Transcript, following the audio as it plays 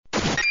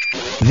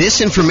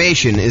This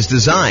information is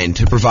designed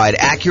to provide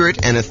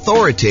accurate and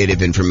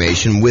authoritative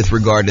information with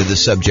regard to the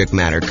subject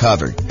matter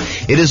covered.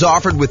 It is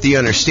offered with the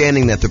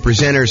understanding that the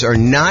presenters are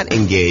not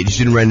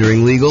engaged in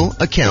rendering legal,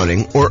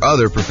 accounting, or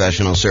other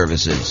professional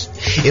services.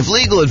 If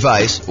legal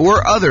advice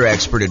or other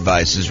expert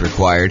advice is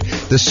required,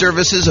 the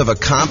services of a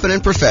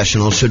competent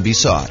professional should be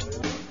sought.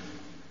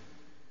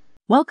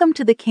 Welcome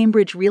to the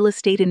Cambridge Real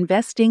Estate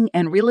Investing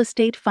and Real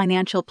Estate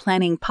Financial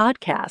Planning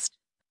podcast.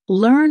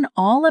 Learn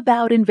all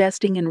about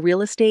investing in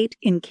real estate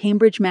in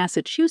Cambridge,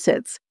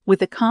 Massachusetts, with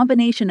a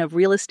combination of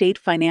real estate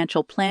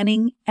financial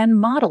planning and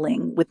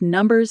modeling with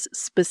numbers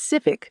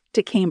specific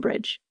to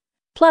Cambridge.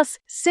 Plus,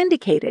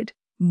 syndicated,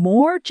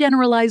 more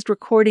generalized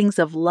recordings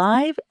of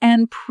live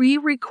and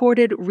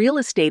pre-recorded real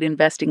estate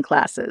investing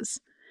classes.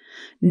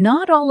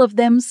 Not all of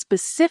them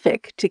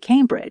specific to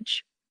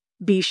Cambridge.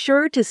 Be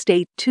sure to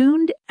stay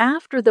tuned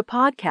after the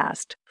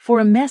podcast for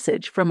a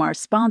message from our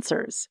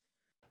sponsors.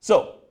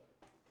 So,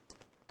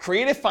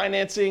 creative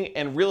financing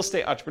and real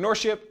estate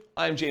entrepreneurship.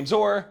 I'm James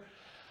Orr.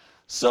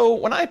 So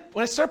when I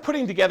started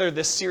putting together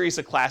this series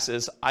of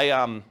classes,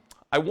 I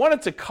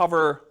wanted to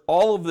cover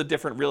all of the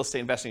different real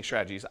estate investing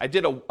strategies. I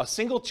did a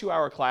single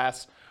 2-hour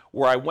class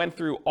where I went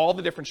through all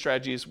the different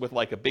strategies with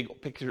like a big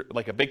picture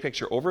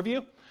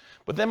overview.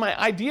 But then my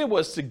idea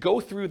was to go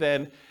through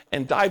then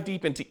and dive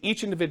deep into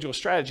each individual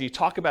strategy,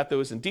 talk about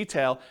those in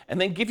detail, and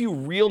then give you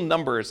real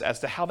numbers as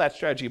to how that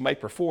strategy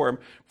might perform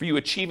for you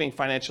achieving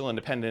financial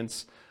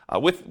independence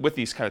with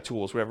these kind of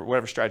tools,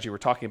 whatever strategy we're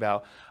talking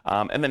about,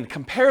 and then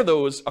compare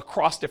those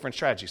across different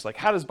strategies. Like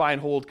how does buy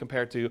and hold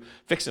compare to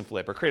fix and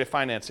flip or creative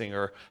financing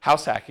or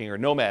house hacking or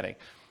nomading?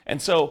 And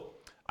so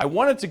I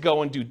wanted to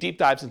go and do deep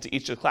dives into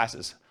each of the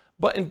classes.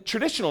 But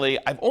traditionally,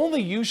 I've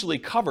only usually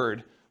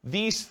covered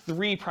these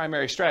 3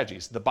 primary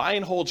strategies: the buy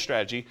and hold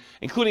strategy,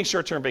 including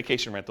short-term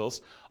vacation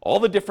rentals, all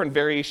the different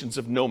variations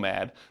of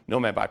nomad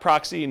by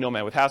proxy,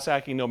 nomad with house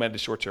hacking, nomad to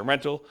short-term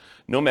rental,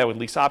 nomad with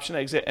lease option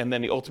exit, and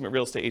then the ultimate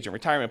real estate agent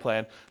retirement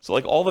plan. So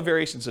like all the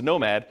variations of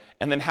nomad,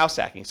 and then house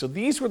hacking. So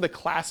these were the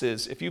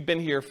classes. If you've been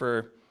here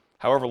for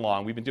however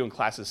long, we've been doing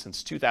classes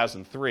since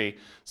 2003.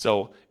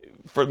 So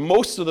for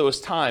most of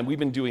those time, we've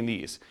been doing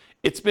these.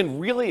 It's been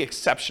really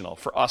exceptional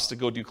for us to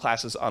go do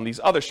classes on these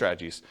other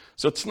strategies.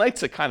 So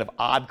tonight's a kind of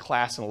odd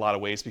class in a lot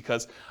of ways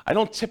because I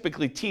don't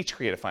typically teach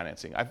creative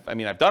financing.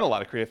 I've done a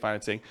lot of creative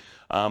financing,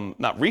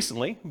 not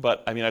recently,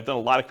 but I've done a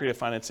lot of creative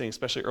financing,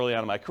 especially early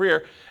on in my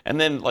career. And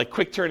then like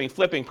quick turning,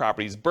 flipping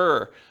properties,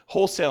 BRRRR,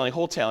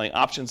 wholesaling,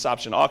 options,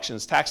 option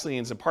auctions, tax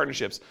liens, and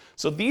partnerships.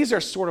 So these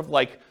are sort of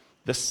like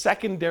the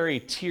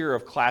secondary tier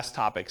of class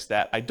topics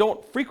that I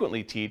don't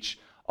frequently teach,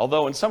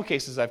 although in some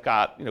cases I've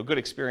got good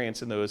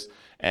experience in those,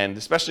 and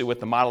especially with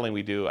the modeling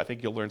we do, I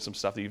think you'll learn some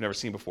stuff that you've never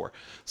seen before.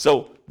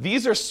 So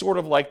these are sort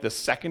of like the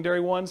secondary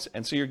ones,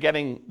 and so you're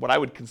getting what I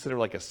would consider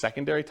like a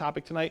secondary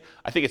topic tonight.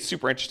 I think it's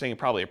super interesting and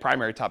probably a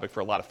primary topic for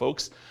a lot of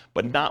folks,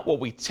 but not what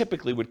we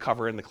typically would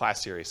cover in the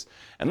class series.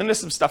 And then there's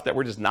some stuff that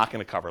we're just not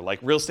going to cover, like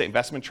real estate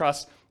investment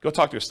trusts. Go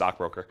talk to a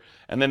stockbroker.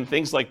 And then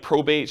things like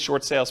probate,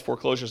 short sales,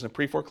 foreclosures, and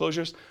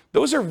pre-foreclosures,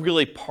 those are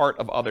really part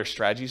of other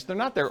strategies. They're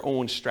not their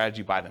own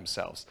strategy by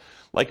themselves.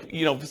 Like,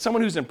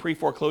 someone who's in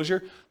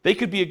pre-foreclosure, they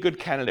could be a good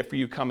candidate for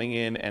you coming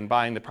in and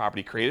buying the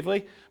property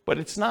creatively, but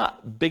it's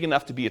not big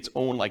enough to be its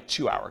own like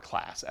 2-hour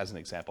class, as an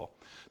example.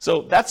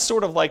 So that's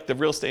sort of like the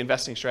real estate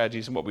investing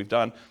strategies and what we've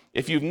done.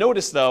 If you've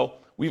noticed though,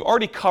 we've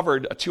already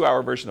covered a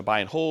 2-hour version of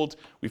buy and hold.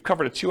 We've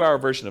covered a 2-hour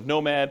version of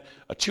nomad,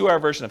 a 2-hour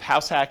version of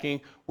house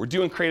hacking. We're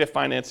doing creative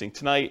financing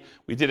tonight.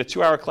 We did a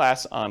 2-hour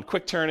class on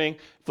quick turning,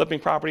 flipping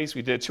properties.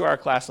 We did a 2-hour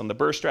class on the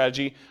BRRRR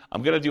strategy.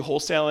 I'm going to do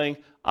wholesaling,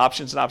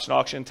 options and option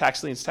auction,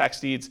 tax liens, tax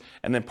deeds,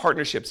 and then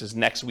partnerships is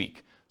next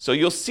week. So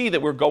you'll see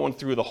that we're going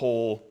through the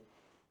whole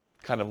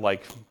kind of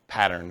like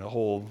pattern, the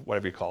whole,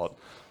 whatever you call it.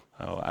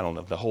 Oh, I don't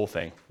know, the whole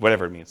thing,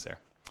 whatever it means there.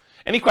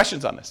 Any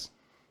questions on this?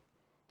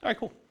 All right,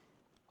 cool.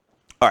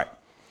 All right.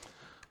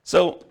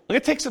 So I'm going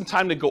to take some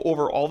time to go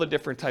over all the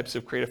different types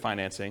of creative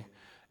financing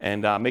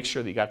and make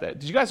sure that you got that.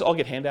 Did you guys all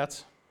get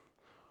handouts?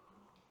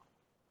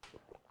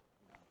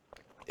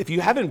 If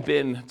you haven't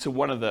been to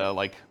one of the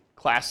like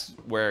class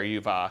where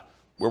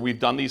we've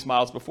done these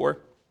models before,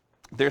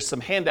 there's some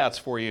handouts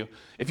for you.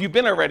 If you've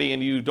been already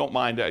and you don't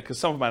mind, because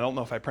some of them I don't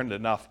know if I printed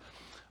enough,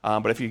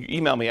 but if you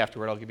email me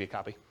afterward, I'll give you a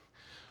copy.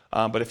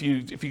 But if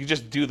you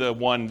just do the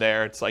one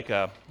there, it's like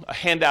a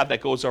handout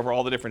that goes over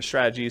all the different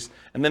strategies,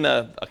 and then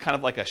a kind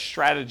of like a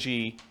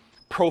strategy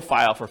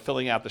profile for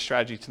filling out the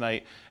strategy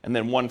tonight, and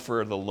then one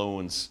for the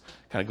loans,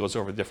 kind of goes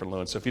over the different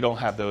loans. So if you don't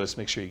have those,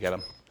 make sure you get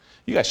them.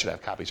 You guys should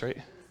have copies, right?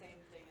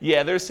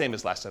 Yeah, they're the same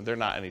as last time. They're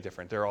not any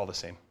different. They're all the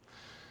same.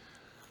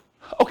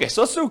 Okay,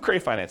 so let's do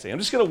creative financing. I'm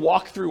just going to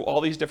walk through all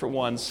these different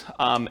ones.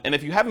 And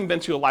if you haven't been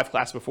to a live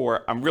class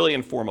before, I'm really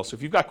informal. So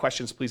if you've got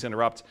questions, please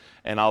interrupt,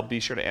 and I'll be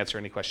sure to answer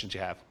any questions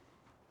you have.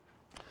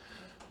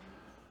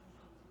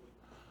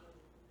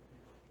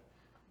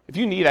 If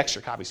you need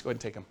extra copies, go ahead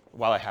and take them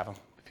while I have them,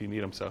 if you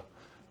need them,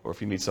 or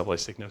if you need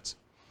someplace to take notes.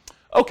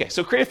 Okay,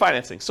 so creative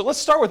financing. So let's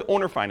start with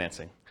owner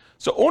financing.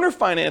 So owner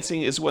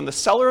financing is when the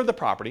seller of the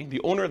property, the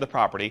owner of the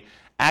property,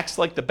 acts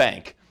like the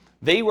bank.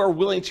 They are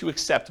willing to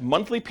accept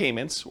monthly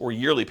payments or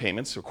yearly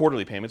payments or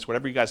quarterly payments,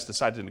 whatever you guys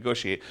decide to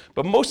negotiate.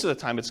 But most of the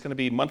time, it's going to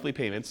be monthly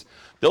payments.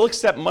 They'll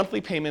accept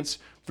monthly payments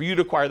for you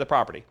to acquire the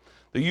property.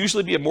 There'll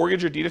usually be a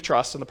mortgage or deed of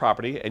trust on the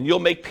property, and you'll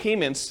make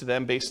payments to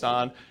them based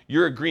on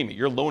your agreement,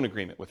 your loan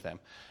agreement with them.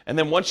 And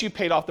then once you've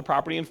paid off the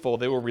property in full,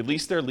 they will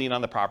release their lien on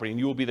the property, and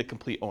you will be the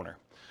complete owner.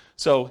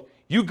 So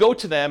you go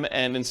to them,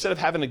 and instead of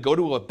having to go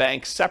to a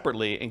bank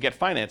separately and get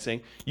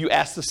financing, you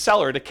ask the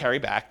seller to carry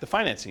back the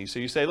financing. So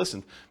you say,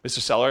 listen, Mr.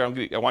 Seller,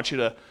 I want you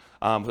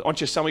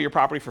to sell me your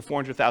property for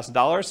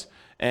 $400,000,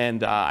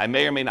 and I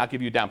may or may not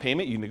give you a down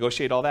payment. You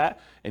negotiate all that,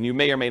 and you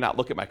may or may not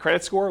look at my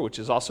credit score, which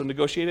is also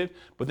negotiated,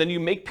 but then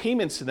you make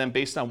payments to them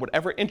based on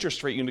whatever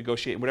interest rate you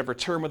negotiate, whatever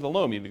term of the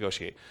loan you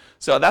negotiate.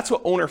 So that's what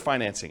owner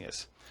financing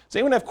is. Does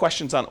anyone have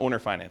questions on owner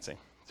financing?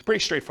 It's a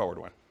pretty straightforward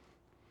one.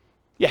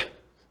 Yeah?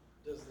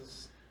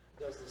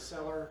 Does the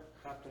seller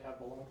have to have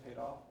the loan paid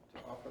off to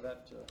offer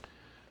that to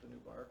the new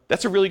buyer?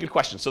 That's a really good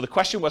question. So the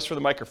question was for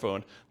the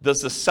microphone, does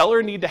the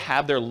seller need to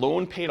have their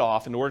loan paid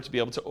off in order to be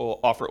able to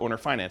offer owner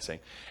financing?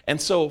 And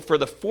so for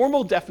the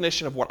formal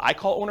definition of what I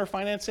call owner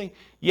financing,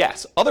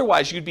 yes.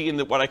 Otherwise, you'd be in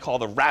what I call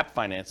the wrap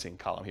financing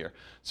column here.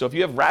 So if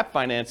you have wrap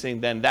financing,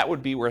 then that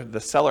would be where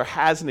the seller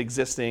has an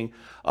existing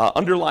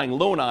underlying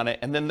loan on it,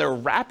 and then they're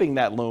wrapping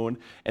that loan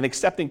and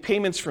accepting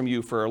payments from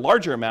you for a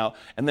larger amount,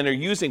 and then they're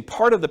using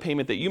part of the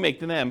payment that you make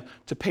to them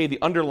to pay the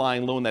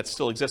underlying loan that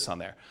still exists on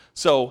there.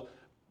 So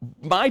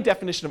my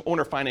definition of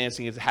owner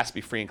financing is it has to be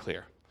free and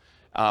clear.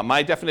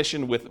 My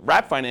definition with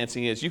wrap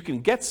financing is you can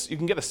get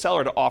a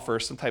seller to offer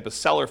some type of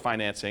seller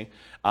financing,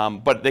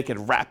 but they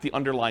can wrap the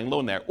underlying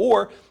loan there.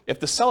 Or if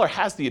the seller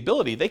has the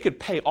ability, they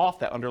could pay off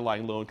that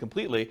underlying loan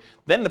completely.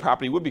 Then the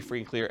property would be free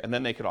and clear, and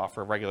then they could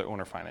offer regular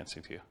owner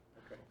financing to you.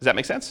 Okay. Does that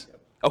make sense?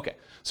 Yep. Okay.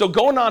 So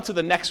going on to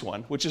the next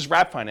one, which is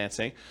wrap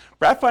financing.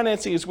 Wrap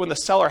financing is when the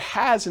seller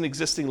has an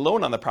existing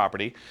loan on the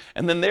property,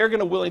 and then they're going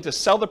to willing to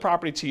sell the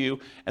property to you,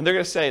 and they're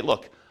going to say,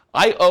 look,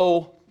 I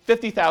owe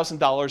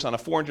 $50,000 on a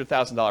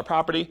 $400,000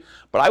 property,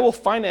 but I will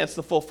finance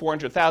the full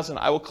 $400,000.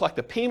 I will collect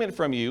a payment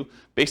from you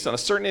based on a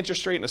certain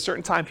interest rate and a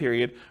certain time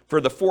period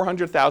for the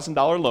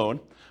 $400,000 loan.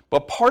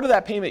 But part of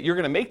that payment you're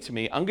going to make to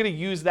me, I'm going to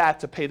use that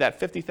to pay that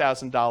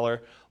 $50,000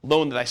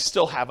 loan that I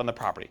still have on the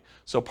property.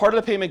 So part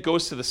of the payment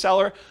goes to the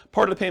seller,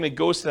 part of the payment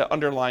goes to that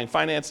underlying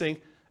financing.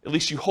 At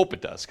least you hope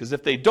it does, because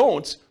if they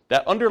don't,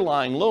 that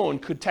underlying loan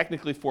could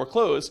technically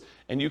foreclose,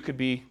 and you could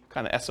be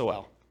kind of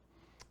SOL.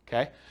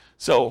 Okay?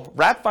 So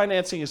wrap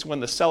financing is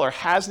when the seller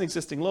has an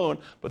existing loan,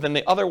 but then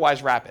they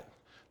otherwise wrap it.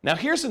 Now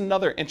here's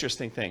another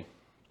interesting thing.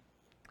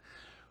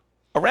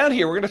 Around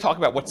here, we're going to talk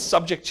about what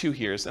subject to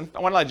here is, and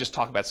why don't I just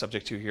talk about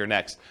subject to here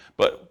next.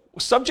 But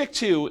subject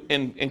to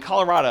in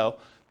Colorado,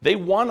 they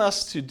want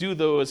us to do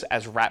those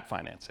as wrap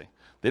financing.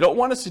 They don't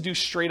want us to do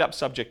straight up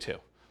subject to.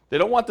 They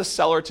don't want the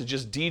seller to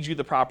just deed you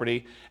the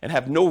property and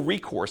have no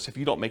recourse if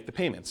you don't make the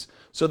payments.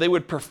 So they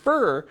would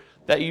prefer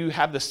that you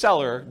have the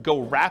seller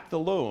go wrap the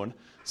loan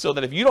so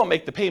that if you don't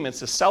make the payments,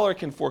 the seller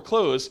can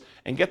foreclose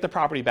and get the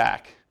property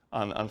back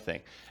on the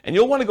thing. And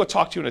you'll want to go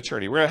talk to an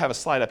attorney. We're going to have a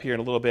slide up here in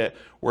a little bit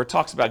where it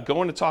talks about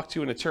going to talk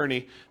to an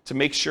attorney to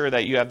make sure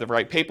that you have the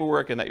right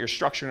paperwork and that you're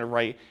structuring it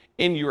right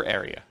in your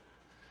area.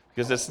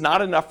 Because it's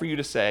not enough for you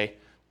to say,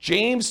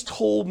 James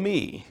told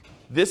me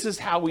this is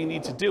how we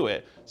need to do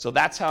it, so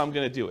that's how I'm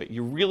going to do it.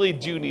 You really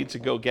do need to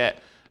go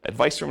get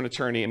advice from an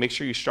attorney and make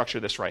sure you structure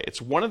this right.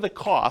 It's one of the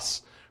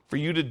costs for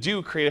you to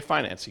do creative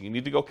financing. You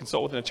need to go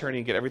consult with an attorney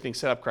and get everything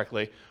set up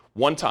correctly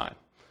one time.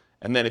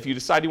 And then if you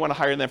decide you want to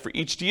hire them for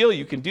each deal,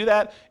 you can do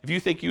that. If you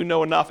think you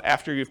know enough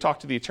after you've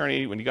talked to the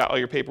attorney, when you got all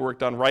your paperwork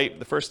done right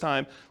the first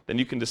time, then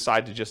you can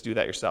decide to just do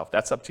that yourself.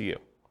 That's up to you.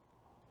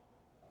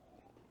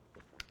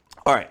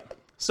 All right,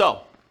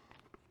 so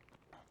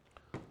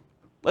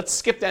let's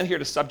skip down here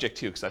to subject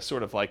to, because I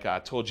sort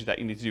of told you that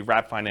you need to do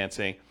wrap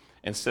financing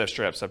instead of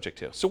straight up subject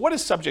to. So what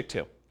is subject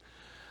to?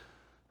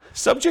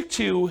 Subject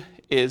to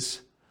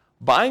is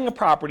buying a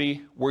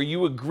property where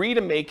you agree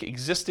to make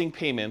existing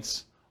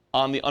payments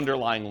on the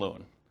underlying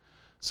loan.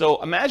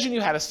 So imagine you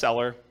had a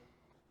seller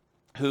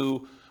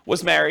who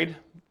was married,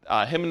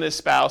 him and his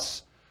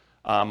spouse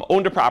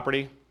owned a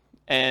property,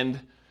 and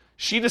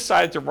she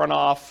decided to run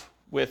off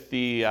with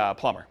the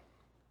plumber.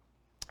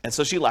 And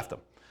so she left him.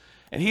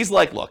 And he's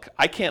like, look,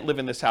 I can't live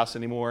in this house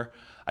anymore.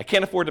 I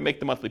can't afford to make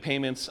the monthly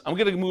payments. I'm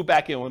going to move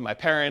back in with my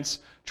parents,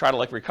 try to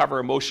recover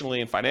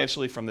emotionally and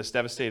financially from this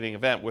devastating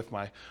event with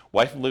my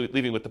wife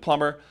leaving with the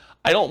plumber.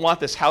 I don't want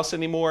this house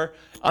anymore.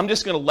 I'm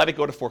just going to let it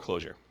go to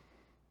foreclosure.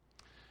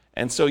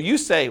 And so you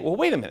say, well,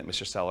 wait a minute,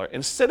 Mr. Seller.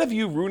 Instead of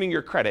you ruining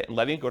your credit and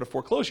letting it go to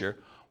foreclosure,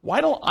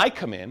 why don't I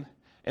come in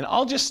and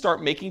I'll just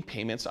start making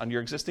payments on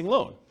your existing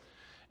loan?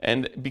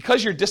 And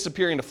because you're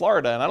disappearing to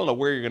Florida, and I don't know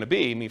where you're going to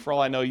be, I mean, for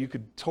all I know, you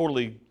could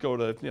totally go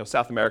to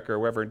South America or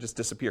wherever and just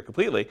disappear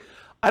completely.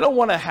 I don't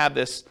want to have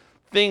this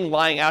thing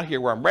lying out here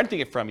where I'm renting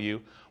it from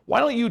you. Why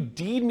don't you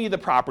deed me the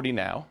property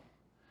now,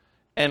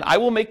 and I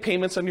will make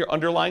payments on your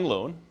underlying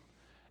loan,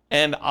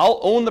 and I'll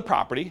own the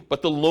property,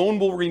 but the loan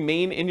will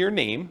remain in your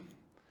name.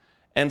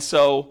 And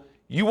so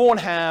you won't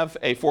have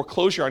a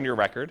foreclosure on your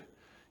record.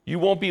 You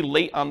won't be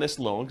late on this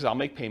loan because I'll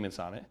make payments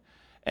on it.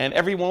 And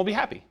everyone will be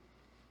happy.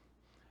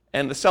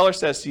 And the seller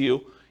says to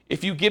you,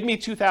 if you give me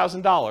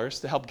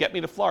 $2,000 to help get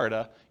me to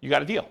Florida, you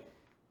got a deal.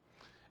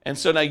 And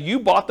so now you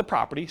bought the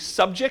property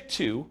subject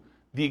to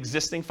the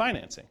existing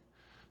financing.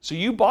 So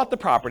you bought the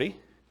property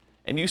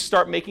and you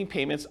start making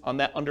payments on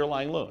that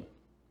underlying loan.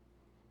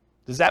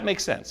 Does that make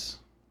sense?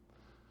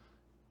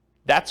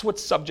 That's what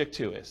subject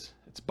to is.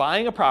 It's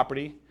buying a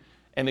property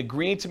and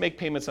agreeing to make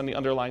payments on the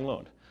underlying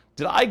loan.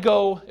 Did I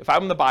go, if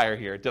I'm the buyer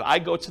here, did I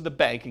go to the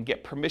bank and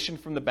get permission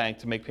from the bank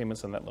to make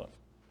payments on that loan?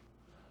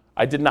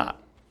 I did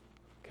not,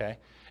 okay?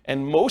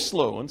 And most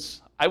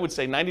loans, I would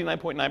say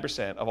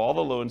 99.9% of all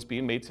the loans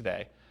being made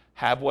today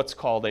have what's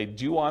called a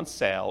due on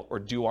sale or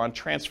due on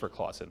transfer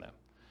clause in them.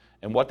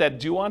 And what that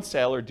due on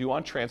sale or due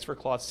on transfer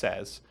clause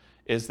says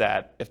is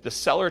that if the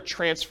seller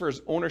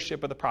transfers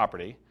ownership of the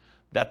property,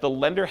 that the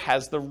lender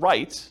has the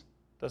right,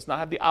 does not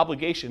have the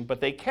obligation, but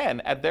they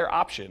can, at their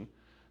option,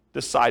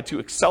 decide to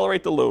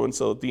accelerate the loan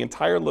so the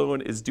entire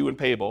loan is due and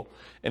payable.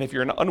 And if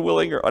you're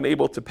unwilling or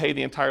unable to pay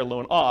the entire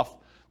loan off,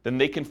 then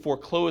they can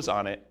foreclose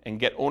on it and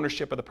get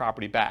ownership of the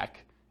property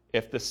back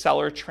if the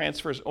seller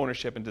transfers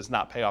ownership and does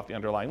not pay off the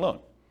underlying loan.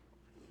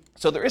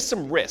 So there is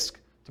some risk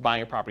to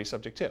buying a property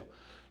subject to.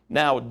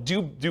 Now,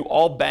 do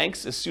all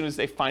banks, as soon as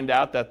they find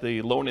out that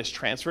the loan is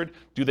transferred,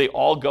 do they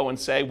all go and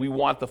say, we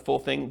want the full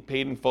thing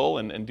paid in full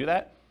and do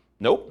that?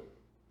 Nope.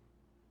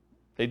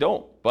 They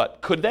don't.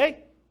 But could they?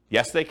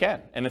 Yes, they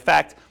can. And in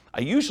fact,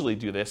 I usually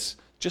do this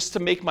just to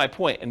make my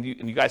point. And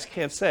you guys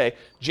can't say,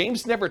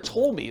 James never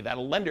told me that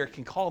a lender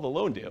can call the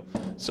loan due.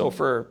 So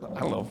for,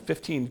 I don't know,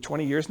 15,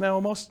 20 years now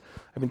almost,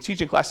 I've been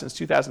teaching class since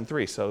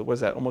 2003. So what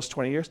is that, almost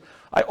 20 years?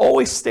 I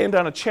always stand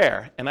on a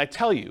chair and I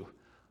tell you,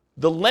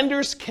 the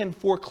lenders can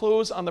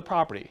foreclose on the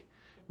property.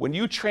 When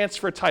you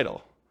transfer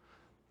title,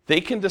 they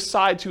can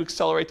decide to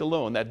accelerate the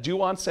loan. That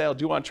due on sale,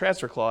 due on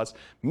transfer clause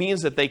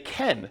means that they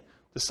can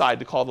decide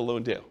to call the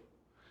loan due.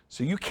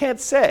 So you can't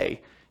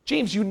say,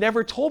 James, you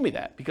never told me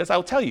that, because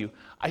I'll tell you,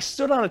 I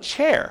stood on a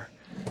chair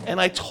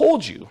and I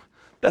told you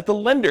that the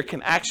lender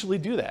can actually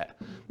do that.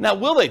 Now,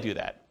 will they do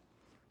that?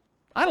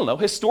 I don't know.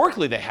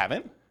 Historically, they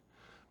haven't.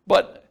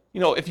 But,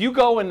 if you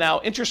go and now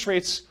interest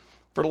rates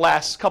for the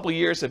last couple of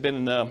years have been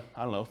in the,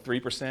 3%,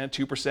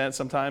 2%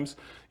 sometimes,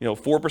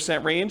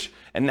 4% range,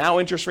 and now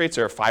interest rates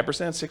are 5%,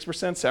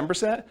 6%,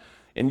 7%.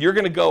 And you're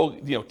going to go,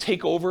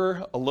 take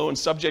over a loan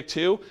subject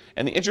to,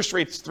 and the interest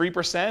rate's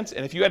 3%,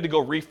 and if you had to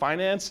go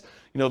refinance,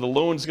 the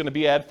loan's going to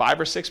be at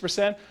 5 or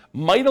 6%.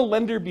 Might a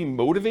lender be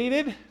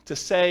motivated to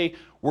say,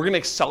 we're going to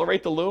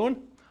accelerate the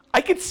loan? I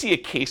could see a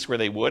case where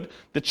they would.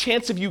 The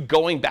chance of you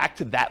going back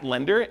to that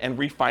lender and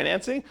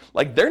refinancing,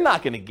 they're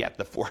not going to get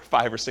the 4,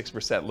 5, or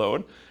 6%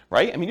 loan,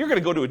 right? I mean, you're going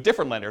to go to a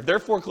different lender. If they're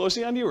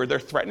foreclosing on you or they're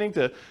threatening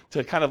to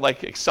kind of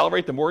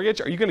accelerate the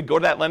mortgage, are you going to go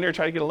to that lender and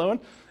try to get a loan?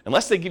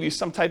 Unless they give you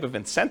some type of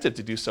incentive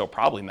to do so,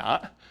 probably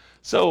not.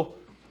 So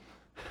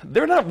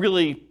they're not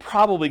really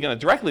probably going to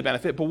directly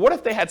benefit, but what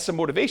if they had some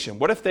motivation?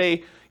 What if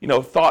they,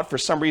 thought for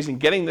some reason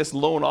getting this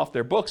loan off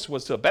their books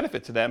was a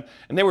benefit to them,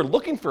 and they were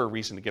looking for a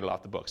reason to get it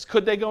off the books?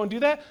 Could they go and do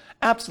that?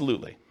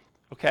 Absolutely,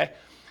 okay?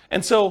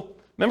 And so,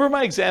 remember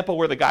my example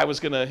where the guy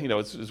was going to,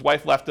 his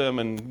wife left him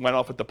and went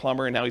off with the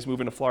plumber, and now he's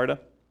moving to Florida?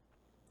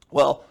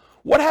 Well,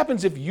 what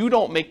happens if you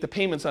don't make the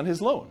payments on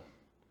his loan?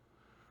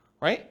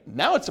 Right?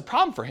 Now it's a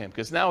problem for him,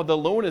 because now the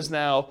loan is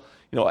now,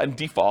 in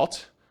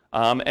default,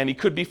 and he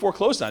could be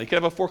foreclosed on. He could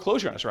have a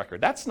foreclosure on his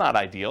record. That's not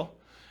ideal.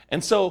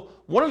 And so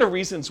one of the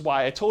reasons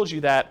why I told you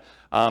that,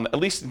 at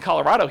least in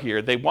Colorado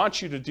here, they want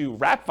you to do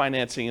wrap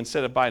financing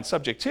instead of buying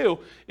subject to,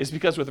 is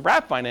because with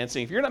wrap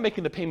financing, if you're not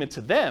making the payment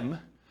to them,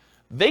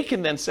 they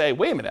can then say,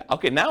 wait a minute,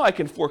 okay, now I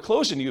can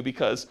foreclose on you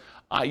because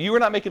you are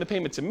not making the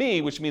payment to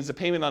me, which means the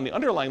payment on the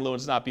underlying loan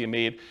is not being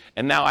made,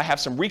 and now I have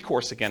some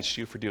recourse against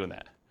you for doing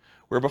that.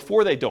 Where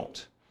before they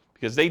don't,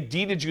 because they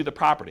deeded you the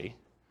property.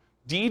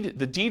 The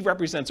deed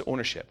represents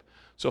ownership.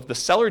 So if the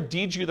seller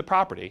deeds you the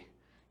property,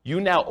 you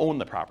now own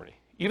the property,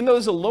 even though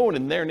there's a loan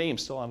in their name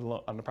still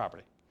on the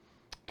property.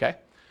 Okay?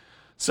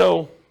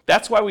 So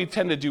that's why we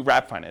tend to do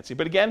wrap financing.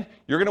 But again,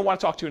 you're going to want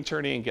to talk to an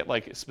attorney and get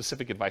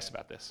specific advice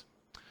about this.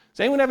 Does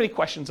anyone have any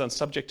questions on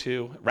subject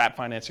to wrap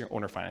financing or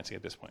owner financing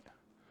at this point?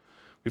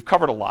 We've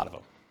covered a lot of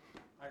them.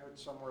 I heard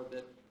somewhere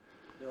that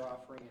they're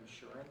offering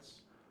insurance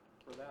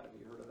for that. Have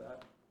you heard of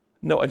that?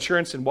 No,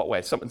 insurance in what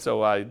way? So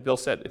Bill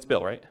said, it's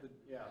Bill, right?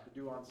 The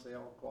due on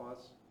sale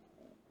clause.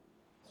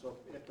 So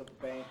if the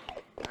bank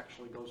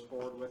actually goes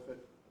forward with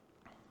it,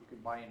 you can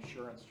buy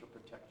insurance to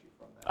protect you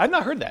from that. I've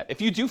not heard that.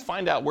 If you do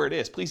find out where it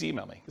is, please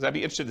email me, because I'd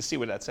be interested to see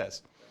what that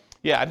says.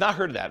 Yeah, I've not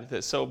heard of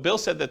that. So Bill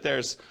said that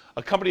there's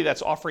a company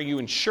that's offering you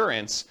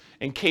insurance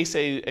in case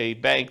a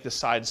bank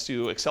decides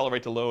to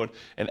accelerate the loan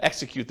and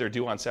execute their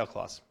due on sale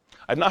clause.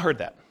 I've not heard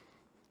that.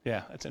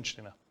 Yeah, that's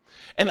interesting now.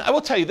 And I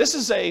will tell you, this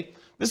is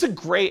a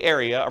gray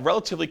area, a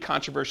relatively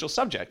controversial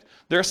subject.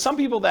 There are some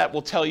people that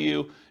will tell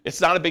you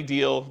it's not a big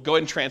deal, go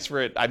ahead and transfer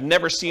it. I've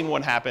never seen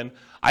one happen.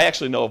 I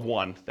actually know of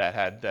one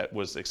that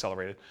was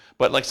accelerated.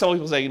 But like some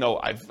people say,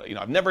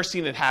 I've never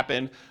seen it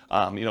happen.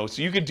 So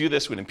you could do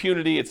this with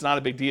impunity. It's not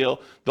a big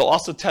deal. They'll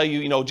also tell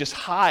you, just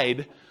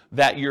hide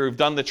that you've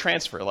done the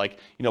transfer. Like,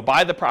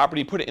 buy the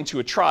property, put it into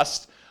a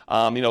trust.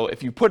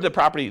 If you put the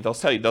property, they'll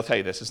tell you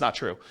this, it's not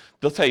true.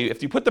 They'll tell you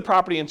if you put the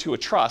property into a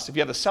trust, if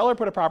you have the seller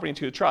put a property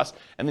into a trust,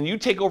 and then you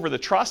take over the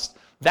trust,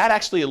 that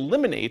actually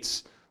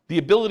eliminates the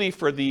ability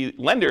for the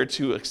lender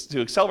to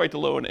accelerate the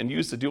loan and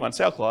use the due on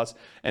sale clause,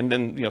 and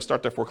then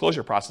start their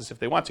foreclosure process if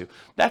they want to.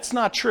 That's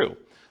not true.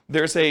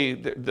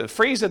 The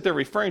phrase that they're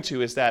referring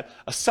to is that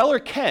a seller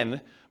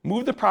can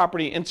move the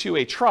property into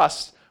a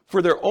trust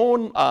for their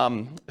own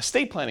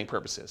estate planning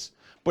purposes.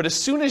 But as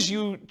soon as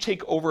you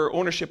take over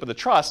ownership of the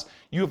trust,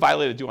 you have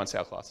violated due on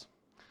sale clause.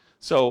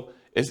 So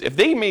if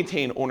they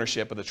maintain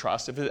ownership of the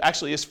trust, if it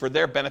actually is for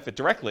their benefit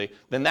directly,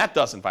 then that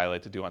doesn't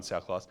violate the due on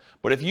sale clause.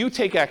 But if you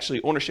take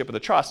actually ownership of the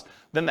trust,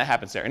 then that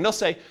happens there. And they'll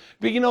say,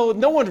 but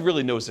no one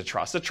really knows the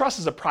trust. The trust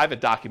is a private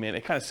document.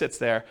 It kind of sits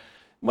there.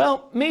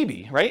 Well,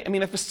 maybe, right? I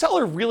mean, if a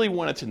seller really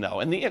wanted to know,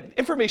 and the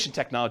information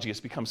technology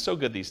has become so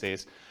good these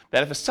days,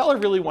 that if a seller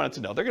really wanted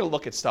to know, they're going to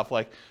look at stuff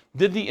like,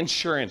 did the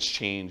insurance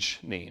change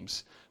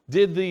names?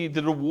 Did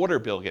the water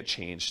bill get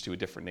changed to a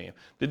different name?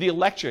 Did the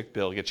electric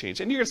bill get changed?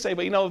 And you're going to say,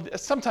 but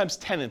sometimes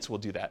tenants will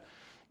do that.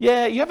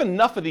 Yeah, you have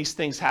enough of these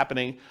things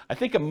happening. I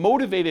think a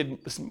motivated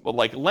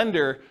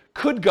lender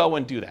could go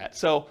and do that.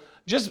 So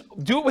just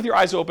do it with your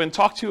eyes open.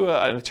 Talk to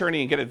an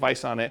attorney and get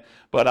advice on it.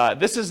 But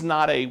this is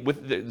not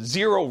with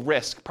zero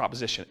risk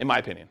proposition, in my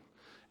opinion.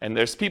 And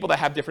there's people that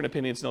have different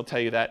opinions, and they'll tell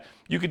you that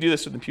you could do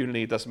this with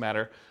impunity. It doesn't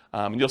matter.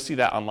 And you'll see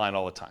that online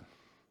all the time.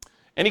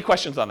 Any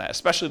questions on that,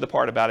 especially the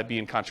part about it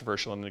being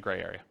controversial in the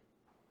gray area?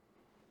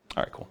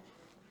 All right, cool.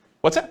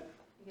 What's that?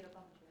 You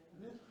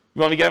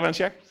want me to get up on a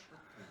chair?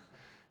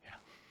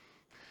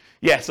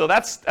 Yeah, so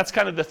that's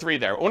kind of the three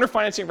there. Owner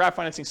financing, wrap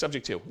financing,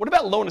 subject to. What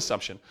about loan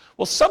assumption?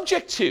 Well,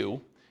 subject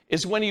to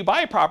is when you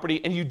buy a property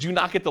and you do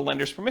not get the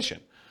lender's permission.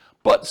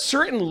 But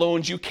certain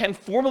loans, you can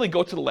formally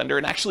go to the lender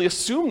and actually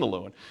assume the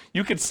loan.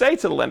 You could say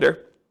to the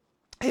lender,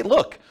 hey,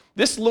 look,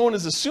 this loan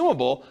is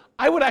assumable.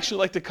 I would actually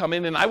like to come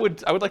in and I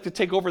would like to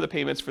take over the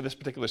payments for this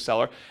particular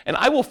seller, and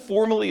I will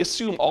formally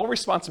assume all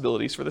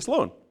responsibilities for this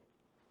loan.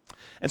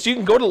 And so you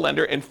can go to the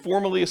lender and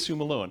formally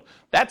assume a loan.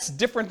 That's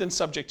different than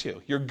subject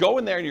to. You're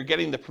going there and you're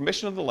getting the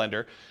permission of the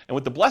lender, and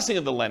with the blessing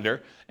of the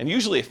lender, and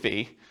usually a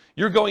fee,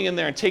 you're going in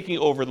there and taking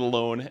over the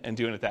loan and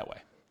doing it that way.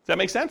 Does that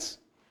make sense?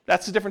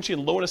 That's the difference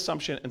between loan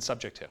assumption and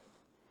subject to.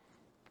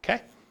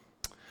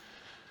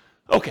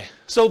 Okay,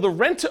 so the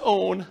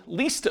rent-to-own,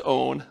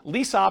 lease-to-own,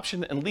 lease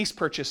option, and lease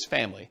purchase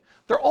family,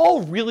 they're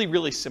all really,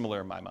 really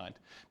similar in my mind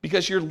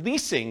because you're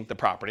leasing the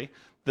property.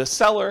 The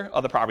seller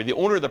of the property, the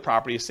owner of the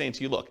property is saying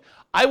to you, look,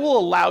 I will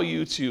allow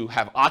you to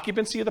have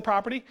occupancy of the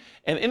property,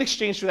 and in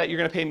exchange for that, you're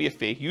going to pay me a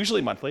fee,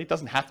 usually monthly. It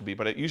doesn't have to be,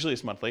 but it usually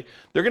is monthly.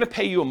 They're going to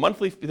pay you a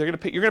monthly, you're going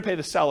to pay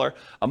the seller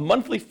a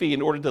monthly fee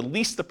in order to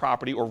lease the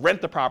property or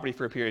rent the property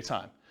for a period of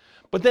time.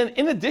 But then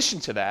in addition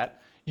to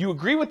that, you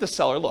agree with the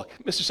seller, look,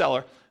 Mr.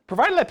 Seller,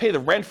 provided I pay the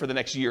rent for the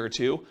next year or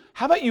two,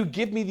 how about you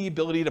give me the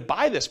ability to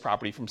buy this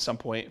property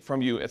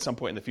from you at some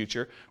point in the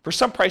future for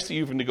some price that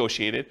you've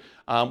negotiated,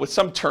 with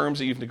some terms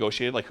that you've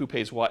negotiated, like who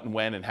pays what and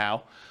when and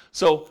how.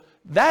 So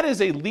that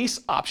is a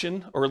lease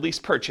option or a lease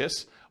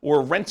purchase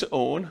or a rent to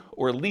own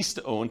or a lease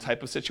to own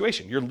type of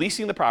situation. You're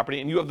leasing the property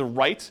and you have the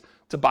right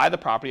to buy the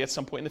property at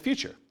some point in the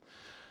future.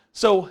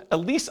 So a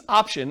lease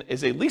option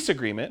is a lease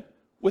agreement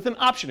with an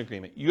option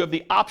agreement. You have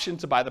the option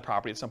to buy the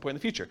property at some point in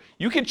the future.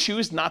 You can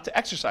choose not to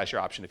exercise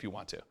your option if you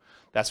want to.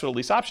 That's what a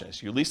lease option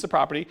is. You lease the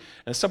property,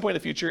 and at some point in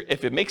the future,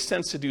 if it makes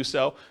sense to do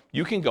so,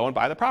 you can go and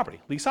buy the property.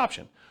 Lease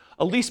option.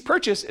 A lease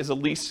purchase is a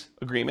lease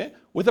agreement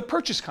with a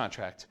purchase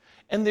contract.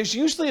 And there's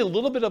usually a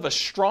little bit of a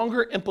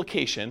stronger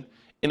implication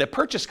in a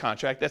purchase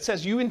contract that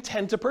says you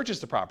intend to purchase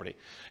the property.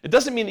 It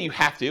doesn't mean that you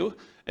have to,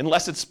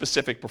 unless it's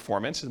specific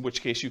performance, in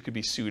which case you could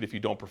be sued if you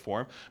don't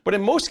perform. But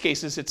in most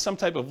cases, it's some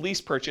type of lease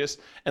purchase,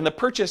 and the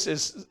purchase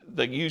is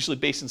usually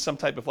based in some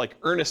type of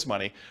earnest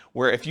money,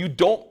 where if you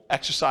don't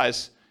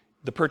exercise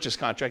the purchase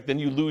contract, then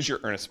you lose your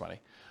earnest money.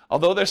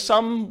 Although there's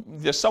some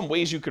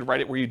ways you could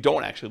write it where you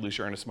don't actually lose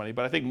your earnest money,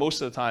 but I think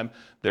most of the time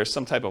there's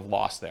some type of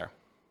loss there.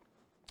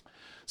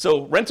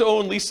 So rent to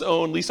own, lease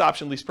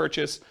option, lease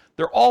purchase,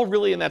 they're all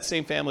really in that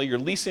same family. You're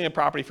leasing a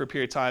property for a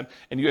period of time,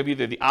 and you have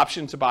either the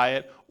option to buy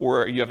it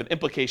or you have an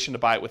implication to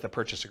buy it with a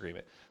purchase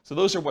agreement. So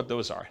those are what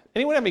those are.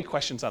 Anyone have any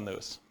questions on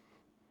those?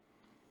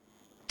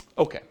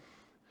 Okay.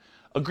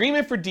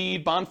 Agreement for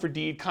deed, bond for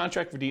deed,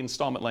 contract for deed,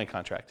 installment land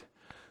contract.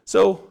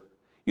 So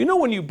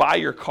when you buy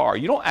your car,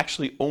 you don't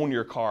actually own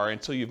your car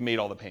until you've made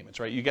all the payments,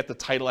 right? You get the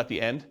title at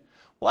the end.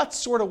 Well, that's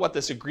sort of what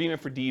this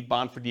agreement for deed,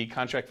 bond for deed,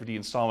 contract for deed,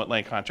 installment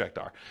land contract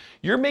are.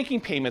 You're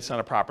making payments on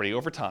a property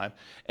over time,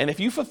 and if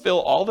you fulfill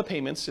all the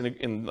payments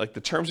in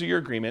the terms of your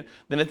agreement,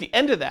 then at the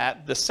end of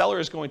that, the seller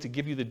is going to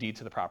give you the deed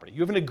to the property. You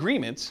have an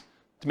agreement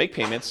to make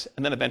payments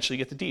and then eventually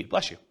get the deed.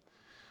 Bless you.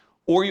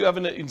 Or you have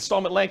an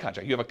installment land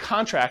contract. You have a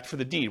contract for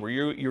the deed where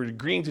you're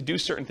agreeing to do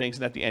certain things,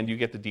 and at the end you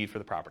get the deed for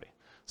the property.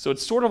 So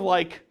it's sort of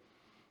like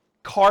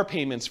car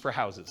payments for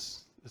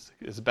houses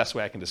is the best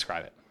way I can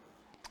describe it.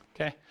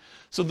 Okay?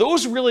 So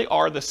those really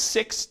are the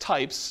 6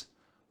 types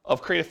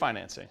of creative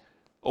financing.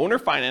 Owner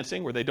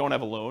financing, where they don't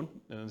have a loan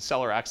and the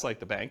seller acts like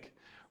the bank.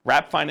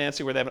 Wrap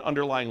financing, where they have an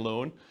underlying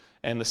loan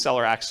and the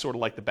seller acts sort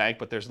of like the bank,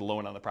 but there's a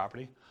loan on the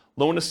property.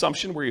 Loan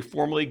assumption, where you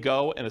formally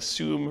go and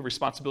assume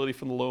responsibility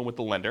from the loan with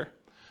the lender.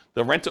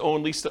 The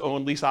rent-to-own,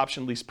 lease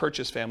option, lease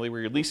purchase family,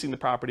 where you're leasing the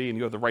property and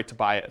you have the right to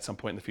buy it at some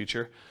point in the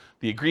future.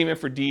 The agreement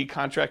for deed,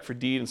 contract for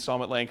deed,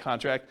 installment land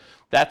contract,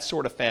 that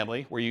sort of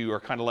family, where you are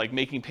kind of like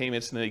making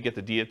payments and then you get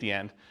the deed at the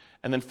end.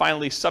 And then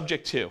finally,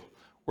 subject to,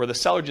 where the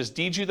seller just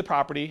deeds you the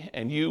property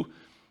and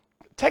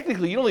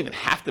technically you don't even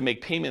have to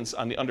make payments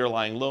on the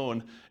underlying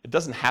loan. It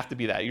doesn't have to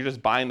be that. You're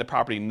just buying the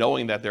property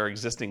knowing that there are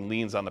existing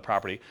liens on the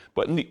property.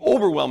 But in the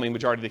overwhelming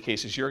majority of the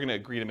cases, you're going to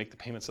agree to make the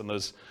payments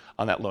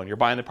on that loan. You're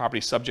buying the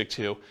property subject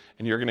to,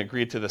 and you're going to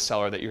agree to the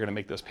seller that you're going to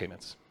make those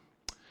payments.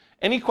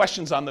 Any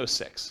questions on those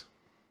 6?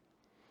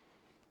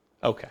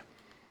 Okay.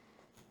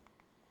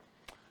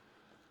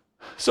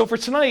 So for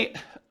tonight,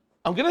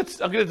 I'm gonna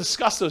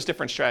discuss those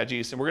different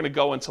strategies, and we're gonna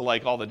go into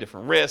like all the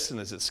different risks and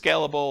is it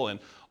scalable and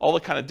all the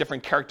kind of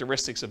different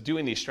characteristics of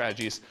doing these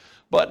strategies.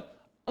 But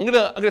I'm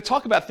gonna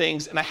talk about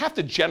things, and I have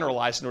to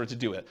generalize in order to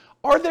do it.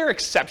 Are there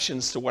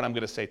exceptions to what I'm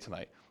gonna say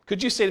tonight?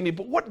 Could you say to me,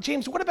 but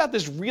James, what about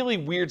this really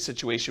weird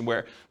situation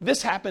where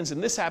this happens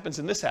and this happens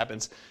and this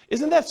happens?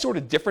 Isn't that sort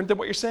of different than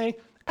what you're saying?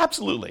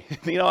 Absolutely.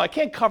 I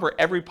can't cover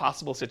every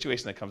possible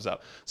situation that comes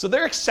up. So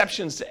there are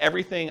exceptions to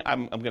everything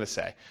I'm gonna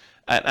say.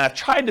 And I've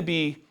tried to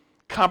be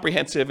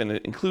comprehensive and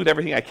include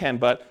everything I can,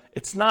 but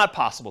it's not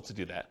possible to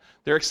do that.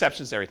 There are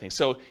exceptions to everything.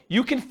 So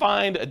you can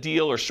find a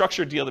deal or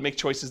structure a deal to make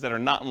choices that are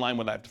not in line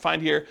with what I have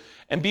defined here.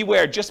 And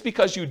beware, just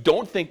because you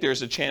don't think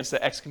there's a chance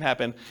that X can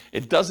happen,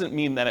 it doesn't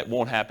mean that it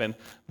won't happen.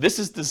 This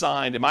is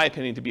designed, in my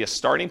opinion, to be a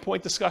starting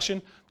point discussion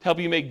to help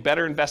you make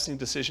better investing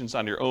decisions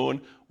on your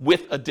own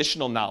with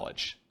additional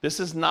knowledge.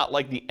 This is not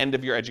like the end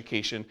of your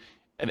education.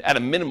 And at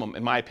a minimum,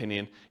 in my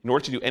opinion, in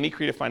order to do any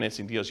creative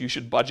financing deals, you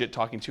should budget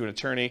talking to an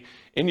attorney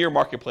in your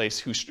marketplace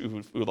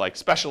who like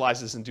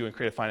specializes in doing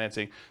creative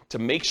financing to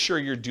make sure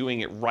you're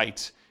doing it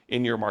right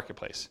in your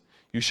marketplace.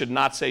 You should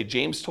not say,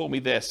 James told me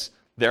this,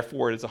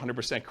 therefore it is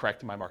 100%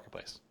 correct in my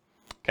marketplace.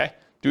 Okay?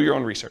 Do your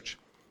own research.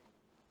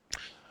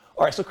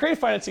 All right, so creative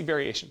financing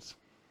variations.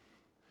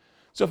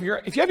 So if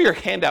you have your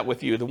handout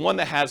with you, the one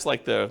that has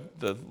like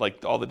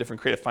all the different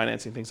creative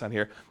financing things on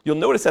here, you'll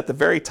notice at the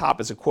very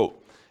top is a quote.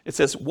 It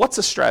says, what's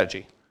a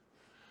strategy?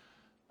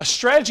 A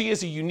strategy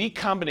is a unique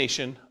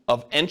combination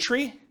of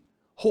entry,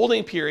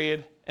 holding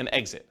period, and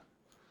exit.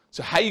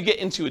 So how you get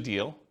into a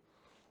deal,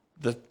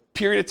 the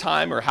period of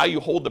time or how you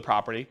hold the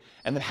property,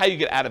 and then how you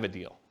get out of a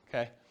deal,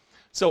 okay?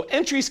 So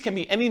entries can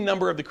be any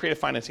number of the creative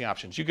financing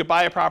options. You could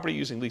buy a property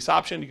using lease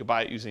option, you could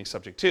buy it using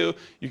subject to,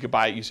 you could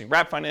buy it using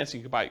wrap financing,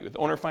 you could buy it with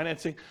owner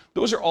financing.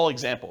 Those are all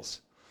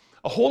examples.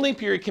 A holding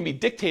period can be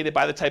dictated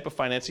by the type of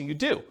financing you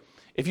do.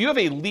 If you have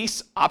a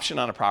lease option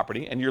on a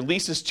property and your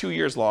lease is 2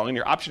 years long and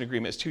your option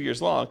agreement is 2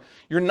 years long,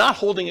 you're not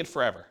holding it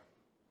forever.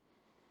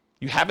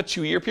 You have a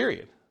 2-year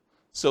period.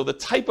 So the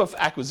type of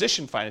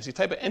acquisition financing, the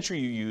type of entry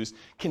you use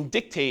can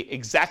dictate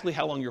exactly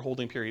how long your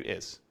holding period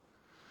is.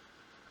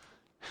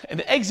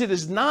 An exit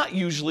is not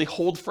usually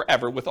hold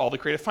forever with all the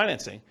creative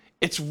financing.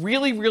 It's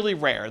really, really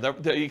rare.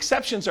 The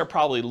exceptions are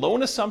probably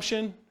loan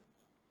assumption,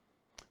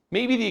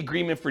 maybe the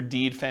agreement for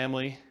deed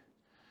family,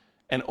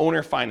 and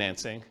owner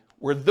financing,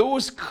 where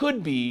those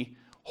could be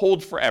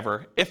hold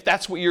forever if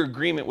that's what your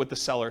agreement with the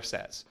seller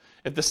says.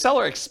 If the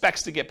seller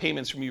expects to get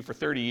payments from you for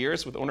 30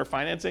 years with owner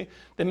financing,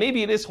 then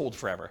maybe it is hold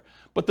forever.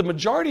 But the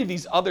majority of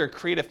these other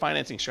creative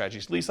financing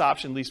strategies, lease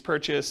option, lease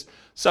purchase,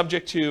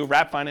 subject to,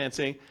 wrap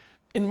financing,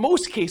 in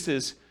most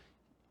cases,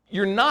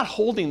 you're not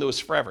holding those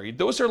forever.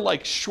 Those are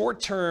like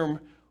short-term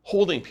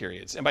holding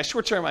periods. And by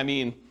short-term, I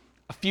mean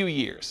a few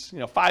years,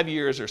 5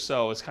 years or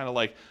so is kind of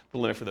like the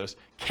limit for those.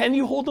 Can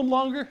you hold them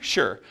longer?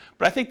 Sure.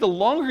 But I think the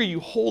longer you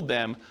hold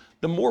them,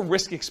 the more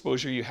risk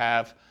exposure you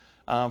have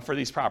for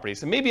these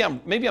properties. And maybe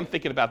I'm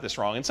thinking about this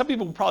wrong. And some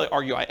people would probably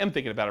argue I am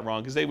thinking about it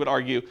wrong because they would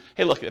argue,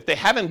 hey, look, if they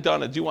haven't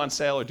done a due on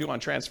sale or due on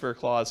transfer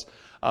clause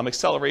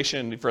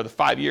acceleration for the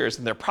 5 years,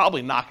 then they're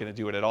probably not going to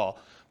do it at all.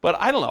 But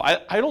I don't know.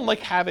 I don't like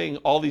having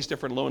all these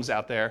different loans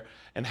out there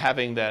and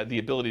having the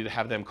ability to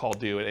have them call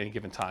due at any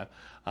given time.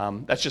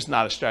 That's just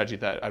not a strategy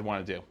that I'd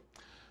want to do.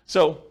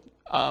 So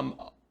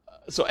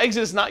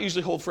exit is not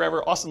usually hold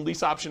forever. Often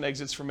lease option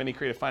exits for many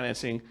creative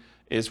financing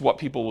is what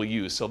people will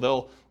use. So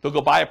they'll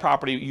go buy a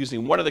property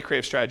using one of the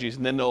creative strategies,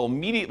 and then they'll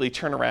immediately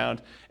turn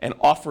around and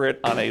offer it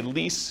on a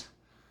lease,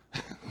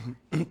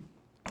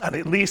 on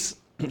a lease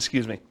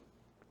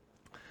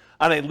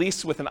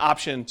with an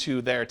option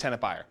to their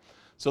tenant buyer.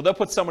 So they'll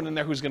put someone in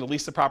there who's going to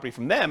lease the property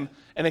from them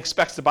and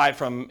expects to buy it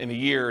from in a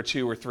year or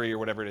 2 or 3 or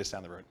whatever it is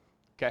down the road.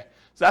 Okay,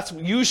 so that's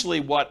usually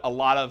what a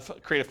lot of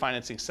creative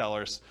financing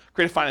sellers,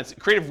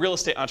 creative real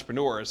estate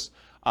entrepreneurs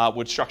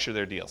would structure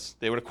their deals.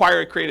 They would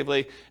acquire it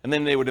creatively, and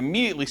then they would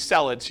immediately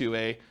sell it to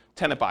a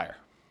tenant buyer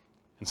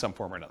in some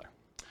form or another.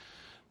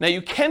 Now,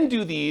 you can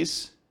do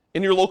these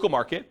in your local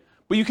market,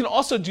 but you can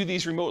also do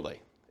these remotely.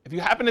 If you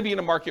happen to be in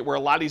a market where a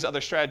lot of these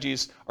other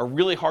strategies are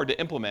really hard to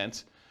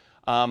implement,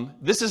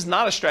 this is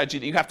not a strategy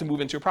that you have to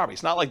move into a property.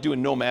 It's not like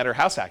doing nomad or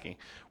house hacking,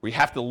 where you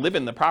have to live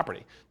in the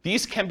property.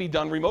 These can be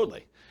done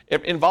remotely.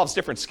 It involves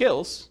different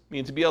skills. I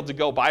mean, to be able to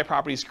go buy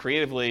properties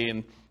creatively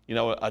in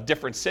a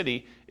different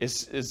city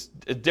is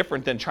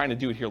different than trying to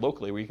do it here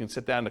locally, where you can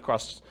sit down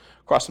across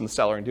from the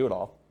seller and do it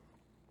all.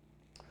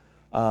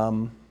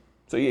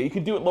 So yeah, you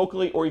can do it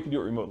locally or you can do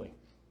it remotely.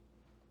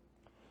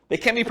 They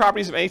can be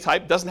properties of any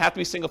type. Doesn't have to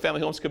be single family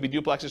homes. Could be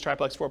duplexes,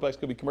 triplex, fourplex.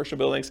 Could be commercial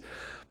buildings.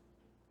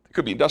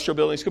 Could be industrial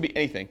buildings. Could be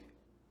anything.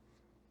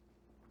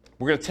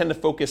 We're going to tend to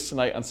focus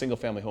tonight on single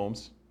family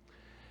homes.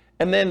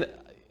 And then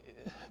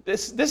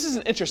this is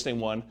an interesting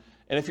one.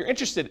 And if you're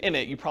interested in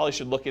it, you probably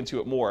should look into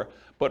it more.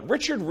 But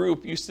Richard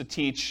Roop used to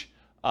teach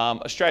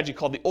a strategy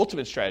called the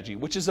ultimate strategy,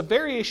 which is a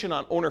variation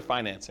on owner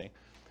financing.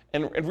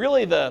 And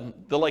really the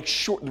like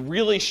short,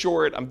 really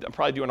short, I'm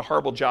probably doing a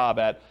horrible job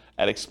at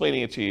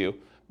explaining it to you.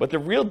 But the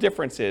real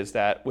difference is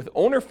that with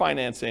owner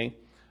financing,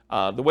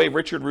 the way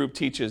Richard Roop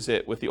teaches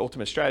it with the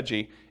ultimate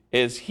strategy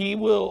is he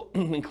will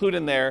include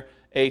in there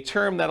a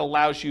term that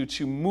allows you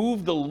to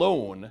move the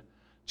loan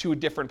to a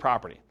different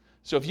property.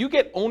 So if you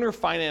get owner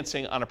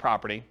financing on a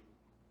property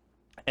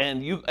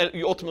and you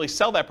ultimately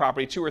sell that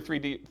property 2 or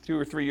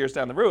 3 years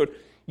down the road,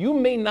 you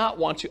may not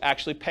want to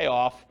actually pay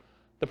off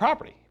the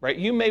property, right?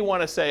 You may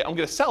want to say, I'm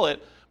going to sell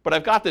it, but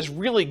I've got this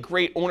really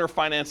great owner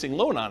financing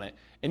loan on it.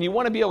 And you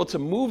want to be able to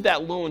move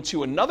that loan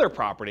to another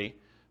property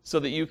so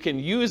that you can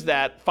use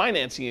that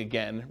financing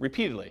again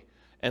repeatedly.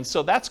 And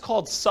so that's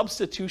called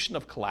substitution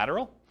of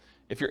collateral.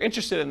 If you're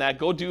interested in that,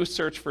 go do a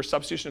search for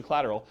substitution of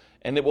collateral,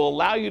 and it will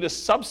allow you to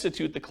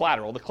substitute the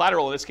collateral. The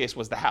collateral in this case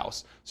was the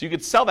house. So you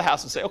could sell the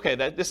house and say, okay,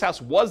 this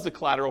house was the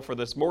collateral for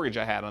this mortgage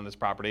I had on this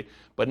property,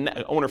 but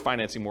owner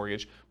financing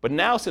mortgage. But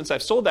now since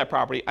I've sold that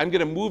property, I'm going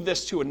to move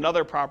this to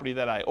another property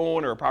that I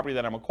own or a property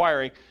that I'm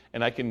acquiring,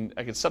 and I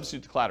can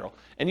substitute the collateral.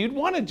 And you'd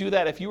want to do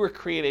that if you were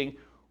creating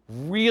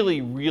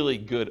really, really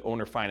good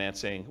owner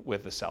financing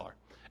with the seller.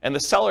 And the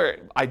seller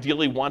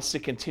ideally wants to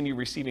continue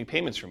receiving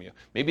payments from you.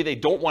 Maybe they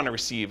don't want to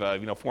receive a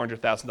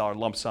 $400,000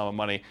 lump sum of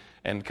money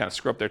and kind of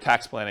screw up their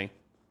tax planning.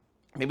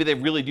 Maybe they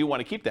really do want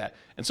to keep that.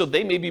 And so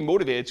they may be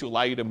motivated to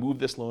allow you to move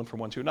this loan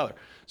from one to another.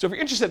 So if you're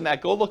interested in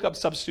that, go look up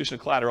substitution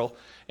of collateral,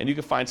 and you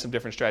can find some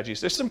different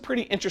strategies. There's some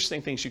pretty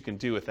interesting things you can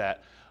do with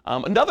that.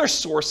 Another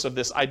source of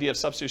this idea of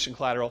substitution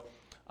collateral,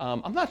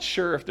 I'm not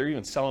sure if they're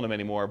even selling them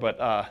anymore,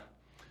 but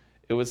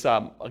it was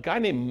a guy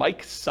named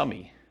Mike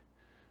Summey.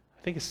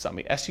 I think it's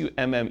Summey,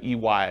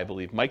 S-U-M-M-E-Y, I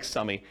believe, Mike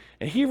Summey.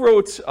 And he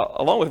wrote,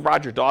 along with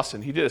Roger Dawson,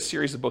 he did a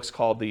series of books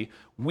called The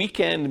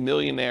Weekend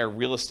Millionaire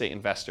Real Estate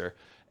Investor.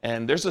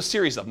 And there's a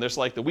series of them. There's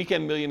like the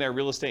Weekend Millionaire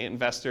Real Estate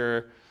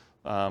Investor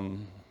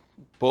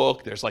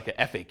book. There's like an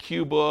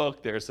FAQ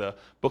book. There's a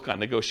book on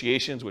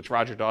negotiations, which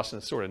Roger Dawson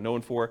is sort of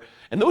known for.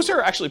 And those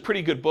are actually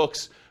pretty good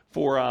books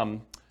for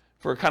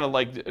kind of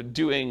like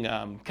doing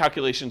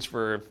calculations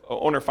for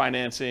owner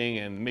financing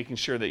and making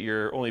sure that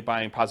you're only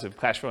buying positive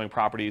cash flowing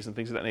properties and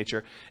things of that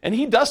nature. And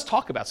he does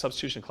talk about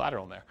substitution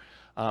collateral in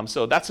there.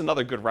 So that's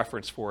another good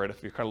reference for it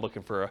if you're kind of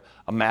looking for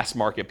a mass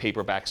market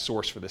paperback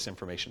source for this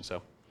information.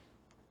 So,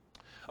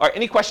 all right,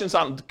 any questions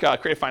on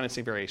creative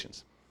financing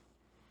variations?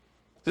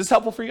 Is this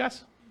helpful for you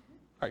guys?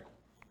 All right.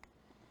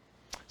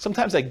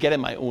 Sometimes I get in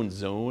my own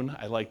zone.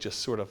 I like just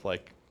sort of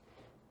like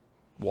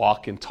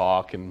walk and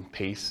talk and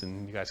pace,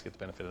 and you guys get the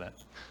benefit of that.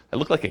 I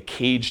look like a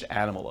caged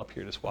animal up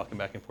here just walking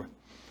back and forth.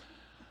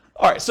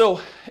 All right, so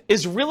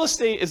is real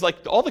estate, is like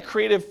all the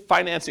creative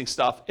financing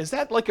stuff, is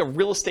that like a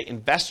real estate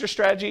investor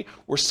strategy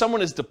where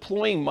someone is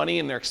deploying money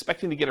and they're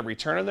expecting to get a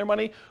return on their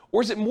money?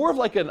 Or is it more of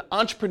like an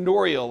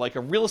entrepreneurial, like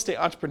a real estate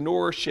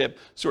entrepreneurship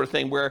sort of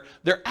thing where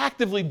they're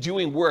actively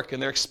doing work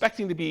and they're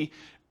expecting to be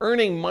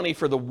earning money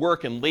for the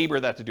work and labor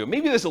that to do it?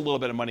 Maybe there's a little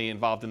bit of money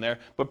involved in there,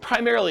 but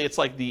primarily it's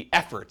like the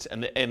effort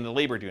and the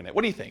labor doing it.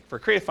 What do you think? For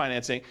creative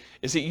financing,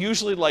 is it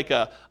usually like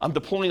I'm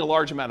deploying a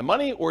large amount of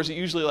money, or is it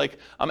usually like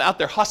I'm out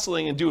there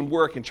hustling and doing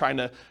work and trying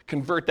to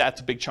convert that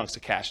to big chunks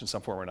of cash in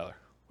some form or another?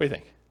 What do you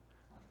think?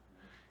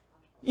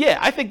 Yeah,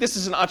 I think this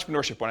is an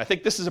entrepreneurship one. I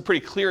think this is a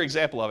pretty clear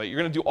example of it. You're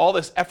going to do all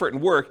this effort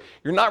and work.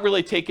 You're not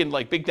really taking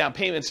like big down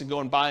payments and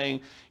going buying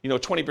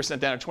 20%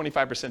 down or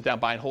 25% down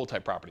buying whole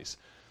type properties.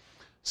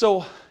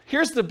 So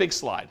here's the big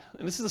slide.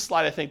 And this is a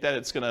slide I think that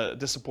it's going to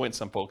disappoint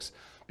some folks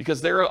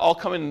because they're all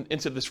coming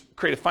into this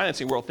creative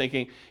financing world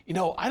thinking,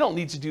 I don't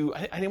need to do,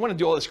 I didn't want to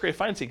do all this creative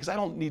financing because I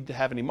don't need to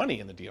have any money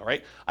in the deal,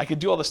 right? I could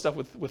do all this stuff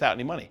without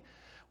any money.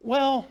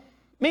 Well,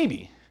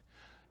 maybe.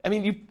 I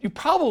mean, you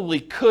probably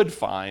could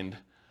find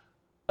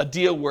a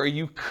deal where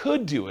you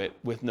could do it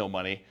with no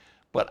money,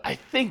 but I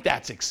think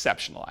that's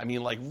exceptional. I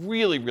mean, like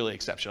really, really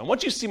exceptional.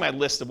 Once you see my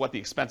list of what the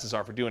expenses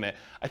are for doing it,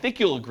 I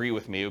think you'll agree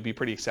with me. It would be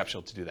pretty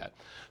exceptional to do that.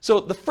 So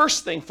the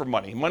first thing for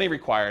money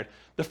required,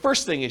 the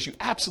first thing is you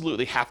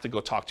absolutely have to go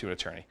talk to an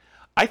attorney.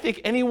 I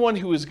think anyone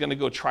who is going to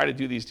go try to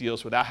do these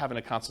deals without having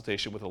a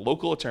consultation with a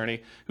local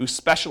attorney who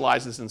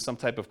specializes in some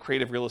type of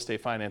creative real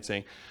estate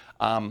financing,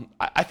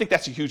 I think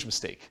that's a huge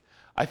mistake.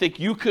 I think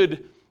you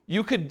could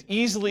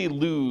easily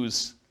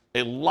lose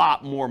a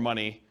lot more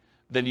money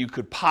than you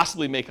could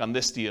possibly make on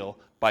this deal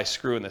by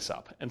screwing this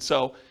up. And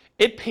so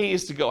it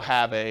pays to go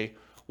have a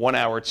 1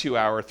 hour, 2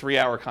 hour, 3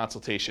 hour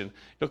consultation.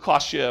 It'll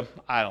cost you,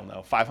 I don't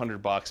know,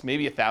 $500,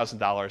 maybe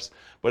 $1,000.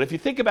 But if you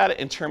think about it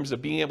in terms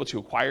of being able to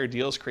acquire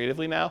deals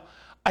creatively now,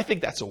 I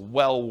think that's a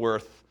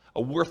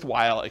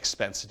worthwhile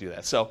expense to do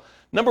that. So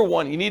number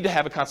one, you need to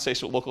have a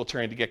consultation with a local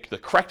attorney to get the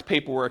correct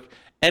paperwork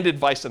and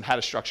advice on how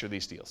to structure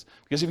these deals.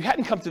 Because if you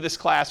hadn't come to this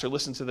class or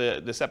listened to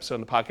this episode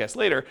in the podcast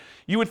later,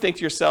 you would think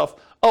to yourself,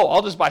 oh,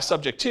 I'll just buy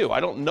subject to. I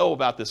don't know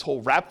about this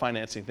whole wrap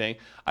financing thing.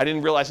 I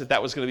didn't realize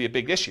that was going to be a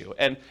big issue.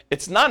 And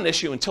it's not an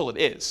issue until it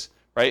is,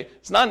 right?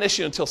 It's not an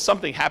issue until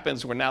something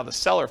happens where now the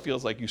seller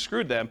feels like you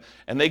screwed them,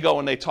 and they go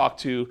and they talk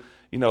to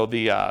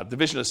the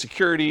Division of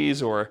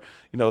Securities, or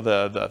what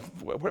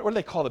do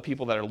they call the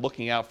people that are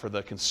looking out for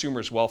the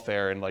consumer's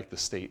welfare in like the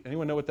state?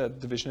 Anyone know what that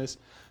division is?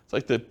 It's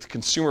like the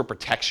Consumer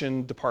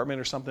Protection Department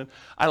or something.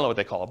 I don't know what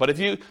they call it. But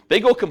if they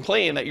go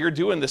complain that you're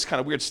doing this kind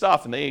of weird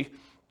stuff, and a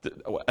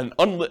kind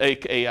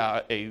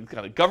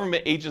of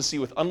government agency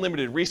with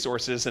unlimited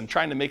resources and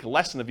trying to make a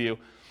lesson of you,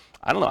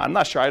 I don't know. I'm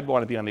not sure I'd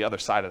want to be on the other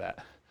side of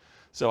that.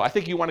 So I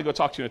think you want to go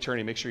talk to an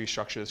attorney, make sure you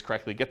structure this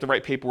correctly, get the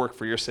right paperwork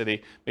for your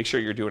city, make sure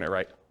you're doing it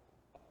right.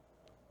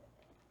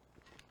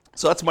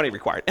 So that's money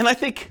required. And I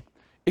think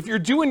if you're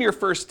doing your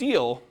first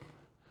deal,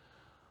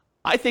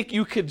 I think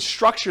you could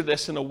structure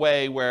this in a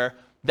way where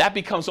that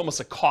becomes almost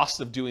a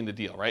cost of doing the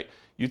deal, right?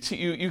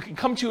 You can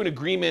come to an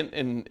agreement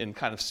in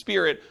kind of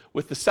spirit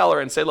with the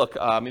seller and say, look,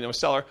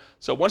 seller,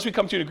 so once we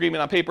come to an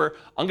agreement on paper,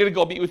 I'm going to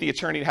go meet with the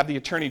attorney and have the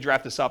attorney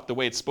draft this up the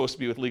way it's supposed to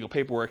be with legal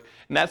paperwork.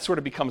 And that sort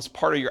of becomes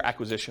part of your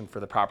acquisition for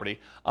the property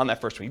on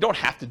that first one. You don't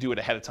have to do it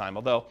ahead of time,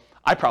 although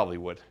I probably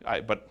would.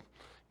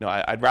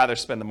 I'd rather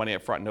spend the money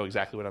up front and know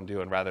exactly what I'm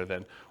doing rather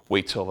than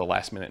wait till the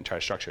last minute and try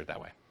to structure it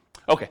that way.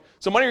 Okay,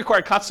 so money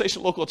required,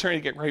 consultation with local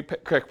attorney to get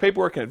correct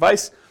paperwork and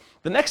advice.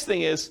 The next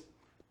thing is,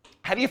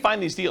 how do you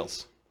find these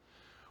deals?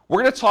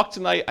 We're going to talk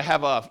tonight, I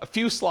have a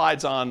few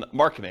slides on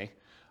marketing.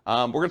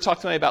 We're going to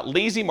talk tonight about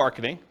lazy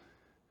marketing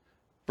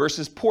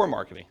versus poor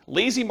marketing.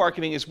 Lazy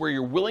marketing is where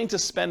you're willing to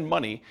spend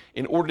money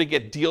in order to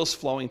get deals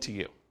flowing to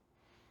you.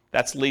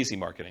 That's lazy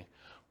marketing.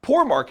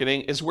 Poor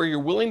marketing is where you're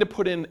willing to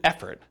put in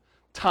effort,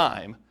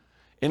 time,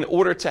 in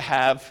order to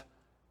have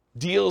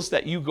deals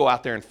that you go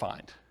out there and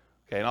find.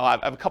 Okay, and I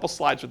have a couple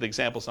slides with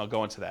examples and I'll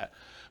go into that.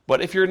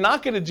 But if you're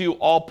not going to do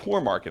all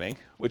poor marketing,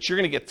 which you're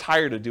going to get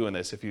tired of doing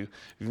this if you've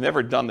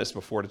never done this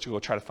before, to go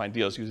try to find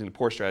deals using the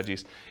poor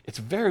strategies, it's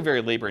very,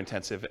 very labor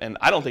intensive, and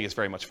I don't think it's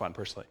very much fun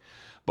personally.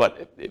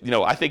 But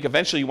I think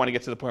eventually you want to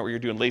get to the point where you're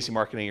doing lazy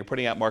marketing, you're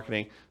putting out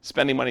marketing,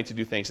 spending money to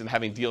do things, and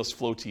having deals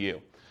flow to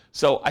you.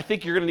 So I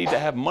think you're going to need to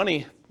have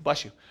money,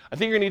 bless you, I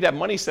think you're going to need to have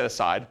money set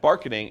aside,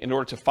 marketing, in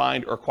order to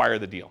find or acquire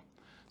the deal.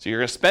 So you're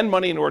going to spend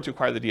money in order to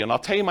acquire the deal. And I'll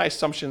tell you my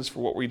assumptions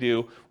for what we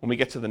do when we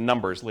get to the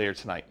numbers later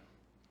tonight.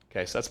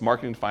 Okay, so that's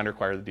marketing to find or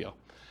acquire the deal.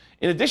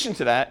 In addition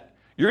to that,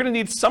 you're going to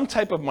need some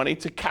type of money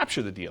to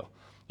capture the deal.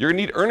 You're going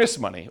to need earnest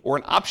money or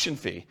an option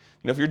fee.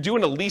 If you're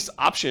doing a lease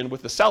option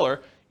with the seller,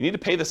 you need to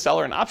pay the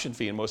seller an option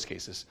fee in most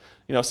cases.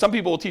 Some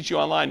people will teach you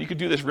online, you could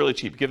do this really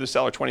cheap. Give the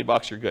seller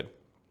 $20, you're good.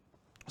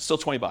 Still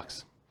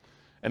 $20.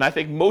 And I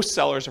think most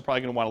sellers are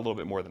probably going to want a little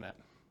bit more than that.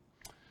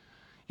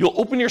 You'll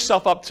open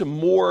yourself up to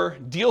more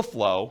deal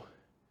flow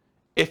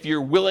if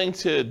you're willing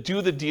to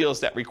do the deals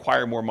that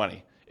require more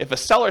money. If a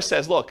seller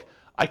says, look,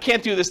 I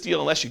can't do this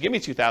deal unless you give me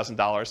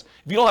 $2,000. If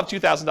you don't have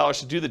 $2,000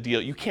 to do the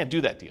deal, you can't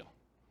do that deal,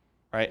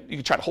 right? You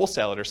can try to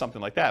wholesale it or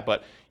something like that,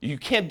 but you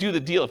can't do the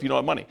deal if you don't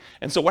have money.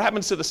 And so what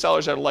happens to the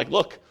sellers that are like,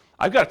 look,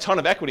 I've got a ton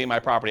of equity in my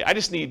property. I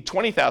just need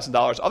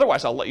 $20,000.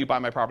 Otherwise, I'll let you buy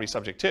my property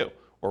subject to,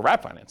 or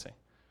wrap financing.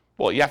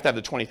 Well, you have to have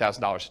the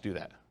 $20,000 to do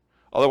that.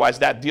 Otherwise,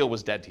 that deal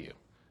was dead to you.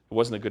 It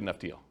wasn't a good enough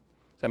deal.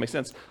 Does that make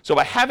sense? So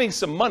by having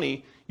some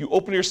money, you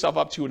open yourself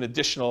up to an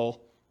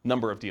additional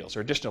number of deals or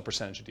additional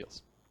percentage of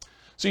deals.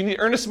 So you need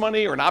earnest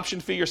money or an option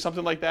fee or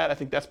something like that. I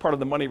think that's part of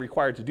the money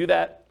required to do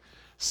that.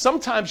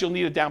 Sometimes you'll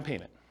need a down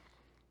payment.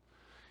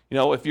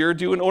 If you're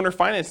doing owner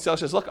finance, the seller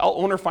says, look, I'll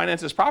owner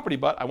finance this property,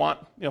 but I want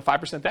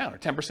 5% down or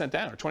 10%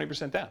 down or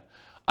 20% down.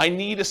 I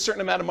need a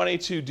certain amount of money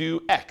to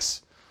do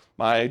X.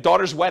 My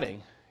daughter's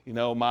wedding.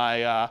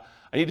 I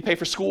need to pay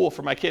for school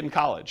for my kid in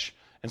college.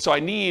 And so I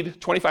need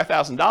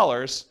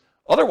 $25,000.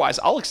 Otherwise,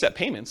 I'll accept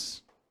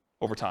payments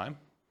over time,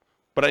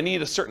 but I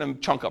need a certain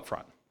chunk up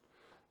front.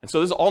 And so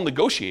this is all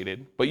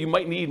negotiated, but you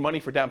might need money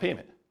for down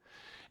payment.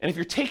 And if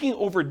you're taking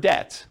over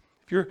debt,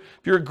 if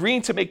you're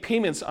agreeing to make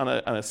payments on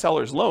a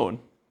seller's loan,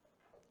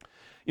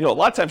 a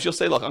lot of times you'll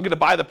say, look, I'm going to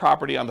buy the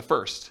property on the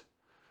first.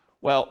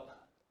 Well,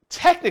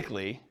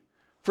 technically,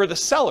 for the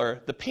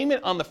seller, the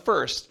payment on the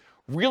first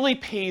really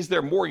pays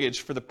their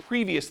mortgage for the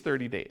previous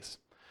 30 days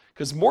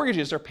because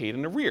mortgages are paid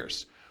in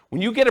arrears.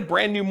 When you get a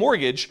brand new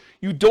mortgage,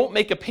 you don't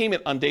make a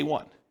payment on day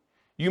one.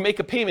 You make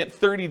a payment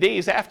 30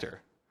 days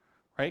after.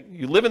 right?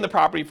 You live in the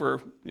property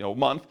for a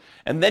month,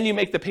 and then you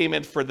make the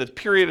payment for the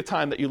period of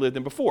time that you lived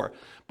in before.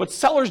 But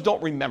sellers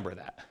don't remember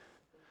that,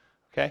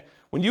 okay?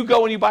 When you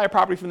go and you buy a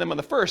property from them on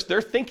the 1st,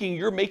 they're thinking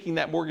you're making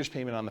that mortgage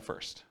payment on the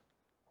 1st.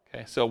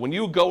 Okay, so when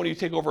you go and you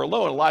take over a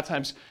loan, a lot of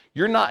times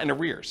you're not in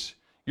arrears.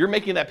 You're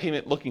making that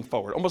payment looking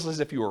forward, almost as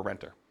if you were a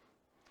renter.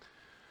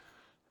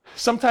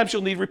 Sometimes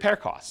you'll need repair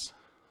costs.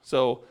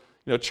 So,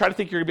 try to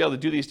think you're gonna be able to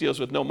do these deals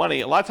with no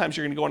money. A lot of times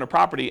you're gonna go on a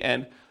property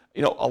and,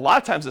 a lot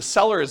of times the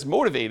seller is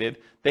motivated.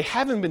 They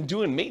haven't been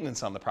doing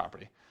maintenance on the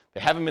property. They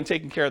haven't been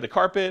taking care of the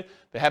carpet.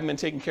 They haven't been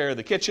taking care of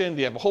the kitchen.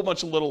 They have a whole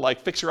bunch of little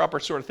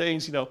fixer-upper sort of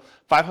things, $500,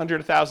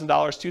 $1,000,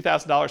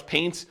 $2,000,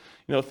 paints,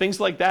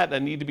 things like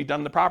that need to be done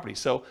in the property.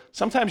 So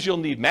sometimes you'll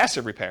need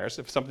massive repairs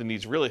if something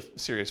needs really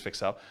serious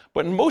fix-up.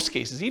 But in most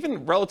cases,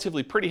 even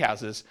relatively pretty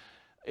houses,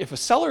 if a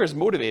seller is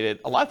motivated,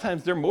 a lot of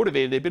times they're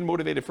motivated. They've been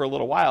motivated for a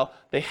little while.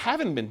 They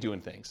haven't been doing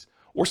things.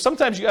 Or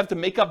sometimes you have to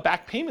make up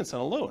back payments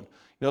on a loan.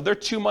 They're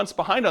 2 months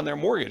behind on their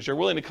mortgage. They're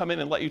willing to come in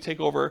and let you take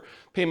over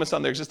payments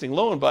on their existing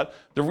loan, but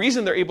the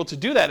reason they're able to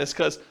do that is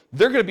because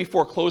they're going to be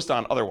foreclosed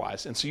on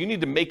otherwise, and so you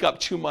need to make up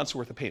 2 months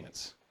worth of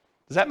payments.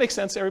 Does that make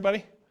sense to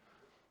everybody?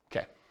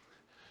 Okay.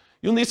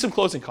 You'll need some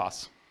closing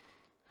costs.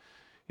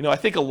 I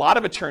think a lot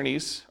of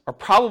attorneys are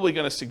probably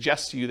going to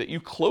suggest to you that you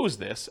close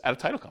this at a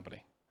title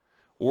company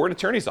or an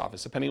attorney's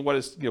office, depending on what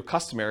is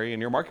customary in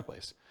your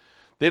marketplace.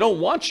 They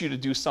don't want you to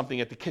do something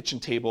at the kitchen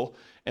table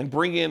and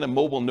bring in a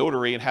mobile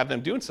notary and have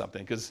them doing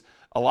something, because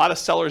a lot of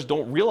sellers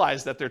don't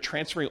realize that they're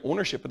transferring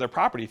ownership of their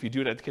property if you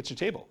do it at the kitchen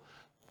table.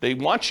 They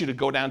want you to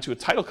go down to a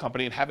title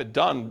company and have it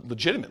done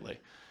legitimately.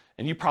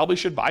 And you probably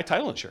should buy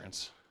title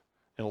insurance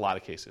in a lot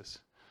of cases.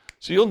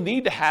 So you'll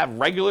need to have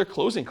regular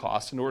closing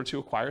costs in order to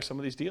acquire some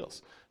of these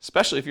deals,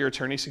 especially if your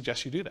attorney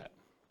suggests you do that.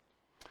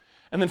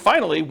 And then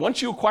finally,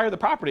 once you acquire the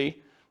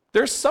property,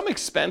 there's some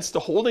expense to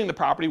holding the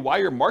property while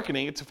you're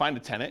marketing it to find a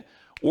tenant,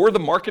 or the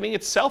marketing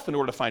itself in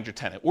order to find your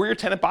tenant, or your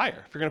tenant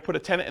buyer. If you're going to put a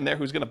tenant in there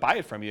who's going to buy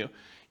it from you,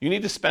 you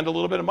need to spend a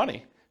little bit of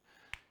money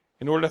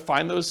in order to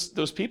find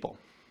those people.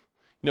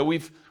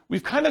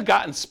 We've kind of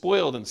gotten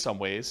spoiled in some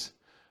ways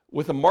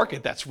with a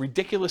market that's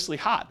ridiculously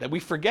hot, that we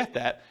forget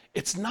that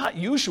it's not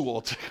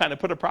usual to kind of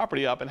put a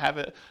property up and have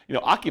it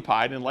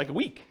occupied in like a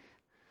week.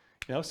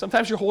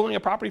 Sometimes you're holding a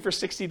property for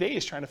 60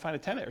 days trying to find a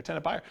tenant or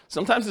tenant buyer.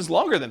 Sometimes it's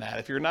longer than that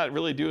if you're not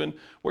really doing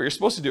what you're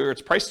supposed to do, or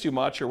it's priced too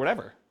much or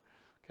whatever.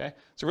 Okay?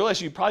 So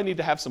realize you probably need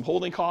to have some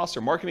holding costs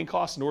or marketing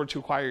costs in order to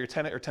acquire your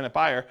tenant or tenant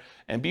buyer,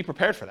 and be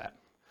prepared for that.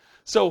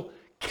 So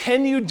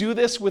can you do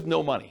this with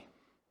no money?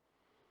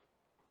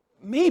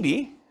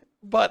 Maybe,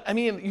 but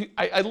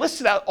I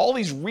listed out all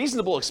these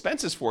reasonable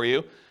expenses for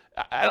you.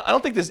 I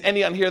don't think there's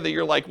any on here that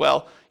you're like,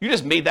 well, you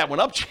just made that one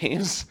up,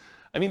 James.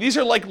 These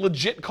are like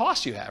legit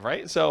costs you have,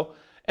 right? So,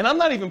 and I'm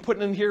not even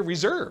putting in here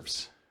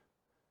reserves,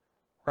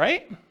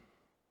 right?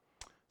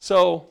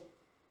 So,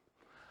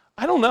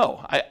 I don't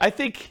know. I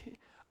think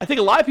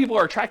a lot of people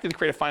are attracted to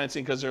creative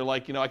financing because they're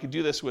like, I could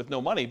do this with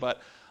no money,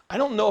 but I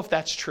don't know if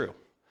that's true.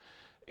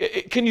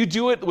 Can you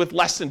do it with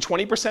less than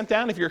 20%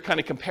 down if you're kind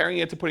of comparing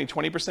it to putting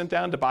 20%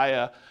 down to buy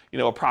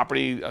a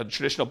property, a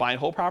traditional buy and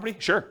hold property?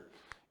 Sure.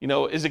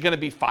 Is it going to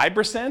be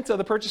 5% of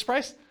the purchase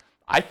price?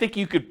 I think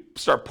you could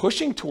start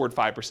pushing toward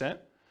 5%,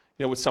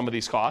 with some of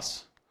these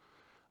costs.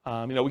 We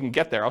can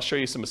get there. I'll show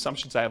you some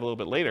assumptions I have a little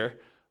bit later,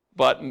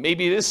 but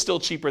maybe it is still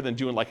cheaper than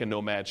doing like a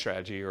nomad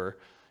strategy, or,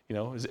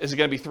 is it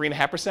going to be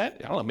 3.5%?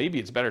 I don't know. Maybe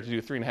it's better to do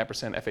a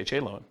 3.5%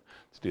 FHA loan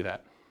to do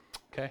that.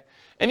 Okay.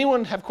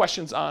 Anyone have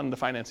questions on the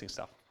financing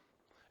stuff?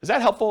 Is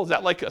that helpful? Is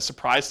that like a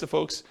surprise to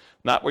folks?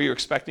 Not what you were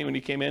expecting when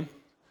you came in?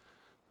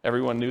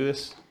 Everyone knew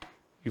this?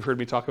 You've heard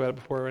me talk about it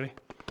before already?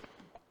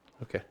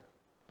 Okay.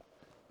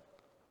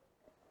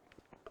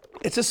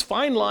 It's this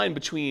fine line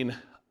between,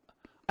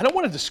 I don't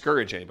want to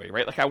discourage anybody,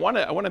 right? Like I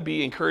want to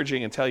be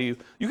encouraging and tell you,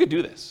 you could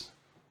do this.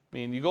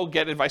 You go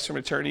get advice from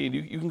an attorney, and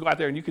you can go out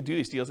there and you could do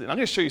these deals. And I'm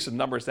going to show you some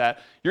numbers that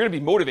you're going to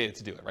be motivated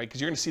to do it, right?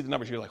 Because you're going to see the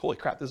numbers, you're like, holy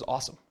crap, this is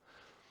awesome.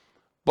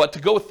 But to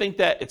go think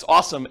that it's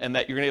awesome and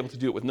that you're going to be able to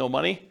do it with no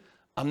money,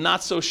 I'm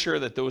not so sure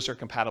that those are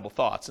compatible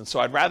thoughts. And so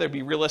I'd rather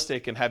be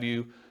realistic and have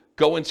you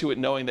go into it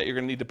knowing that you're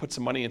going to need to put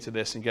some money into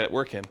this and get it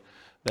working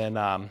than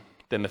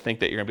to think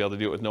that you're going to be able to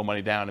do it with no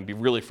money down and be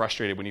really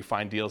frustrated when you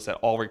find deals that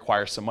all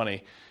require some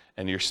money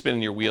and you're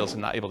spinning your wheels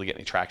and not able to get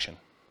any traction.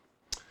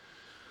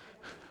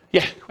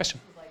 Yeah, question?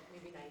 Like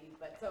maybe naive,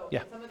 but so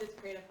yeah. Some of this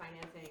creative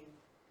financing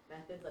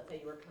methods, let's say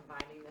you were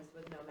combining this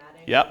with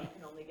nomading, yep. You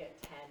can only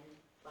get 10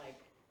 like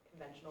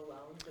conventional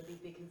loans. Would these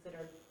be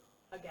considered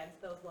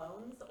against those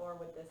loans, or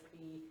would this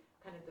be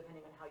kind of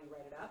depending on how you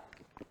write it up?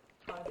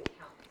 How does it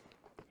count?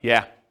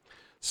 Yeah.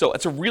 So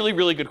it's a really,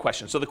 really good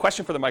question. So the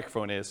question for the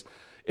microphone is,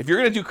 if you're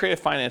going to do creative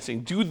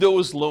financing, do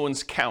those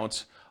loans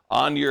count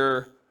on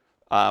your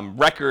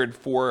record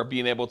for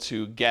being able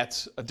to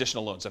get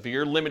additional loans? If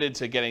you're limited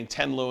to getting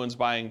 10 loans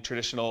buying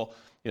traditional,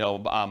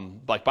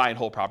 like buy and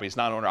hold properties,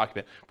 non-owner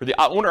occupant. For the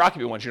owner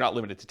occupant ones, you're not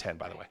limited to 10,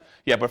 by the way.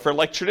 Yeah, but for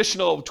like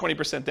traditional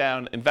 20%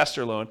 down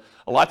investor loan,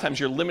 a lot of times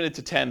you're limited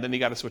to 10, then you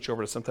got to switch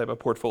over to some type of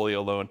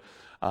portfolio loan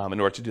in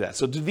order to do that.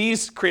 So do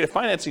these creative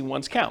financing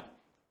ones count?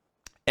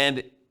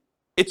 And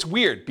it's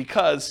weird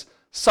because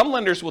some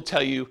lenders will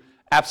tell you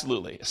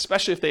absolutely,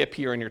 especially if they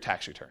appear in your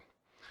tax return,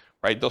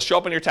 right? They'll show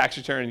up on your tax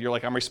return and you're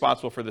like, I'm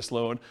responsible for this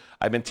loan.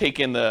 I've been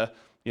taking the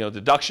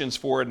deductions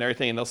for it and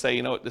everything, and they'll say,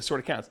 this sort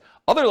of counts.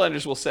 Other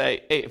lenders will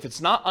say, hey, if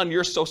it's not on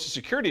your social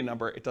security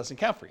number, it doesn't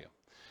count for you.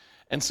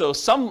 And so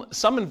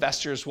some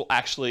investors will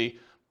actually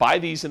buy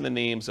these in the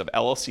names of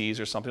LLCs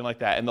or something like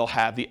that, and they'll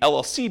have the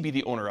LLC be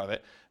the owner of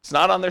it. It's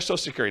not on their social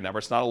security number.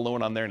 It's not a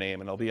loan on their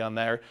name, and it'll be on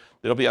the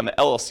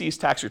LLC's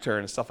tax return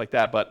and stuff like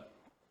that. But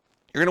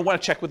you're going to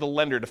want to check with the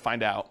lender to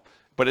find out.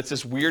 But it's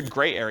this weird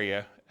gray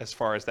area as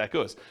far as that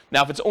goes.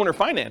 Now, if it's owner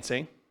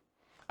financing,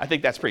 I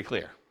think that's pretty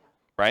clear,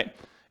 right?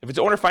 If it's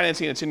owner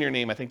financing and it's in your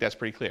name, I think that's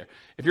pretty clear.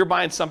 If you're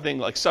buying something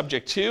like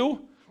subject to,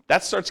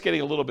 that starts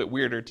getting a little bit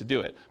weirder to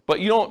do it. But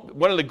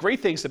one of the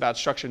great things about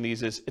structuring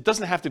these is it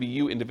doesn't have to be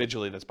you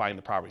individually that's buying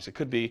the properties. It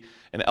could be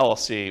an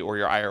LLC or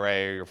your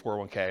IRA or your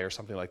 401k or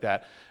something like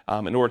that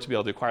in order to be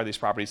able to acquire these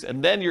properties.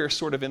 And then you're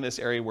sort of in this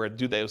area where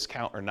do those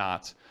count or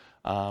not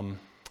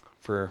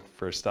for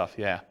stuff,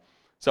 yeah.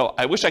 So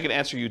I wish I could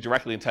answer you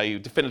directly and tell you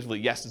definitively,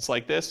 yes, it's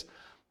like this,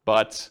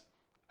 but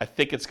I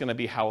think it's going to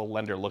be how a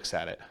lender looks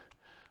at it.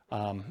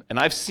 And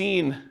I've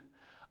seen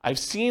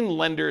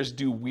lenders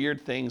do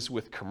weird things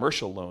with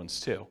commercial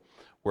loans too,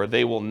 where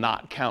they will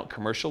not count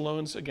commercial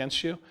loans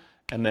against you,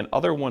 and then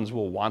other ones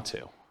will want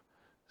to.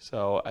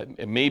 So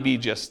it may be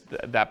just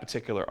that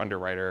particular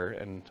underwriter,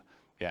 and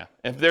yeah.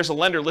 If there's a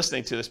lender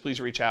listening to this, please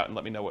reach out and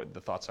let me know what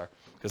the thoughts are,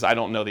 because I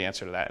don't know the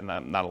answer to that, and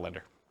I'm not a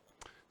lender.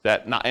 Does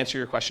that not answer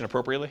your question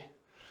appropriately?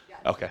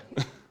 Yeah. Okay.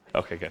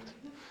 Okay, good.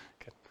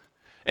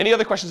 Any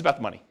other questions about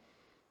the money?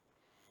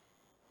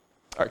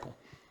 All right, cool.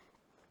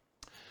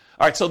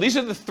 All right, so these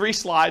are the 3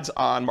 slides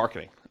on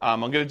marketing. I'm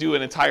going to do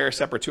an entire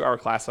separate 2-hour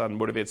class on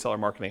motivated seller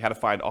marketing, how to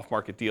find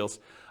off-market deals.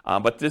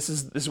 But this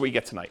is what you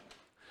get tonight.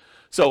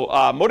 So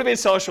motivated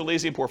sellers for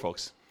lazy and poor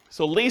folks.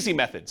 So lazy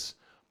methods: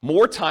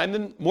 more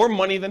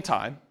money than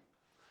time.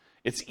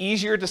 It's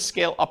easier to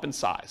scale up in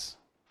size.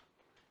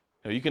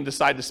 You can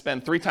decide to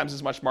spend 3 times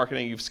as much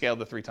marketing. You've scaled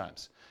to 3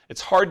 times.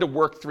 It's hard to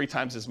work 3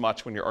 times as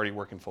much when you're already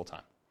working full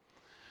time.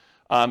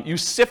 You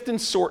sift and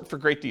sort for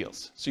great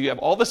deals. So you have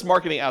all this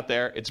marketing out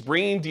there. It's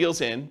bringing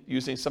deals in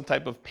using some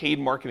type of paid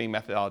marketing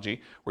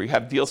methodology where you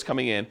have deals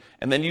coming in,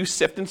 and then you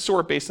sift and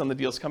sort based on the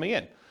deals coming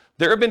in.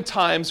 There have been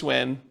times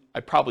when I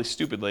probably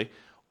stupidly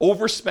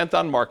overspent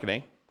on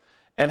marketing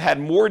and had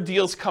more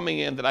deals coming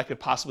in than I could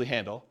possibly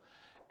handle.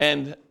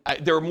 And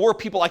there were more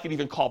people I could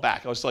even call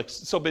back. I was like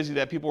so busy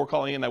that people were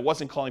calling in, I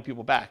wasn't calling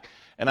people back.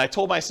 And I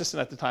told my assistant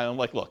at the time, I'm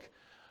like, look,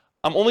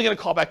 I'm only going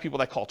to call back people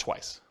that call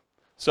twice.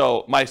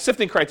 So my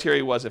sifting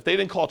criteria was if they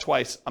didn't call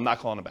twice, I'm not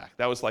calling them back.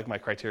 That was like my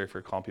criteria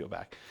for calling people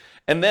back.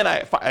 And then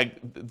I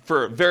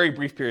for a very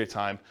brief period of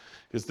time,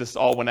 because this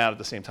all went out at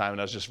the same time and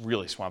I was just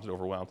really swamped and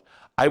overwhelmed,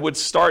 I would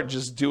start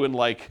just doing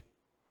like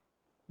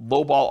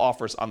lowball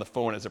offers on the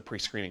phone as a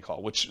pre-screening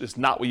call, which is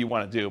not what you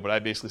want to do. But I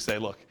basically say,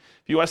 look,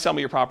 if you want to sell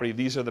me your property,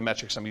 these are the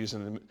metrics I'm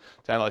using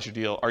to analyze your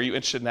deal. Are you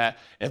interested in that?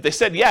 And if they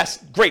said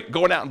yes, great,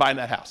 going out and buying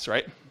that house,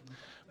 right?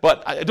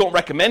 But I don't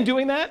recommend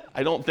doing that.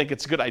 I don't think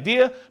it's a good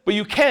idea. But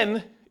you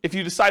can if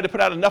you decide to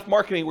put out enough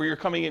marketing where you're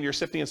coming in, you're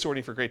sifting and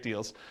sorting for great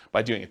deals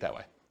by doing it that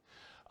way.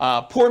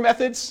 Poor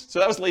methods, so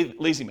that was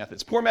lazy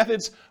methods. Poor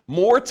methods,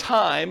 more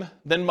time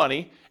than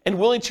money, and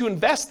willing to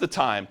invest the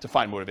time to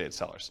find motivated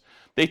sellers.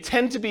 They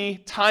tend to be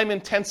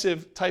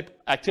time-intensive type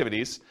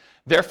activities,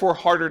 therefore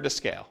harder to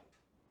scale.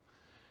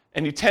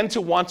 And you tend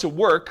to want to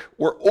work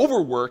or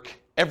overwork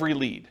every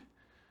lead,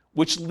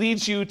 which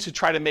leads you to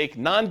try to make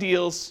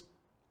non-deals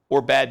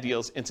or bad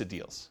deals into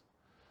deals.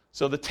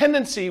 So the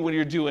tendency when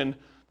you're doing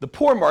the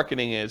poor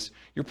marketing is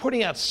you're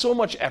putting out so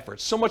much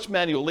effort, so much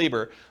manual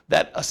labor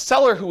that a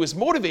seller who is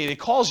motivated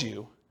calls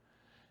you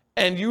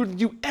and you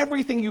do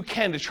everything you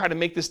can to try to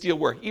make this deal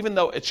work, even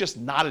though it's just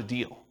not a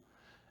deal.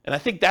 And I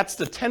think that's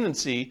the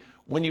tendency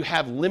when you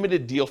have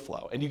limited deal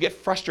flow and you get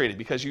frustrated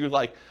because you're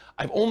like,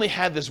 I've only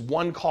had this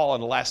one call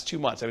in the last 2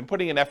 months. I've been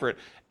putting in effort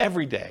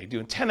every day,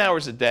 doing 10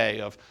 hours a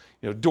day of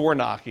door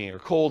knocking or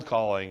cold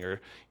calling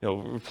or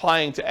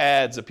replying to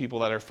ads of people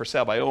that are for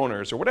sale by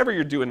owners or whatever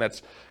you're doing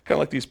that's kind of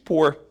like these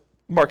poor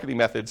marketing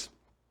methods.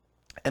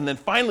 And then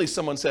finally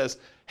someone says,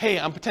 hey,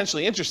 I'm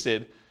potentially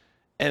interested,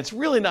 and it's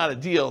really not a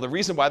deal. The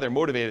reason why they're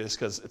motivated is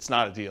because it's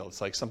not a deal.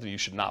 It's like something you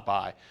should not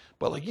buy.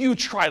 But like you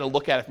try to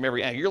look at it from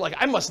every angle. You're like,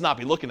 I must not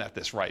be looking at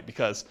this right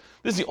because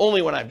this is the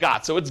only one I've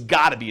got, so it's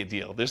got to be a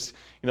deal. There's,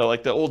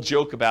 like the old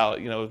joke about,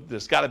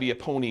 there's got to be a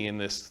pony in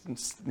this,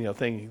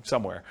 thing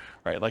somewhere,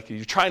 right? Like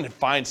you're trying to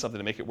find something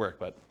to make it work,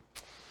 but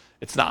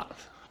it's not,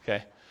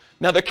 okay?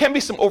 Now there can be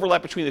some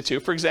overlap between the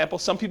two. For example,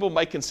 some people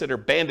might consider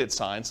bandit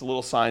signs, the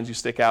little signs you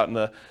stick out in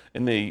the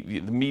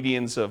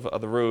medians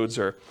of the roads,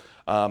 or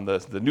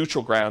the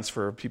neutral grounds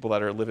for people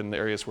that live in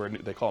areas where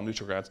they call them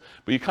neutral grounds.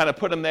 But you kind of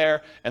put them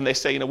there and they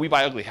say, we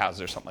buy ugly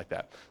houses or something like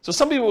that. So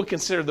some people would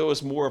consider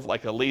those more of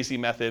like a lazy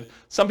method.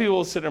 Some people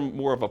will consider them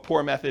more of a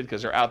poor method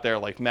because they're out there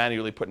like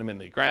manually putting them in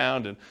the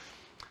ground. And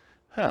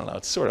I don't know,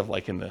 it's sort of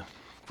like in the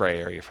gray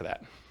area for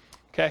that.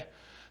 Okay,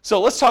 so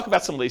let's talk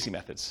about some lazy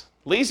methods.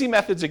 Lazy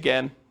methods,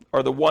 again,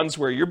 are the ones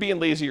where you're being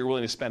lazy, you're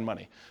willing to spend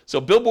money. So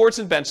billboards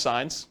and bench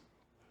signs,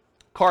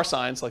 car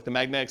signs, like the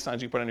magnetic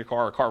signs you put on your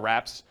car or car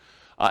wraps,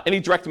 any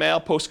direct mail,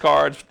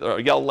 postcards,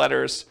 yellow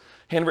letters,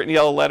 handwritten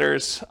yellow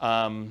letters,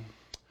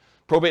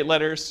 probate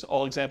letters,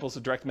 all examples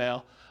of direct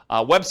mail.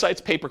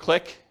 Websites,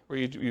 pay-per-click, where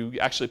you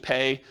actually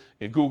pay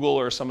Google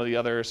or some of the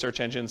other search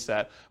engines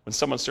that when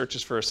someone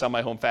searches for sell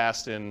my home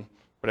fast in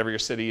whatever your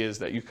city is,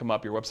 that you come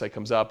up, your website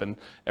comes up, and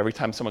every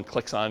time someone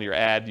clicks on your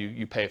ad,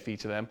 you pay a fee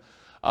to them.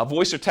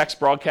 Voice or text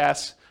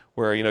broadcasts,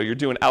 where you're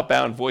doing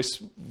outbound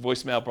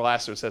voicemail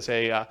blast that says,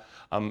 hey,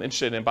 I'm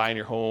interested in buying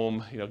your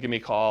home, give me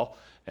a call,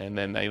 and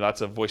then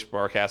lots of voice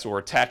broadcasts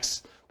or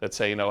texts that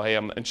say, hey,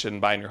 I'm interested in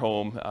buying your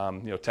home,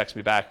 text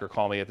me back or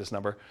call me at this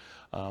number.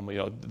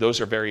 Those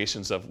are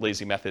variations of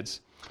lazy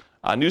methods.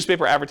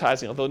 Newspaper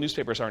advertising, although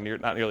newspapers are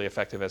not nearly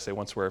effective as they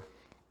once were.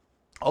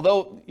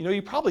 Although,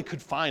 you probably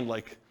could find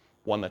like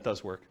one that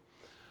does work.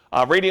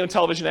 Radio and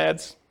television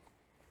ads,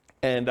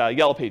 and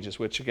Yellow Pages,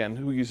 which again,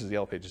 who uses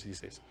Yellow Pages these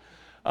days?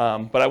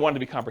 But I wanted to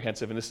be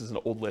comprehensive, and this is an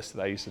old list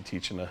that I used to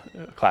teach in a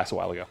class a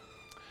while ago.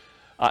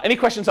 Any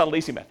questions on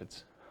lazy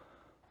methods?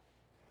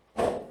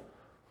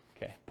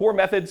 Okay, poor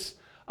methods,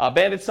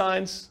 bandit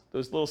signs,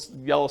 those little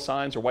yellow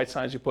signs or white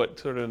signs you put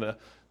sort of in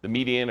the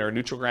median or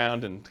neutral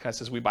ground, and kind of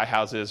says we buy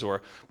houses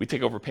or we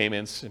take over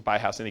payments and buy a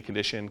house any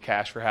condition,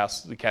 cash for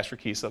house, cash for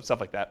keys,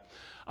 stuff like that.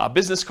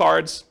 Business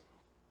cards,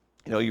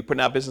 you're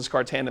putting out business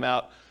cards, hand them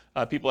out.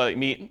 People that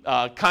meet,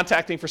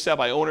 contacting for sale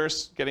by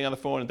owners, getting on the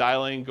phone and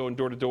dialing, going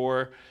door to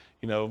door,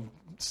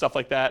 stuff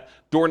like that.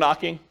 Door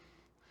knocking,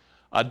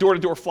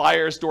 door-to-door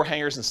flyers, door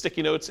hangers, and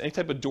sticky notes, any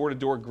type of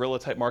door-to-door guerrilla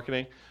type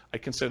marketing. I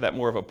consider that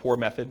more of a poor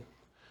method.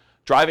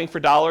 Driving for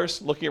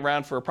dollars, looking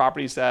around for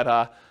properties that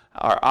are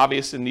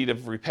obvious in need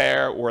of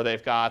repair, or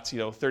they've got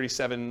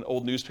 37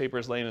 old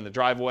newspapers laying in the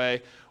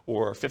driveway,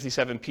 or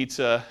 57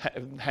 pizza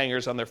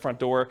hangers on their front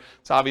door.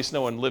 It's obvious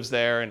no one lives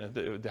there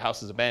and the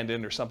house is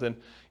abandoned or something.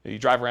 You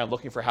drive around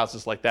looking for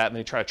houses like that, and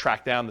they try to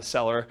track down the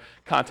seller,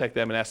 contact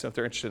them, and ask them if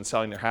they're interested in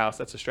selling their house.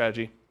 That's a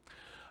strategy.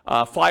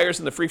 Flyers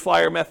and the free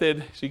flyer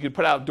method. So you could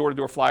put out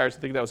door-to-door flyers. I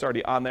think that was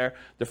already on there.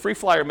 The free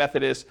flyer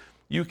method is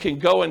you can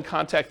go and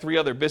contact 3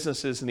 other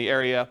businesses in the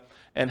area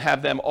and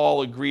have them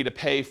all agree to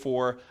pay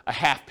for a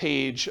half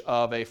page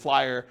of a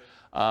flyer.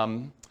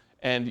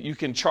 And you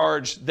can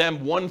charge them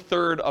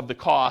 1/3 of the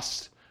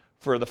cost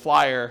for the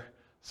flyer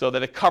so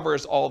that it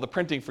covers all the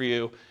printing for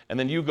you. And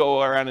then you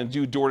go around and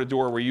do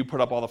door-to-door where you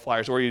put up all the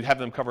flyers, or you have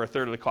them cover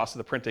 1/3 of the cost of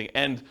the printing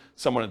and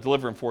someone to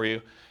deliver them for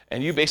you.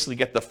 And you basically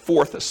get the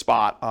 4th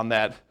spot on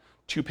that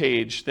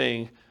 2-page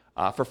thing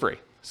for free.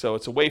 So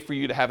it's a way for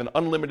you to have an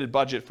unlimited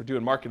budget for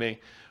doing marketing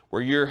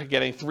where you're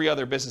getting 3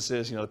 other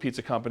businesses, the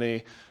pizza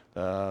company,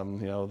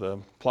 the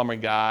plumbing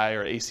guy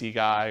or AC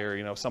guy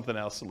or something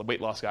else, the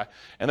weight loss guy,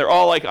 and they're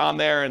all like on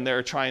there and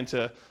they're trying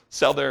to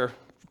sell their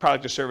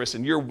product or service,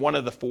 and you're one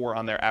of the 4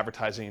 on their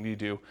advertising, and you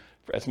do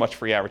as much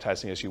free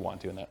advertising as you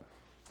want doing that.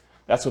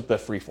 That's what the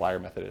free flyer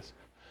method is.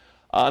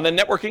 And then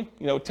networking,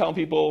 telling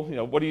people,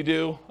 what do you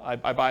do? I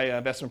buy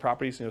investment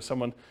properties.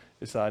 Someone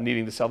is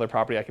needing to sell their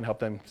property, I can help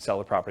them sell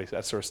their property,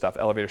 that sort of stuff,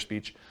 elevator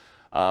speech.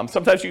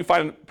 Sometimes you can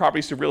find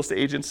properties through real estate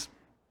agents.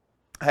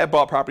 I have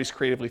bought properties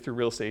creatively through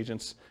real estate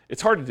agents.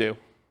 It's hard to do.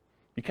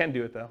 You can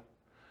do it though.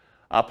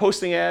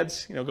 Posting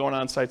ads, going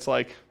on sites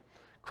like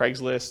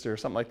Craigslist or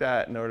something like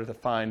that in order to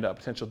find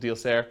potential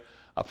deals there.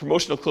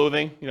 Promotional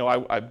clothing,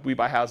 we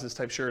buy houses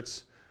type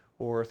shirts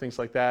or things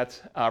like that.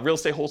 Real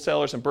estate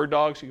wholesalers and bird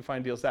dogs, you can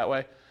find deals that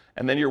way.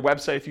 And then your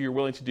website, if you're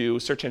willing to do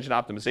search engine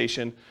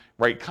optimization,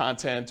 write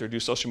content, or do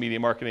social media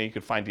marketing, you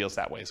can find deals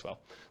that way as well.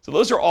 So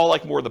those are all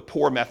like more the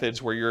poor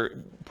methods where you're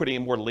putting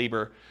in more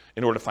labor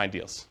in order to find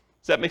deals.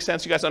 Does that make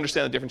sense? You guys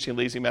understand the difference between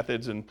lazy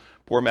methods and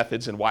poor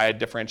methods and why I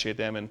differentiate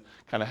them and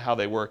kind of how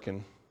they work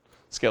and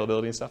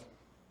scalability and stuff?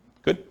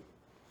 Good?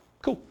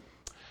 Cool.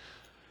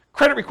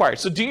 Credit required.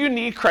 So do you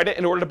need credit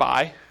in order to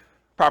buy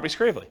properties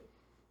creatively?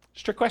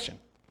 Strict question.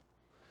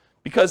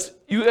 Because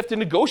you have to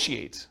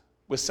negotiate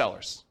with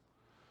sellers.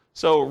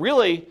 So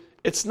really,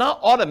 it's not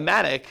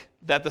automatic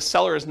that the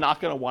seller is not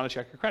going to want to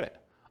check your credit.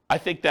 I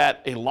think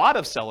that a lot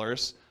of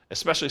sellers,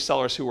 especially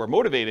sellers who are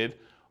motivated,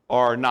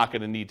 are not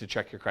going to need to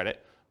check your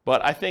credit.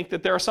 But I think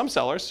that there are some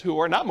sellers who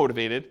are not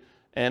motivated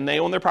and they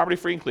own their property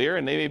free and clear,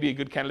 and they may be a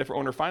good candidate for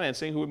owner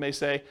financing, who may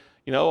say,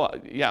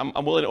 yeah,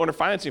 I'm willing to owner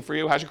financing for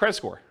you. How's your credit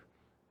score?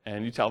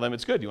 And you tell them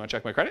it's good. You want to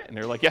check my credit? And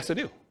they're like, yes, I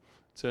do.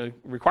 It's a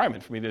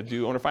requirement for me to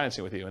do owner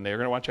financing with you, and they're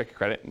going to want to check your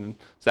credit, and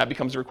so that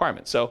becomes a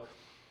requirement. So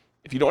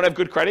if you don't have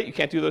good credit, you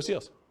can't do those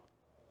deals.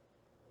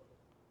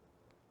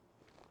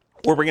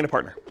 Or bring in a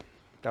partner.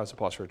 That was a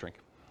pause for a drink.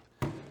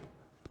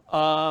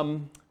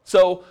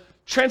 So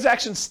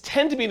transactions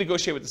tend to be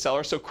negotiated with the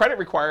seller, so credit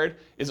required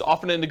is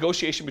often a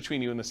negotiation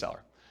between you and the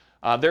seller.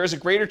 There is a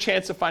greater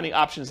chance of finding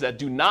options that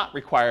do not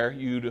require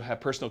you to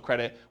have personal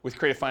credit with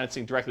creative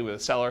financing directly with a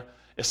seller,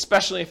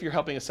 especially if you're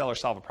helping a seller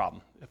solve a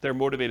problem, if they're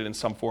motivated in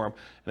some form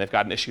and they've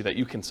got an issue that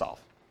you can solve.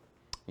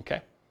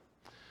 Okay.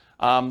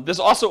 This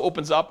also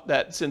opens up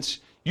that since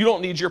you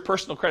don't need your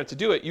personal credit to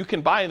do it, you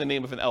can buy in the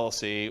name of an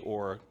LLC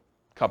or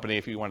company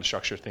if you want to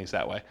structure things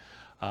that way,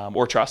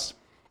 or trust,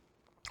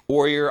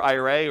 or your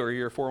IRA or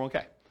your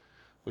 401k,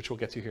 which we'll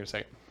get to here in a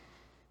second.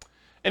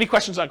 Any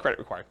questions on credit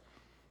required?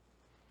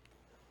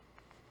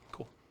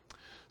 Cool.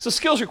 So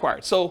skills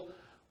required. So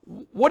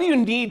what do you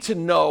need to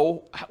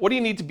know? What do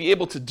you need to be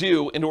able to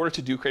do in order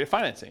to do creative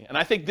financing? And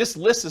I think this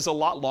list is a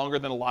lot longer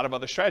than a lot of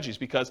other strategies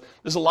because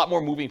there's a lot more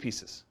moving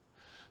pieces.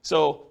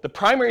 So the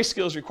primary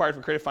skills required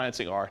for creative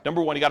financing are,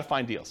 number one, you got to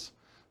find deals.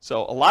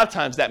 So a lot of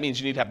times that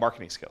means you need to have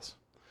marketing skills.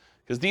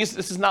 Because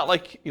this is not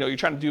like, you're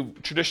trying to do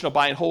traditional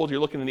buy and hold, you're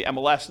looking in the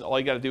MLS, and all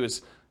you got to do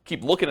is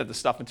keep looking at the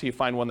stuff until you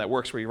find one that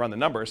works where you run the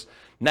numbers.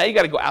 Now you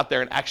got to go out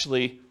there and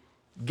actually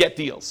get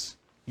deals.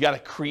 You got to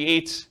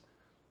create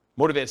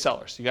motivated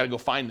sellers. You got to go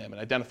find them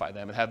and identify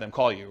them and have them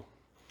call you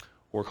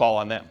or call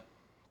on them.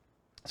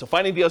 So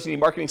finding deals, you need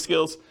marketing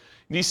skills.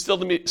 You still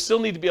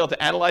need to be able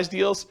to analyze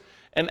deals.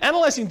 And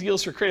analyzing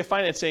deals for creative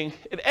financing,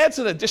 it adds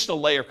an additional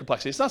layer of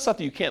complexity. It's not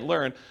something you can't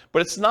learn,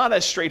 but it's not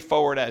as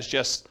straightforward as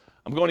just,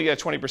 I'm going to get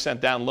a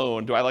 20% down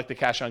loan. Do I like the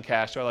cash on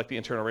cash? Do I like the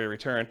internal rate of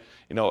return?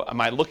 Am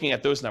I looking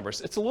at those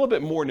numbers? It's a little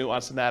bit more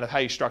nuanced than that of how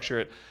you structure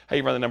it, how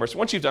you run the numbers.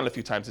 Once you've done it a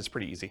few times, it's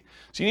pretty easy.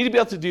 So you need to be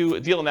able to do a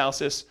deal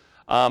analysis.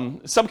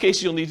 In some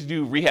cases, you'll need to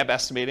do rehab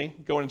estimating,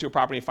 going into a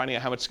property and finding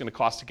out how much it's going to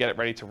cost to get it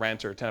ready to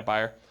rent or a tenant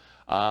buyer.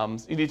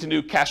 You need to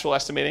do cash flow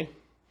estimating,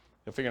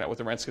 figuring out what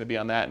the rent's going to be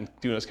on that and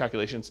doing those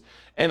calculations.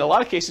 And in a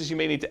lot of cases, you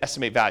may need to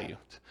estimate value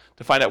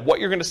to find out what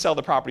you're going to sell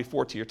the property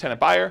for to your tenant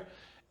buyer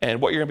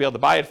and what you're going to be able to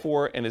buy it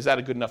for, and is that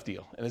a good enough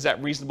deal? And is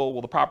that reasonable?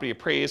 Will the property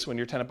appraise when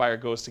your tenant buyer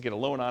goes to get a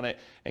loan on it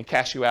and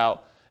cash you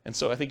out? And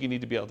so I think you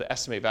need to be able to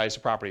estimate values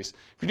of properties.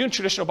 If you're doing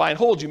traditional buy and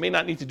hold, you may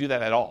not need to do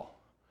that at all.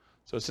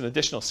 So it's an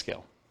additional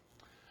skill.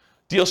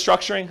 Deal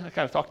structuring, I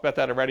kind of talked about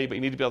that already, but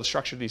you need to be able to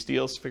structure these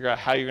deals, figure out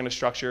how you're going to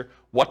structure,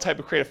 what type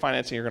of creative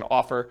financing you're going to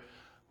offer,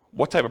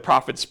 what type of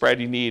profit spread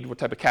you need, what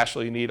type of cash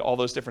flow you need, all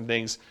those different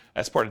things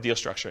as part of deal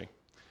structuring.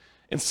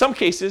 In some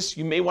cases,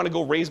 you may want to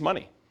go raise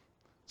money.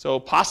 So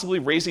possibly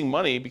raising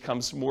money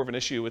becomes more of an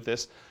issue with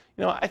this.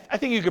 I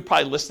think you could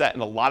probably list that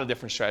in a lot of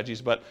different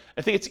strategies, but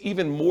I think it's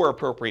even more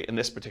appropriate in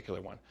this particular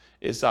one,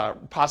 is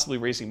possibly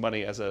raising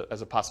money as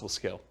a possible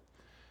skill.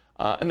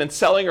 And then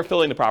selling or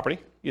filling the property,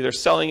 either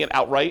selling it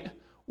outright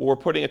or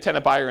putting a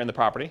tenant buyer in the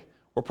property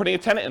or putting a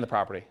tenant in the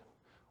property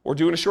or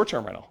doing a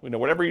short-term rental.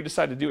 Whatever you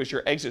decide to do as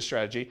your exit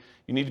strategy,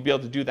 you need to be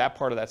able to do that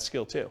part of that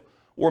skill too,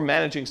 or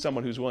managing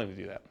someone who's willing to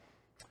do that.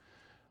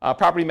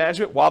 Property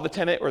management, while the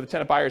tenant or the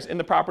tenant buyer is in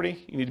the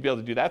property, you need to be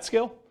able to do that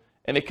skill.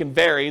 And it can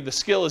vary. The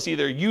skill is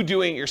either you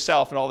doing it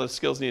yourself and all the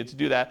skills needed to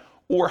do that,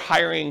 or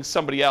hiring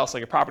somebody else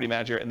like a property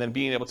manager and then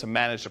being able to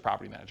manage the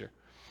property manager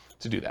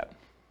to do that.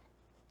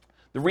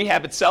 The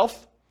rehab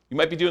itself, you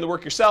might be doing the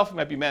work yourself, you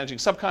might be managing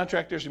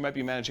subcontractors, you might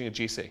be managing a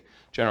GC,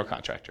 general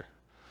contractor.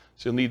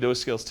 So you'll need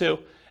those skills too.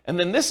 And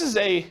then this is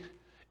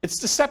it's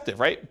deceptive,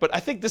 right? But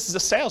I think this is a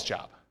sales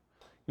job.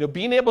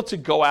 Being able to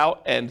go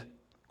out and,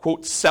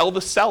 quote, sell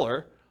the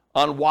seller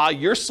on why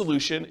your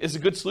solution is a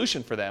good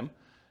solution for them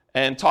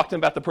and talk to them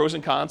about the pros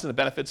and cons and the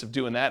benefits of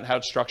doing that and how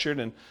it's structured,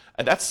 and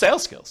that's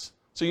sales skills.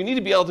 So you need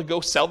to be able to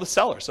go sell the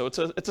seller. So it's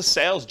a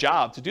sales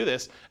job to do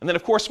this. And then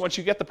of course, once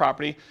you get the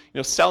property,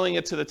 selling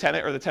it to the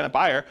tenant or the tenant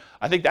buyer,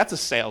 I think that's a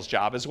sales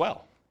job as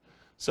well.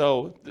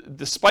 So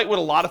despite what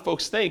a lot of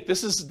folks think,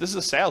 this is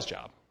a sales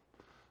job.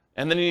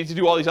 And then you need to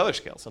do all these other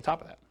skills on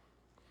top of that.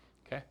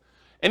 Okay.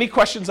 Any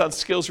questions on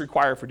skills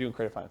required for doing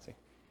creative financing?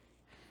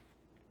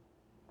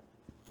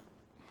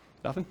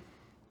 Nothing?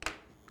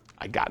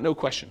 I got no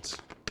questions.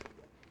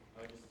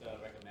 I would just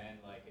recommend,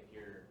 if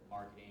you're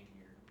marketing,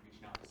 you're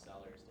reaching out to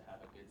sellers to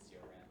have a good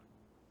CRM.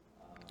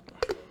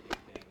 That's a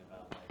big thing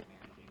about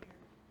managing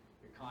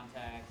your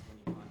contacts, when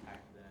you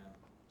contact them,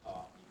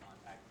 how often you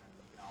contact them.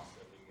 You can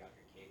also figure out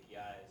your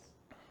KPIs.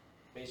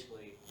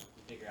 Basically,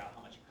 you figure out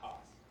how much it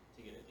costs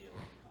to get a deal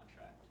in the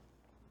contract.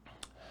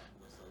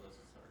 So those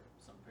are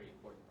some pretty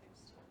important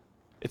things.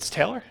 It's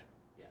Taylor?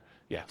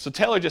 Yeah. So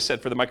Taylor just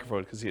said, for the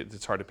microphone, because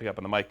it's hard to pick up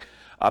on the mic,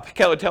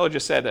 Taylor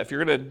just said if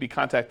you're going to be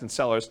contacting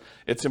sellers,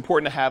 it's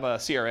important to have a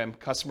CRM,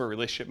 customer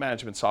relationship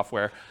management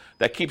software,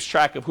 that keeps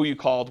track of who you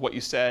called, what you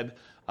said,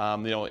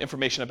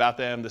 information about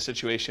them, the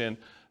situation,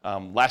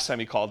 last time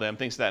you called them,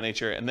 things of that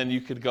nature. And then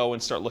you could go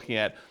and start looking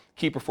at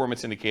key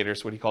performance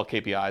indicators, what he called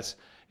KPIs,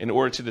 in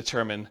order to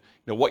determine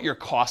what your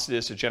cost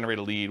is to generate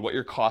a lead, what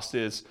your cost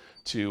is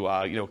to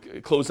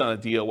close on a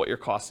deal, what your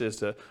cost is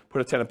to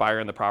put a tenant buyer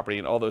in the property,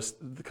 and all those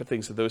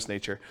things of those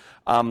nature.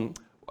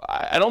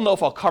 I don't know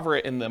if I'll cover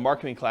it in the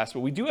marketing class,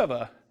 but I do have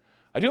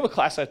a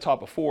class I taught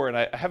before, and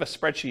I have a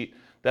spreadsheet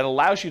that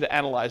allows you to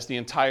analyze the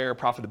entire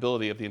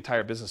profitability of the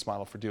entire business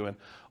model for doing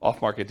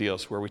off-market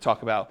deals, where we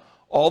talk about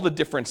all the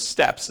different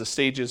steps, the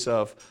stages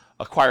of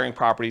acquiring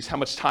properties, how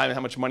much time and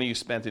how much money you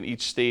spent in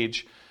each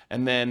stage,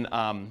 and then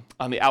on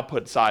the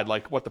output side,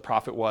 what the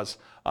profit was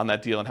on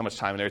that deal and how much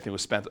time and everything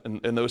was spent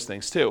in those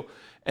things too.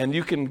 And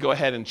you can go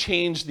ahead and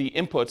change the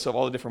inputs of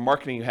all the different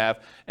marketing you have,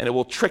 and it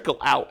will trickle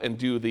out and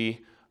do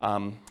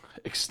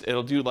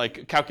it'll do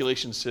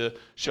calculations to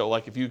show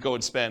if you go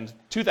and spend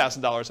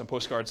 $2,000 on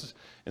postcards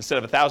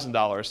instead of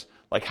 $1,000,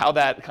 how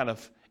that kind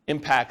of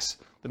impacts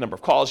the number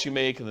of calls you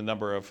make and the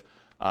number of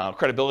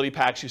credibility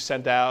packs you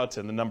send out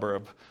and the number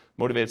of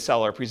motivated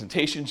seller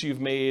presentations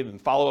you've made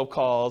and follow-up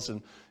calls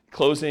and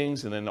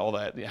closings and then all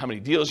that, how many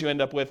deals you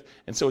end up with.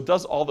 And so it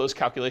does all those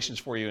calculations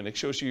for you and it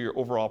shows you your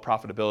overall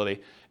profitability.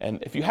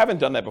 And if you haven't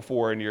done that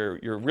before and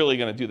you're really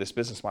going to do this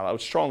business model, I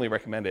would strongly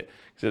recommend it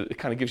because it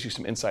kind of gives you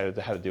some insight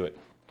into how to do it.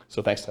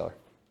 So thanks, Taylor.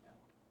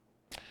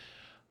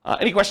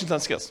 Any questions on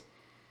skills?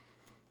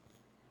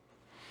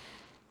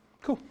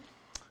 Cool.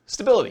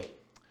 Stability.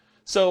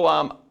 So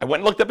I went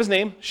and looked up his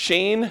name,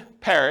 Shane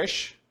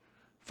Parrish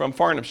from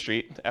Farnham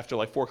Street. After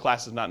like 4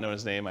 classes not knowing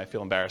his name, I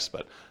feel embarrassed,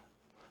 but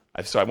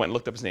so I went and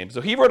looked up his name.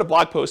 So he wrote a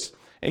blog post,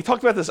 and he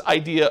talked about this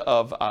idea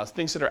of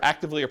things that are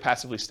actively or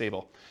passively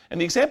stable. And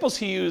the examples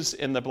he used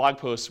in the blog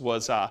post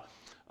was a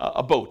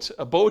boat.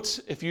 A boat,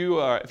 if you're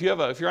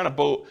on a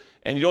boat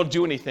and you don't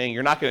do anything,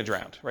 you're not going to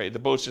drown, right? The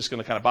boat's just going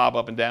to kind of bob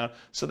up and down.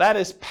 So that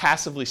is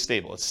passively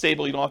stable. It's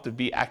stable. You don't have to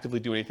be actively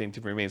doing anything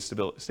to remain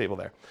stable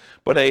there.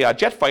 But a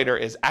jet fighter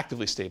is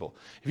actively stable.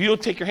 If you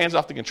don't take your hands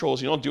off the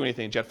controls, you don't do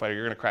anything in a jet fighter,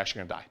 you're going to crash,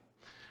 you're going to die.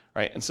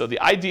 Right? And so the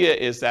idea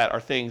is that are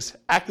things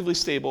actively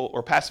stable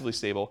or passively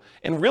stable?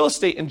 And real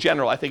estate in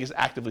general, I think, is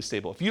actively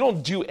stable. If you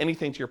don't do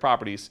anything to your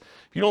properties,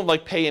 if you don't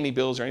like pay any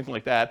bills or anything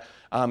like that,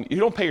 you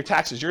don't pay your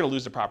taxes, you're going to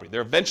lose the property. They're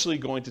eventually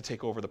going to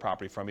take over the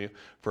property from you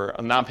for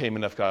a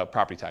non-payment of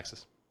property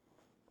taxes.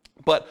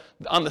 But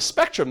on the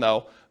spectrum,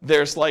 though,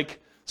 there's like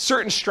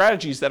certain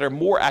strategies that are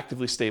more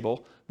actively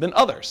stable than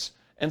others.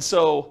 And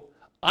so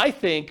I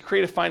think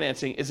creative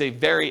financing is a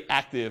very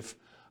active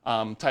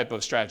type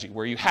of strategy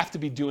where you have to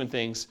be doing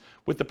things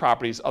with the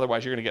properties,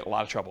 otherwise you're going to get a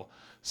lot of trouble.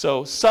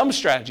 So some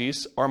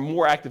strategies are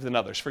more active than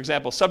others. For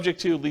example, subject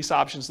to lease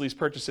options, lease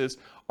purchases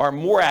are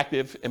more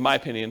active, in my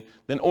opinion,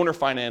 than owner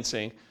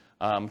financing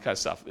kind of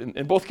stuff.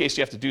 In both cases,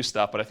 you have to do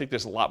stuff, but I think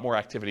there's a lot more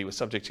activity with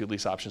subject to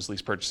lease options,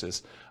 lease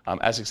purchases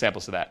as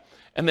examples of that.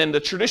 And then the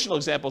traditional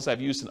examples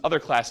I've used in other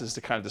classes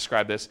to kind of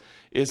describe this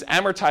is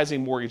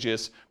amortizing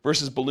mortgages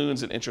versus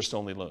balloons and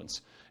interest-only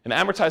loans. An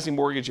amortizing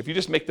mortgage, if you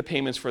just make the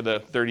payments for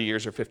the 30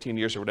 years or 15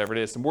 years or whatever it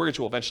is, the mortgage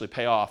will eventually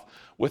pay off.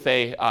 With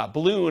a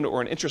balloon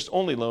or an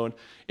interest-only loan,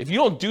 if you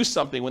don't do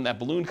something when that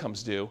balloon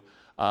comes due,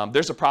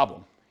 there's a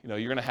problem. You're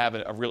going to have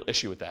a real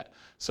issue with that.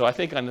 So I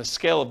think on the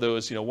scale of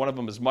those, one of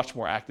them is much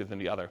more active than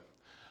the other.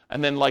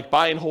 And then like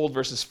buy and hold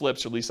versus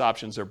flips or lease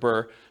options or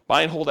BRRRR,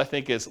 buy and hold I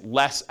think is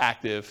less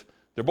active.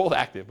 They're both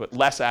active, but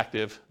less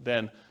active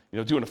than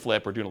doing a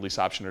flip or doing a lease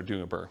option or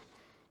doing a BRRRR.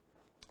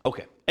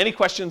 Okay, any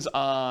questions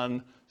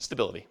on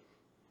stability?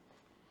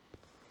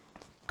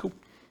 Cool.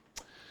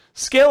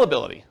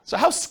 Scalability. So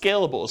how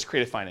scalable is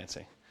creative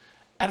financing?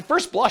 At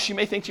first blush, you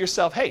may think to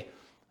yourself, hey,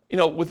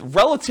 with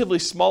relatively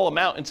small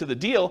amount into the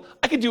deal,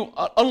 I could do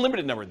an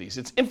unlimited number of these.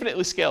 It's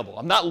infinitely scalable.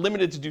 I'm not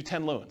limited to do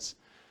 10 loans.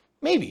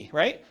 Maybe,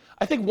 right?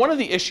 I think one of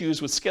the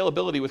issues with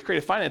scalability with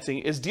creative financing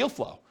is deal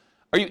flow.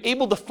 Are you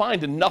able to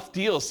find enough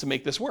deals to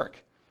make this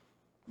work?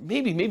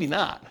 Maybe, maybe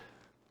not,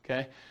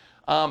 okay?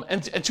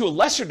 And to a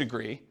lesser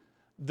degree,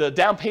 the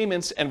down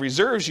payments and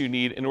reserves you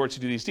need in order to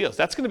do these deals.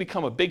 That's going to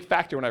become a big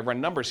factor when I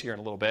run numbers here in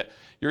a little bit.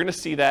 You're going to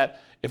see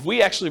that if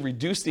we actually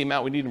reduce the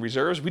amount we need in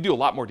reserves, we do a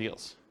lot more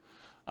deals.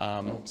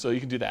 So you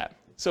can do that.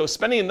 So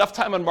spending enough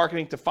time on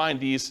marketing to find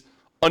these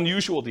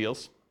unusual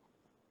deals,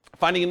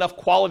 finding enough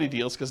quality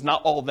deals, because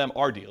not all of them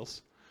are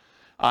deals,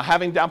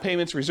 having down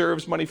payments,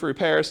 reserves, money for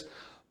repairs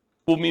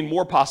will mean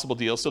more possible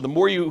deals. So the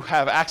more you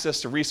have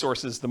access to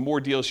resources, the more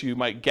deals you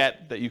might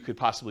get that you could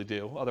possibly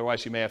do.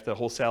 Otherwise, you may have to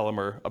wholesale them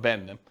or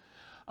abandon them.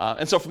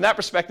 And so from that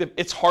perspective,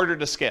 it's harder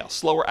to scale,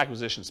 slower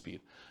acquisition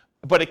speed.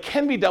 But it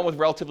can be done with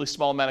relatively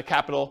small amount of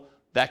capital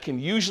that can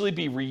usually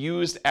be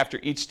reused after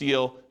each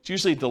deal. It's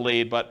usually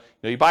delayed, but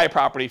you buy a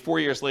property, 4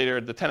 years later,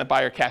 the tenant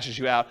buyer cashes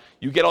you out,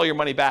 you get all your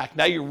money back,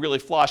 now you're really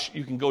flush,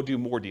 you can go do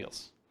more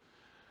deals.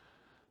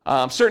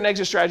 Certain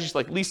exit strategies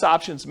like lease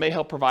options may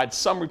help provide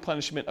some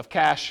replenishment of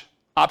cash,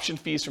 option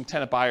fees from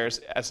tenant buyers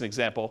as an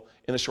example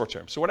in the short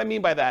term. So what I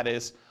mean by that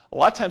is a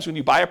lot of times when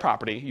you buy a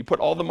property, you put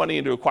all the money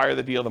in to acquire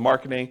the deal, the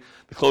marketing,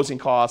 the closing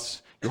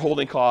costs, your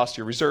holding costs,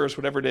 your reserves,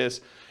 whatever it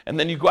is, and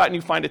then you go out and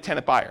you find a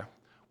tenant buyer.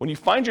 When you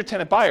find your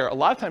tenant buyer, a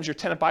lot of times your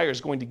tenant buyer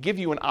is going to give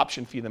you an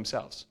option fee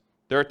themselves.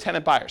 They're a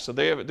tenant buyer, so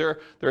they're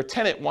a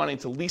tenant wanting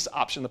to lease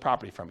option the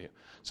property from you.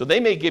 So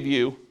they may give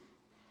you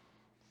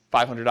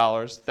 $500,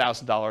 $1,000,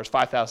 $5,000,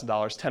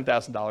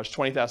 $10,000,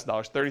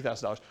 $20,000,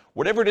 $30,000,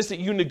 whatever it is that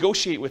you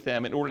negotiate with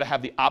them in order to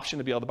have the option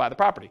to be able to buy the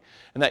property.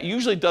 And that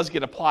usually does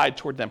get applied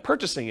toward them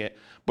purchasing it,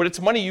 but it's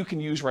money you can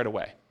use right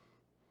away.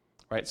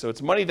 Right? So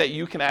it's money that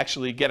you can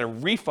actually get a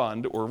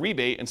refund or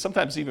rebate, and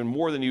sometimes even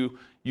more than you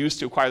used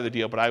to acquire the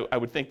deal, but I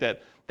would think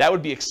that that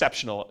would be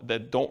exceptional,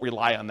 that don't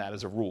rely on that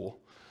as a rule.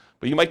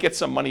 But you might get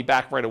some money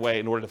back right away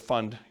in order to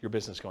fund your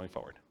business going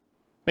forward.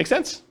 Make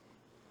sense?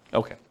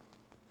 Okay.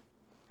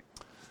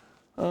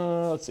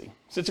 Let's see.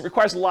 Since it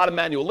requires a lot of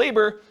manual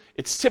labor,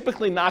 it's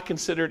typically not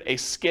considered a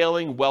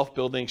scaling wealth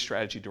building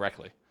strategy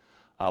directly.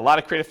 A lot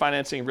of creative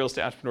financing and real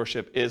estate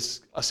entrepreneurship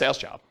is a sales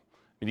job.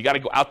 I mean, you got to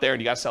go out there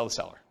and you got to sell the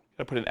seller. You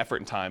got to put in effort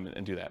and time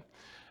and do that.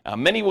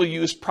 Many will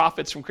use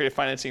profits from creative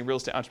financing and real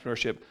estate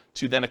entrepreneurship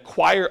to then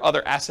acquire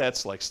other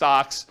assets like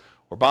stocks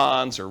or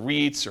bonds or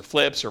REITs or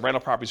flips or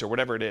rental properties or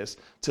whatever it is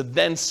to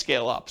then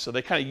scale up. So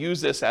they kind of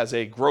use this as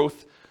a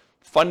growth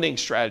funding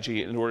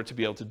strategy in order to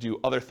be able to do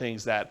other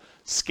things that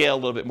scale a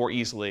little bit more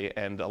easily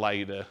and allow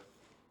you to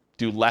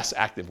do less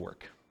active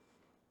work.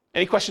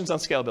 Any questions on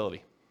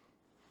scalability?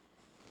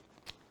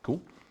 Cool.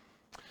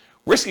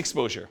 Risk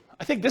exposure.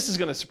 I think this is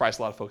going to surprise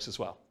a lot of folks as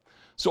well.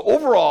 So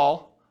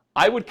overall,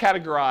 I would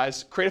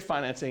categorize creative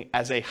financing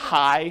as a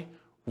high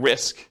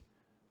risk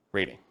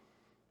rating.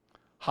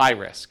 High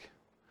risk.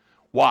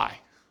 Why?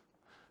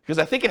 Because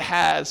I think it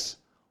has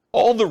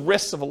all the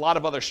risks of a lot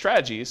of other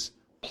strategies,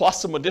 plus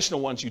some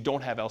additional ones you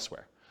don't have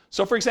elsewhere.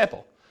 So for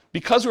example,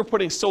 because we're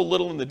putting so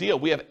little in the deal,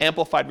 we have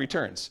amplified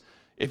returns.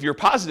 If you're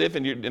positive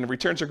and the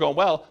returns are going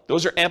well,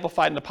 those are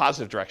amplified in a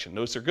positive direction.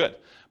 Those are good.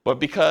 But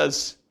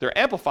because they're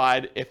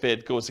amplified, if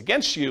it goes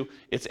against you,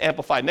 it's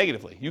amplified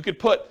negatively. You could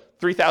put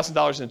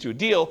 $3,000 into a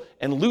deal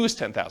and lose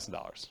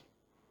 $10,000.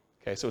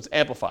 Okay, so it's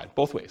amplified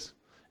both ways.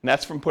 And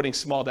that's from putting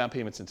small down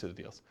payments into the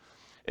deals.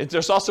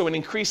 There's also an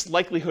increased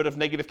likelihood of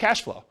negative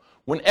cash flow.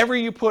 Whenever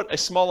you put a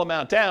small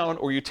amount down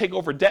or you take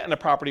over debt in a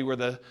property where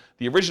the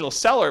original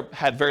seller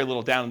had very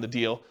little down in the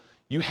deal,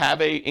 you have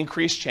an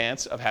increased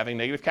chance of having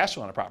negative cash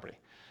flow on a property.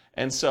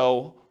 And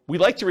so we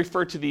like to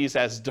refer to these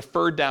as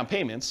deferred down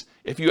payments.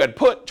 If you had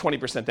put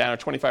 20% down or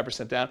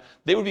 25% down,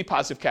 they would be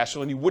positive cash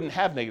flow and you wouldn't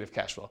have negative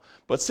cash flow.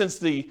 But since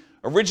the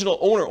original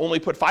owner only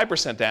put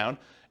 5% down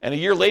and a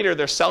year later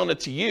they're selling it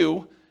to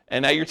you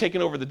and now you're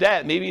taking over the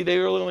debt, maybe they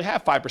really only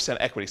have 5%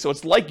 equity. So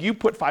it's like you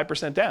put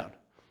 5% down.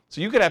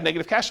 So you could have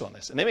negative cash flow on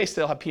this. And they may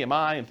still have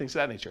PMI and things of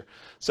that nature.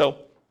 So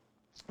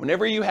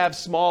whenever you have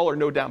small or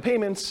no down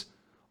payments,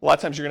 a lot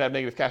of times you're going to have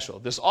negative cash flow.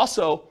 There's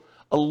also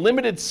a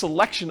limited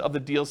selection of the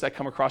deals that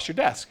come across your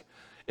desk.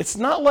 It's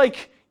not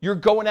like you're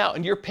going out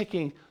and you're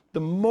picking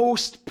the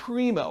most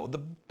primo, the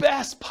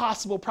best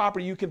possible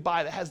property you can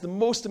buy that has the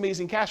most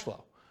amazing cash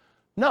flow.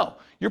 No,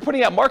 you're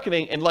putting out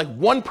marketing and like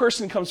one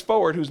person comes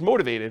forward who's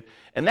motivated,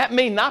 and that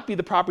may not be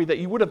the property that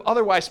you would have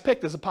otherwise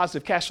picked as a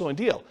positive cash flowing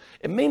deal.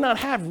 It may not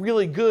have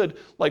really good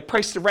like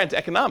price to rent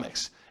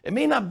economics. It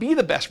may not be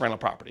the best rental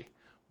property,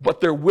 but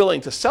they're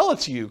willing to sell it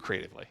to you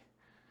creatively.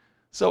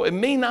 So it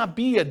may not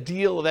be a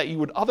deal that you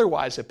would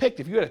otherwise have picked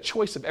if you had a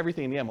choice of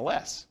everything in the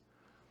MLS.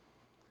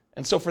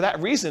 And so for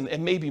that reason, it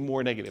may be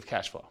more negative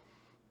cash flow.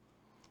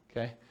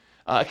 Okay?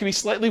 It can be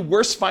slightly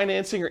worse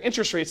financing or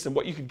interest rates than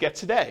what you could get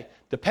today,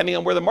 depending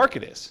on where the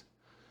market is.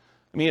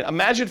 I mean,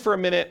 imagine for a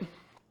minute,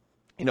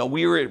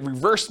 we were at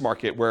reverse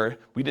market where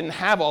we didn't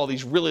have all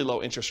these really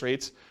low interest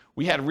rates.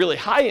 We had really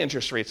high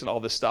interest rates and all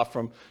this stuff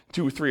from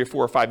 2 or 3 or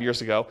 4 or 5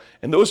 years ago.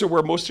 And those are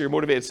where most of your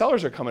motivated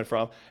sellers are coming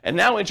from. And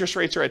now interest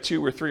rates are at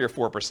 2 or 3 or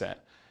 4%.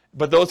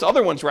 But those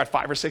other ones were at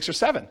 5 or 6 or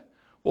 7.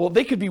 Well,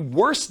 they could be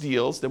worse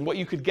deals than what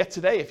you could get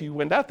today if you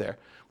went out there.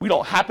 We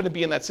don't happen to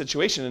be in that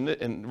situation.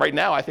 And right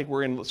now, I think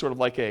we're in sort of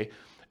like a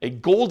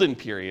golden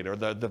period or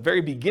the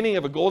very beginning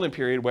of a golden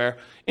period where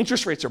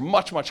interest rates are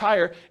much, much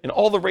higher. And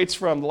all the rates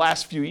from the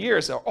last few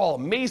years are all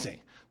amazing.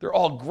 They're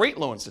all great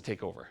loans to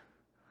take over,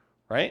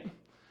 right?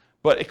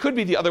 But it could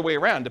be the other way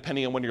around,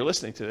 depending on when you're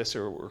listening to this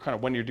or kind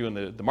of when you're doing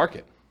the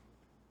market.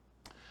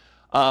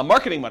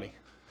 Marketing money.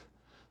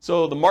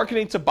 So the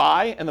marketing to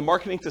buy and the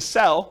marketing to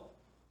sell,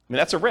 I mean,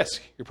 that's a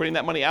risk. You're putting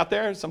that money out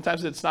there.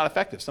 Sometimes it's not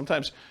effective.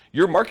 Sometimes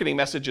your marketing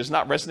message is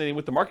not resonating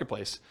with the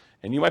marketplace.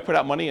 And you might put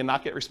out money and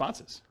not get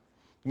responses.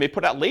 You may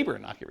put out labor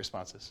and not get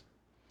responses.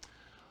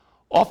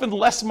 Often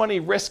less money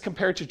risk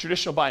compared to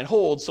traditional buy and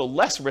hold, so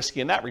less risky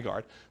in that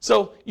regard.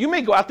 So you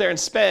may go out there and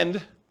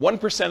spend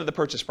 1% of the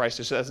purchase price,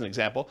 just as an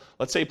example.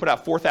 Let's say you put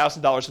out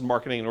 $4,000 in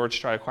marketing in order to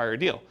try to acquire a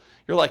deal.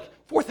 You're like,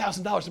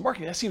 $4,000 in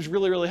marketing, that seems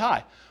really, really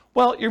high.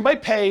 Well, you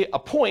might pay a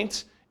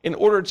point in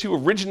order to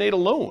originate a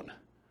loan,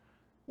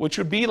 which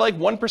would be like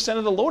 1%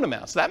 of the loan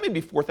amount. So that may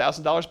be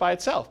 $4,000 by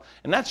itself.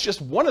 And that's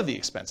just one of the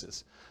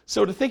expenses.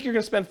 So to think you're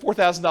going to spend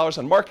 $4,000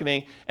 on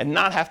marketing and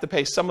not have to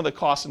pay some of the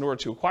costs in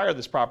order to acquire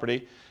this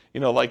property,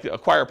 like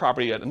acquire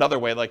property another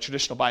way, like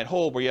traditional buy and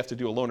hold, where you have to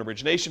do a loan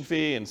origination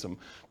fee and some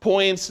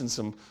points and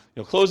some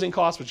closing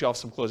costs, which you have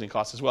some closing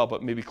costs as well,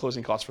 but maybe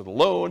closing costs for the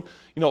loan.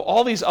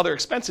 All these other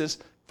expenses,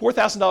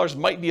 $4,000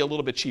 might be a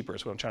little bit cheaper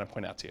is what I'm trying to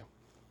point out to you.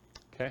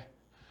 Okay?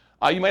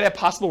 You might have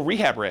possible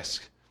rehab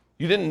risk.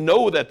 You didn't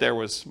know that there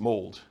was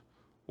mold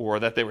or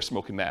that they were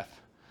smoking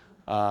meth.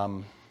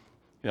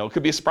 It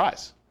could be a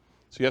surprise.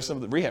 So you have some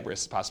of the rehab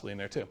risks possibly in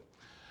there too.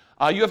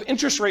 You have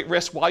interest rate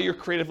risk while you're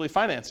creatively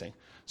financing.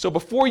 So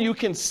before you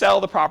can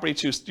sell the property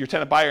to your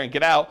tenant buyer and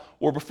get out,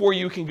 or before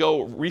you can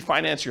go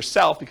refinance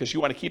yourself because you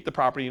want to keep the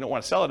property, you don't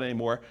want to sell it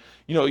anymore,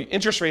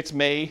 interest rates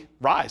may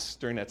rise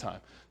during that time.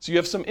 So you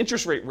have some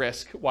interest rate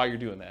risk while you're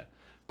doing that.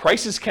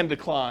 Prices can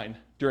decline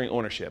during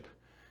ownership.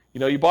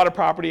 You bought a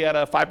property at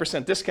a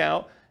 5%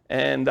 discount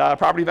and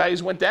property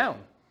values went down,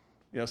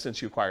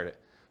 since you acquired it.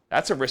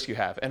 That's a risk you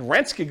have. And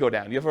rents could go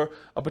down. You have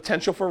a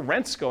potential for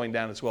rents going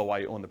down as well while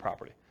you own the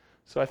property.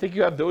 So I think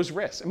you have those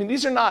risks. I mean,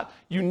 these are not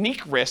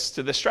unique risks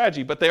to this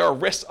strategy, but they are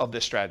risks of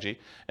this strategy.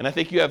 And I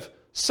think you have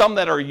some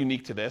that are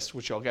unique to this,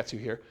 which I'll get to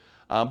here,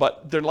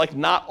 but they're like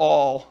not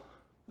all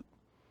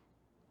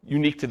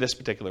unique to this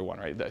particular one,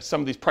 right? Some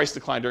of these price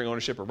decline during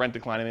ownership or rent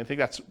decline, and I think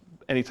that's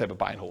any type of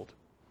buy and hold.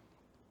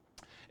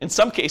 In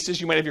some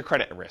cases, you might have your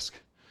credit at risk.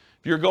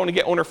 If you're going to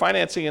get owner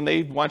financing and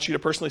they want you to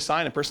personally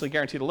sign and personally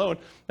guarantee the loan,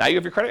 now you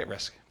have your credit at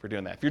risk for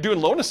doing that. If you're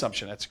doing loan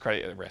assumption, that's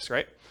credit at risk,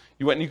 right?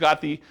 You went and you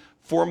got the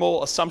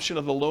formal assumption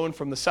of the loan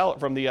from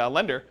the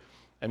lender.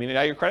 I mean,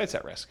 now your credit's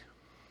at risk.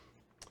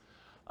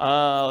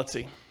 Let's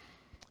see.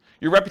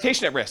 Your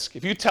reputation at risk.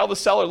 If you tell the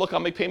seller, look, I'll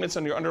make payments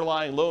on your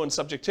underlying loan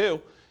subject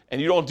to, and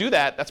you don't do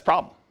that, that's a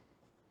problem.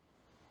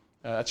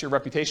 That's your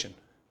reputation.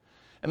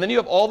 And then you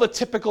have all the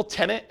typical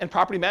tenant and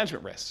property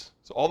management risks.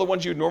 So all the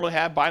ones you would normally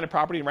have buying a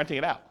property and renting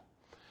it out.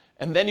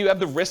 And then you have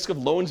the risk of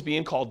loans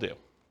being called due,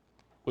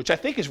 which I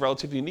think is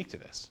relatively unique to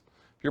this.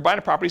 If you're buying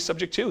a property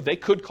subject to, they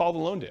could call the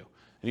loan due. And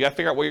you got to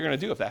figure out what you're going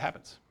to do if that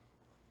happens.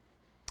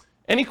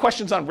 Any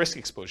questions on risk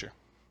exposure?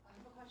 I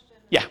have a question.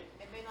 Yeah.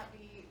 It may not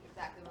be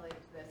exactly related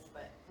to this,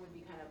 but would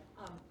be kind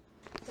of,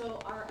 so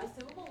are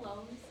assumable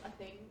loans a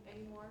thing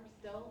anymore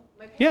still?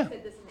 My parents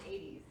did this in the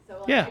 80s. So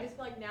like, I just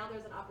feel like now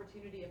there's an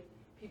opportunity of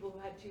people who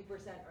had 2% or 3%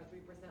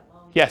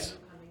 loans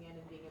coming in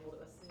and being able to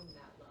assume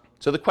that loan.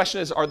 So the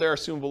question is, are there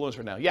assumable loans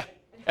right now? Yeah.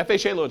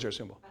 FHA loans are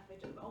assumable.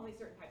 FHA, but only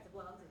certain types of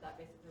loans? Is that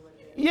basically what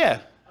it is?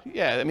 Yeah. Okay.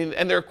 Yeah. I mean,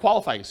 and they're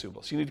qualifying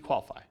assumable, so you need to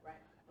qualify. Right.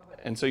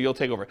 Okay. And so you'll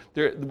take over.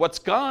 What's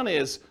gone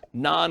is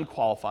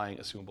non-qualifying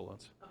assumable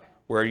loans,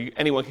 where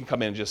anyone can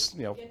come in and just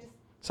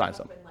sign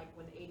something. Like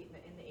in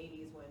the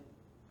 80s when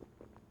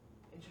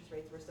interest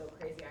rates were so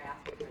crazy, I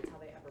asked my parents how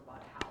they ever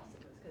bought a house.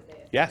 And it was because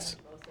they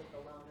assumed most of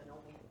the loan and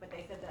only, but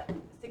they said that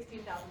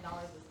 $16,000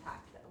 was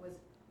taxed.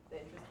 The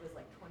interest was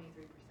like 23%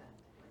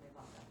 when they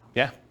bought that house.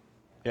 Yeah.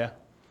 Yeah.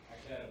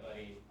 Actually, I had a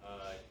buddy,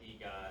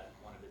 he got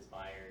one of his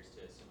buyers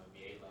to assume a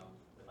VA loan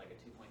with like a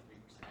 2.3%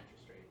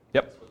 interest rate.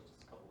 Yep. This was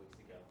just a couple weeks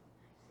ago.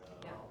 So,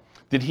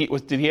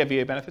 Did he have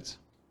VA benefits?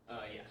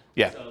 Yeah.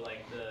 Yeah. So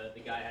like the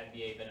guy had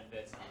VA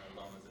benefits and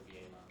the loan was a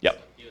VA loan. Yep.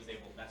 So he was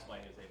able, that's why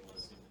he was able to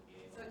assume the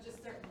VA So loan. it's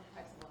just certain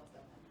types of loans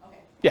then.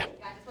 Okay. Yeah.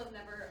 I just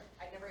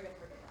I never even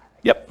heard of that.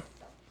 Yep.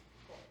 So,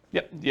 cool.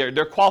 Yep. Yeah,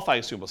 they're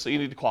qualifying assumable, so you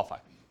need to qualify.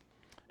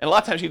 And a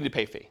lot of times you need to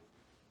pay a fee.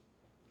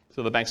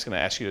 So the bank's going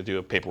to ask you to do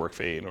a paperwork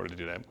fee in order to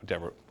do that,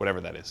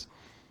 whatever that is.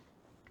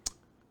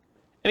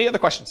 Any other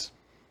questions?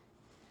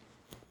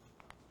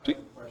 I have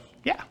a question.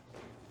 Yeah.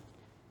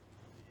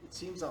 It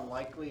seems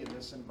unlikely in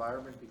this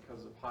environment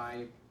because of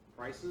high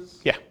prices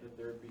Yeah. that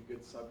there would be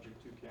good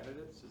subject to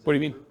candidates. Is What do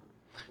that you mean? true?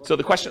 Well, So the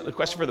because question they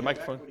for the don't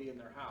have microphone. Equity in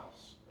their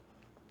house,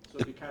 so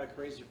it'd be kind of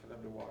crazy for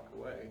them to walk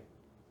away.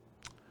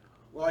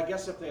 Well, I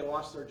guess if they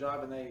lost their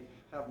job and they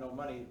have no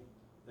money,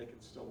 they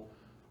could still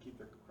keep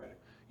their credit.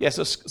 Yeah,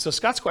 so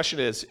Scott's question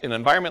is, in an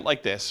environment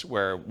like this,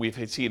 where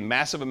we've seen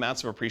massive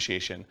amounts of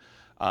appreciation,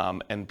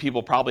 and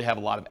people probably have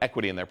a lot of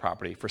equity in their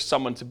property, for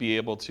someone to be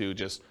able to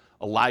just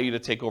allow you to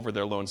take over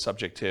their loan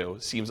subject to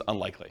seems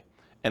unlikely.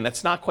 And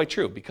that's not quite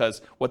true,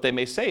 because what they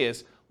may say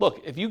is,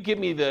 look, if you give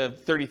me the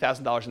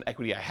 $30,000 in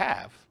equity I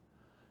have,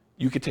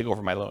 you could take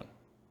over my loan.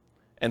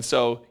 And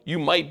so you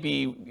might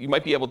be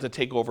able to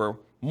take over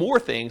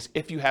more things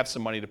if you have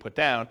some money to put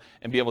down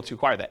and be able to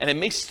acquire that. And it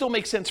may still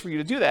make sense for you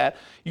to do that.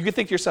 You could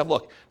think to yourself,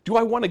 look, do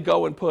I want to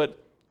go and put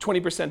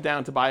 20%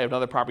 down to buy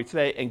another property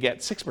today and get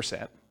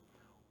 6%?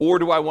 Or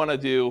do I want to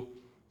do,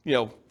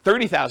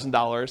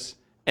 $30,000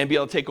 and be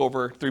able to take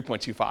over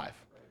 3.25?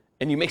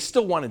 And you may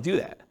still want to do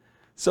that.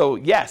 So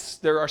yes,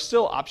 there are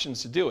still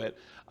options to do it.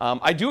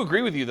 I do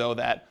agree with you, though,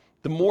 that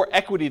the more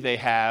equity they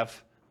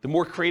have, the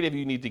more creative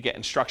you need to get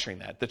in structuring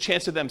that. The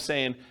chance of them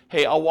saying,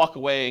 hey, I'll walk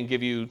away and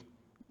give you,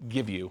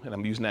 and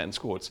I'm using that in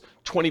quotes,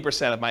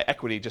 20% of my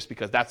equity just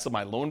because that's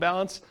my loan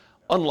balance,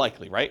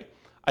 unlikely, right?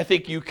 I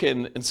think you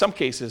can, in some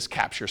cases,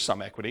 capture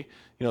some equity.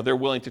 They're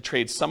willing to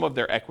trade some of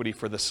their equity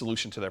for the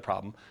solution to their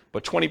problem.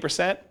 But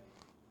 20%,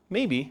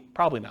 maybe,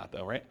 probably not,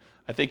 though, right?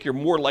 I think you're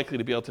more likely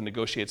to be able to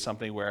negotiate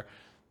something where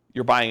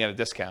you're buying at a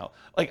discount.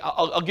 Like,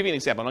 I'll give you an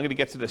example. I'm going to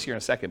get to this here in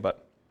a second,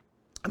 but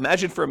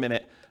imagine for a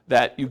minute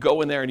that you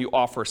go in there and you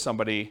offer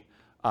somebody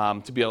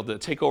to be able to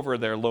take over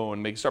their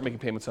loan, start making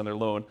payments on their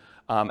loan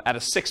at a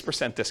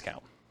 6%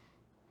 discount.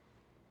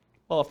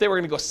 Well, if they were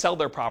going to go sell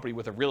their property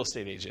with a real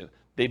estate agent,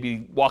 they'd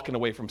be walking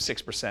away from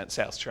 6%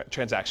 sales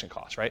transaction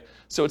costs, right?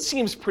 So it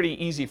seems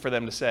pretty easy for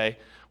them to say,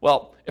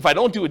 well, if I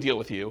don't do a deal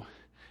with you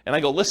and I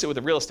go list it with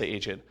a real estate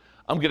agent,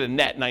 I'm going to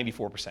net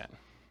 94%.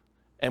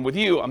 And with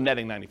you, I'm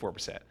netting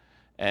 94%.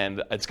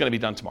 And it's going to be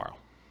done tomorrow.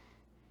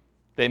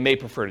 They may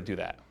prefer to do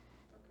that,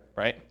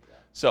 right?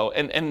 So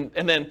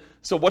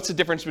so what's the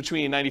difference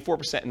between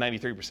 94% and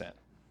 93%?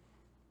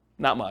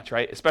 Not much,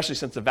 right? Especially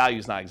since the value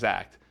is not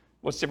exact.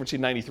 What's the difference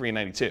between 93 and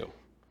 92?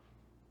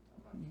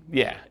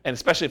 Yeah, and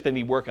especially if they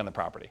need work on the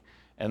property.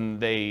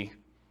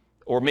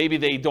 Or maybe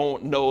they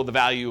don't know the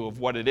value of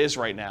what it is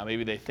right now.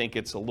 Maybe they think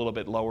it's a little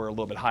bit lower, a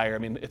little bit higher. I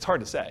mean, it's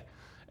hard to say.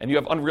 And you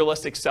have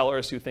unrealistic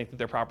sellers who think that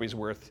their property is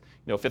worth,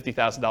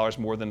 $50,000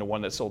 more than the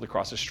one that sold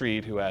across the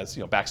street, who has,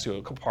 backs to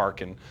a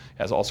park and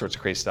has all sorts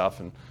of crazy stuff,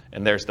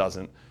 and theirs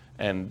doesn't.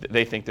 and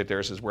they think that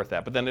theirs is worth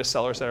that. But then there's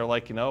sellers that are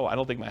like, I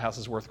don't think my house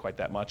is worth quite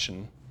that much.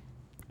 And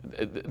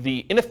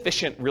the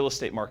inefficient real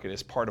estate market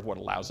is part of what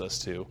allows us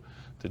to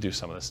do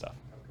some of this stuff.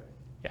 Okay.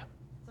 Yeah.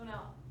 So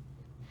now,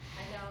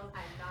 I know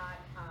I'm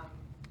not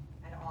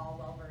at all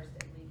well-versed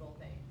in legal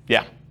things.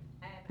 Yeah.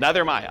 And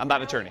Neither am I. I'm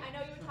not an attorney. I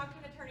know you would talk to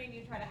an attorney and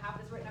you try to have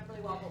this written up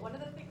really well, but one of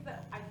the things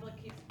that I feel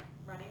like keeps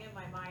running in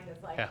my mind is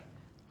like,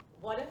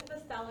 what if the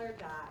seller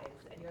dies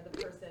and you're the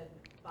person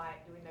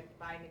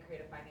buying the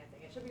creative financing?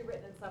 It should be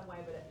written in some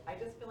way, but I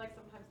just feel like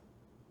sometimes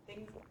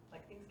things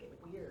get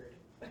weird.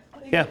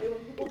 Yeah.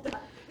 When people die.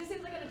 This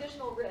seems like an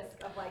additional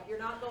risk of like, you're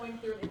not going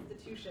through an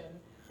institution,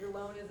 your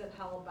loan isn't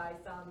held by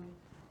some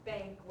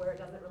bank where it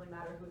doesn't really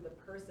matter who the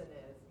person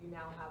is. You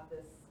now have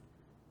this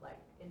like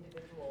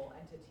individual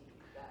entity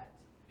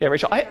that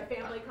Rachel, their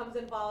family comes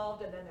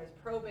involved, and then there's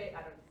probate.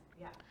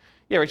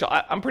 Yeah, Rachel,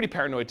 I'm pretty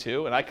paranoid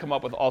too, and I come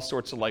up with all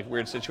sorts of like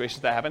weird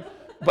situations that happen.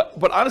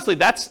 But honestly,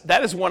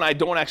 that is one I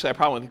don't actually have a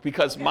problem with,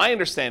 because my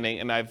understanding,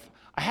 and I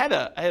had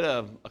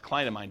a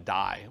client of mine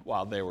die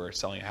while they were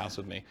selling a house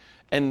with me,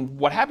 and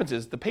what happens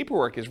is the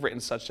paperwork is written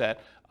such that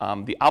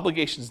the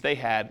obligations they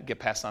had get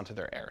passed on to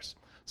their heirs.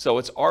 So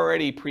it's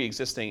already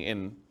pre-existing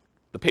in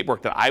the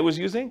paperwork that I was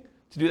using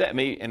to do that,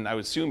 and I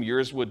would assume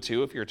yours would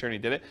too if your attorney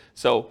did it.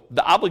 So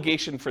the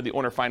obligation for the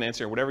owner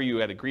financier, whatever you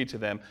had agreed to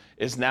them,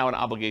 is now an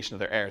obligation of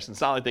their heirs. And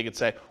it's not like they could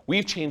say,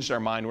 we've changed our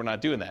mind, we're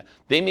not doing that.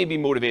 They may be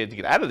motivated to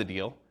get out of the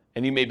deal,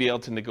 and you may be able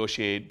to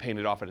negotiate paying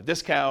it off at a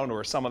discount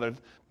or some other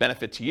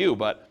benefit to you,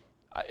 but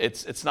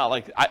it's not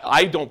like,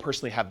 I don't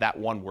personally have that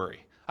one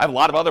worry. I have a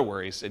lot of other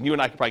worries, and you and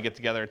I could probably get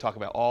together and talk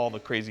about all the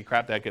crazy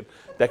crap that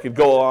could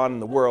go on in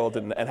the world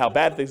and how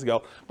bad things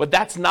go, but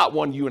that's not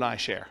one you and I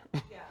share.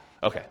 Yeah.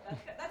 Okay.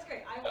 That's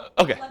great. I will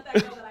Okay. let that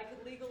go that I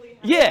could legally have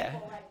Yeah.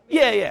 people, like,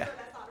 Yeah, make yeah. sure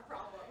that's not a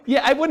problem.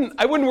 Yeah, I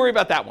wouldn't worry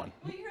about that one.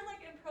 Well, you hear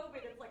like in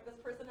probate, it's like this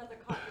person has a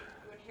car,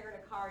 you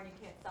inherit a car and you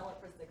can't sell it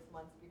for 6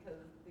 months because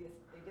they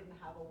didn't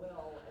have a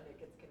will, and it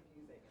gets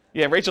confusing.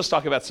 Yeah, Rachel's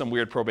talking about some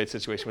weird probate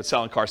situation with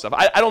selling car stuff.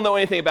 I don't know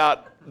anything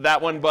about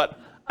that one, but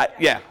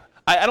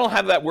I don't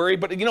have that worry.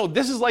 But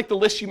this is like the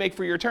list you make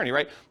for your attorney,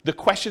 right? The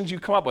questions you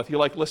come up with, you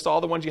like list all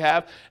the ones you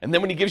have, and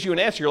then when he gives you an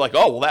answer, you're like,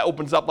 oh, well, that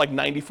opens up like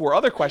 94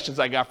 other questions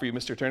I got for you,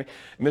 Mr. Attorney,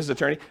 Mrs.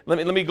 Attorney.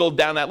 Let me go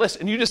down that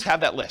list, and you just have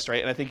that list, right?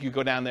 And I think you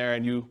go down there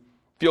and you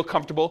feel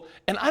comfortable.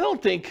 And I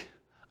don't think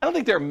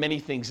there are many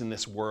things in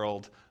this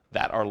world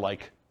that are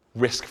like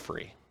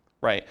risk-free,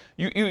 right?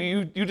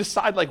 You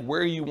decide like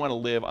where you want to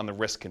live on the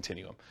risk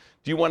continuum.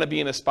 Do you want to be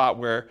in a spot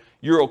where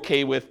you're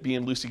okay with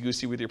being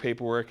loosey-goosey with your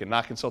paperwork and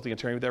not consulting an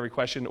attorney with every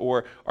question?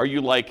 Or are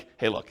you like,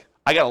 hey, look,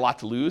 I got a lot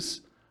to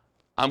lose.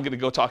 I'm going to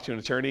go talk to an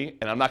attorney,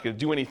 and I'm not going to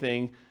do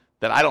anything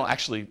that I don't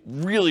actually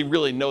really,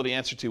 really know the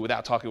answer to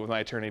without talking with my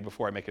attorney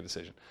before I make a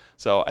decision.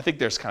 So I think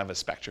there's kind of a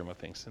spectrum of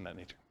things in that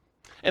nature.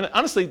 And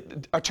honestly,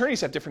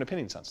 attorneys have different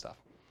opinions on stuff,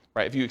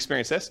 right? If you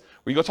experience this,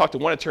 where you go talk to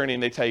one attorney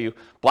and they tell you,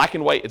 black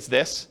and white, it's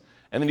this.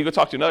 And then you go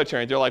talk to another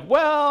attorney, they're like,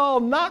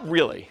 well, not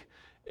really.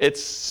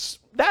 It's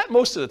that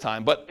most of the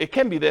time, but it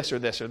can be this or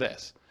this or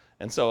this.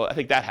 And so I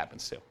think that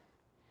happens too.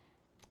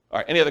 All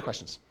right, any other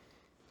questions?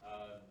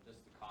 Just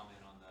a comment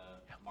on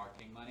the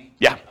marketing money.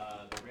 Yeah.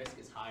 The risk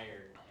is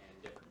higher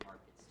in different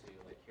markets too.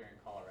 Like here in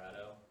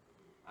Colorado,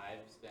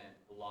 I've spent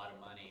a lot of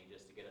money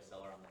just to get a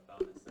seller on the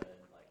phone that said,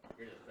 like,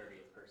 you're the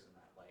 30th person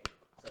that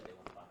said they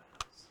want to buy my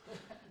house.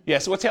 Yeah,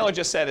 so what Taylor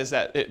just said is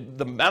that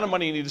the amount of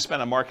money you need to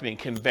spend on marketing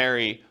can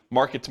vary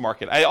market to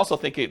market. I also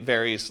think it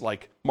varies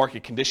like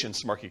market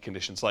conditions to market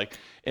conditions. Like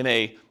in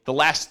the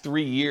last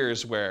 3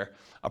 years where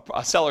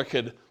a seller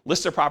could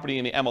list their property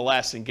in the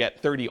MLS and get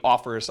 30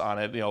 offers on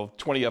it,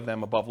 20 of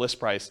them above list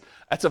price,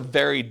 that's a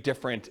very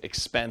different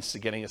expense to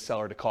getting a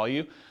seller to call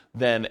you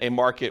than a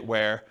market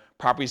where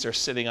properties are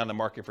sitting on the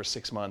market for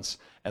 6 months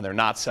and they're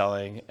not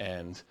selling.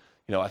 And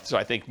so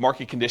I think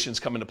market conditions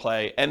come into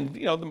play,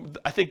 and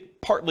I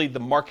think partly the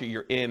market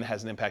you're in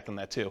has an impact on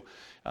that too.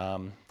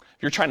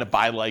 If you're trying to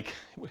buy, like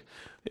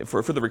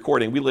for the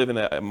recording, we live in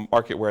a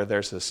market where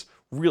there's this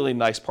really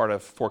nice part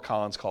of Fort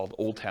Collins called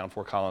Old Town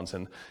Fort Collins,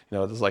 and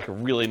there's like a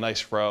really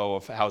nice row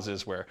of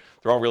houses where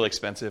they're all really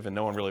expensive and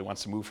no one really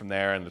wants to move from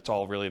there, and it's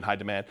all really in high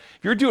demand.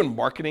 If you're doing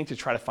marketing to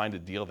try to find a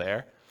deal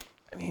there,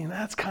 I mean,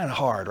 that's kind of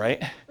hard,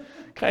 right?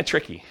 Kind of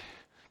tricky.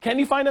 Can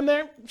you find them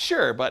there?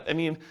 Sure, but I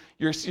mean,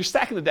 you're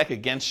stacking the deck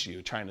against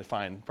you trying to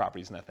find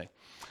properties in that thing.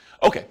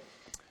 Okay,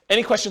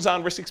 any questions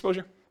on risk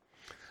exposure?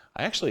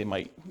 I actually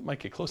might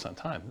get close on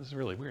time. This is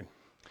really weird.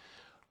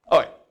 All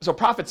right, so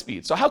profit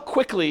speed. So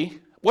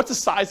what's the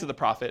size of the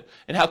profit,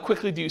 and how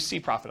quickly do you see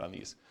profit on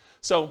these?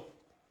 So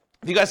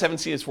if you guys haven't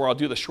seen this before, I'll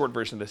do the short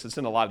version of this. It's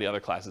in a lot of the other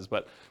classes,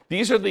 but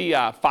these are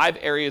the 5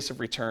 areas of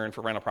return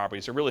for rental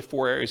properties. There are really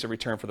 4 areas of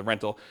return for the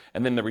rental,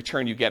 and then the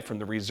return you get from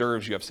the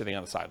reserves you have sitting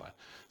on the sideline.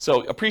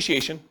 So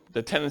appreciation,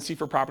 the tendency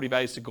for property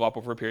values to go up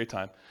over a period of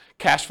time.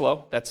 Cash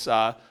flow, that's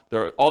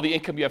all the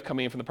income you have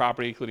coming in from the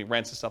property, including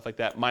rents and stuff like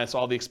that, minus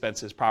all the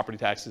expenses, property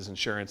taxes,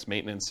 insurance,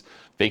 maintenance,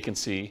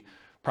 vacancy,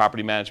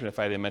 property management, if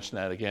I didn't mention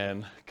that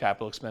again,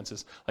 capital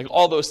expenses, like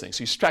all those things.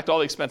 So you subtract all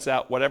the expenses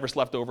out, whatever's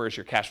left over is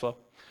your cash flow.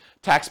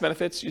 Tax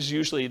benefits is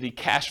usually the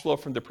cash flow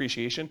from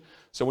depreciation.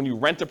 So when you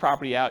rent the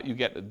property out, you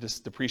get this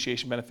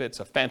depreciation benefit. It's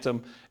a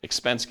phantom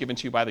expense given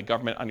to you by the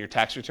government on your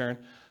tax return.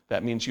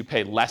 That means you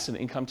pay less in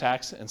income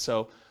tax. And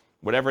so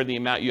whatever the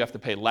amount you have to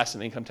pay less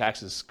in income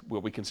tax is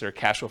what we consider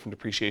cash flow from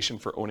depreciation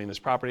for owning this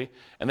property.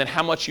 And then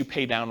how much you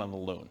pay down on the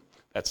loan.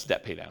 That's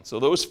debt pay down. So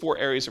those 4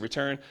 areas of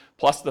return,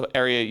 plus the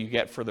area you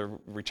get for the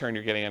return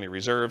you're getting on your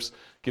reserves,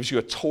 gives you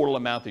a total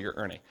amount that you're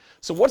earning.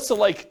 So what's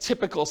the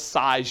typical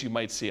size you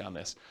might see on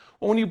this?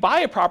 Well, when you buy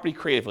a property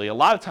creatively, a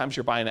lot of times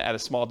you're buying it at a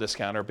small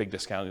discount or a big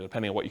discount,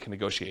 depending on what you can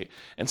negotiate.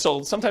 And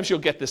so sometimes you'll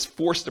get this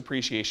forced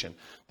depreciation.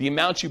 The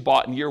amount you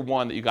bought in year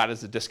 1 that you got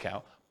as a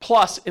discount,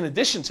 plus in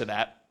addition to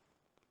that,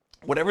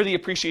 whatever the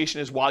appreciation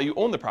is while you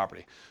own the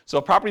property. So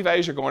if property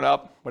values are going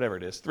up, whatever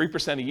it is,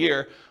 3% a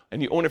year,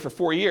 and you own it for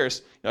 4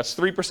 years, it's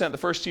 3% the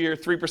first year,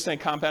 3%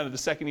 compounded the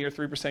second year,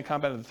 3%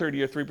 compounded the third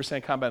year,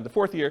 3% compounded the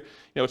fourth year.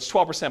 It's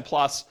 12%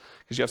 plus,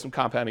 because you have some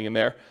compounding in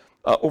there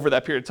over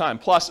that period of time.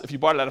 Plus, if you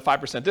bought it at a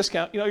 5%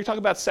 discount, you're talking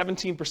about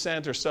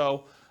 17% or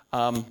so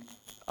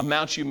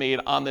amounts you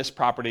made on this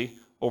property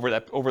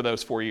over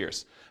those 4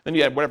 years. Then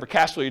you had whatever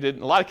cash flow you did.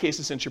 In a lot of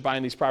cases, since you're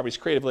buying these properties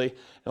creatively,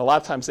 and a lot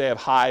of times they have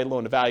high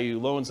loan-to-value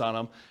loans on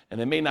them, and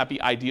they may not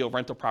be ideal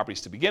rental properties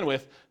to begin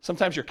with.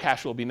 Sometimes your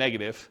cash flow will be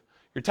negative.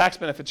 Your tax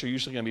benefits are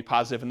usually going to be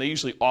positive, and they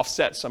usually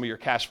offset some of your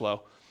cash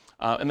flow.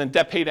 And then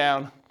debt pay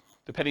down,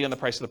 depending on the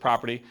price of the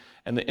property,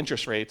 and the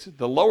interest rates.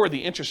 The lower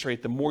the interest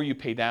rate, the more you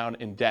pay down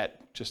in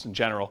debt, just in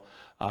general,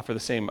 for the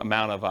same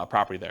amount of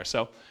property there.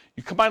 So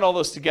you combine all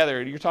those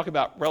together, you're talking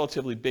about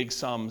relatively big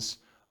sums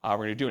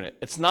when you're doing it.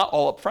 It's not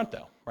all up front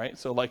though, right?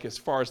 So as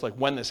far as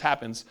when this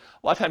happens,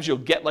 a lot of times you'll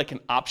get an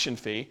option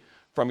fee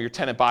from your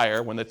tenant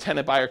buyer. When the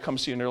tenant buyer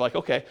comes to you and they're like,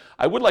 okay,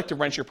 I would like to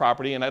rent your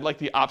property and I'd like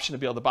the option to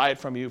be able to buy it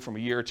from you from a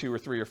year or 2 or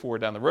 3 or 4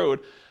 down the road.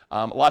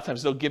 A lot of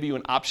times they'll give you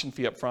an option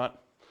fee up front.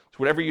 So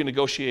whatever you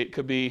negotiate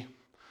could be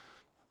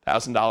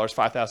 $1,000,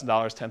 $5,000,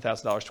 $10,000,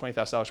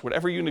 $20,000,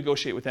 whatever you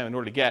negotiate with them in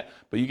order to get,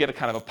 but you get a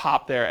kind of a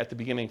pop there at the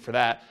beginning for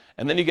that.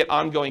 And then you get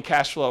ongoing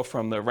cash flow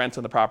from the rent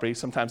on the property.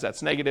 Sometimes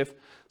that's negative,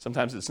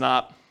 sometimes it's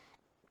not.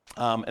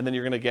 And then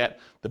you're going to get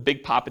the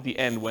big pop at the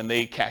end when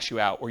they cash you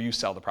out or you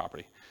sell the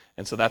property.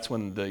 And so that's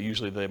when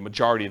usually the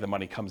majority of the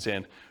money comes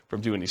in from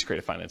doing these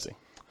creative financing.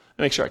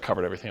 I'll make sure I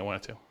covered everything I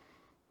wanted to.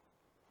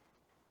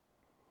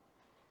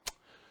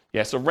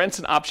 Yeah, so rents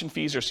and option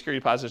fees or security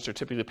deposits are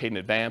typically paid in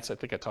advance. I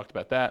think I talked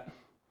about that.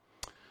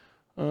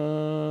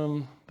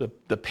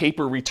 The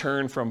paper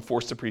return from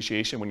forced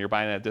depreciation when you're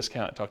buying at a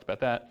discount, I talked about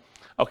that.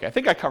 Okay, I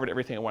think I covered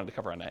everything I wanted to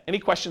cover on that. Any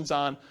questions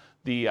on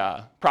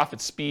the profit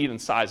speed and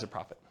size of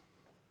profit?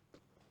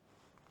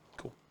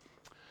 Cool.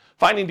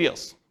 Finding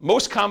deals.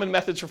 Most common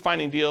methods for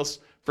finding deals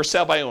for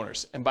sale by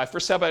owners. And by for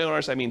sale by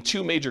owners, I mean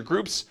 2 major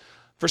groups.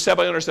 For sale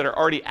by owners that are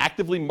already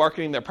actively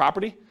marketing their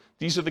property.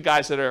 These are the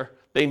guys that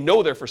they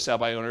know they're for sale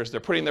by owners. They're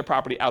putting their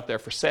property out there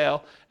for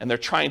sale, and they're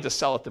trying to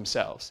sell it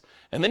themselves.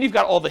 And then you've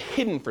got all the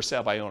hidden for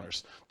sale by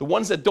owners. The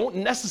ones that don't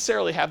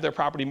necessarily have their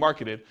property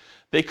marketed.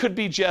 They could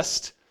be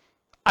just,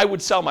 I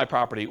would sell my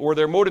property, or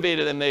they're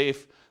motivated and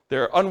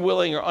they're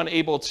unwilling or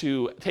unable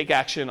to take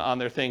action on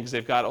their things.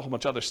 They've got a whole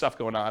bunch of other stuff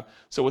going on.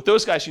 So with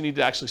those guys, you need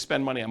to actually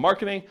spend money on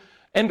marketing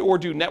and or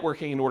do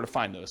networking in order to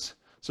find those.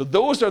 So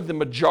those are the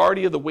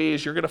majority of the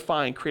ways you're going to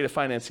find creative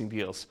financing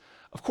deals.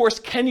 Of course,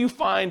 can you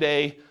find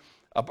a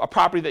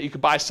property that you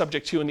could buy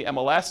subject to in the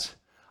MLS?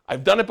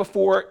 I've done it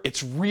before.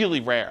 It's really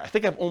rare. I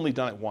think I've only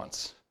done it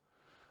once.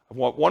 I've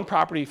bought one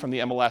property from the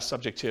MLS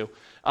subject to.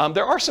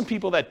 There are some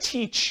people that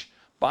teach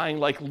buying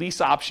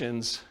lease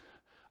options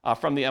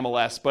from the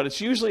MLS, but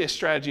it's usually a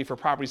strategy for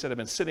properties that have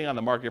been sitting on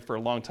the market for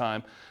a long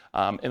time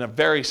in a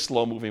very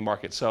slow-moving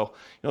market. So,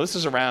 this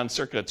is around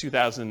circa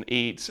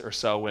 2008 or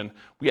so when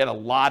we had a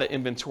lot of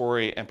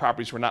inventory and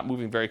properties were not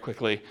moving very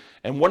quickly.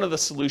 And one of the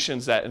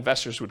solutions that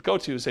investors would go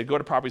to is they'd go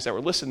to properties that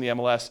were listed in the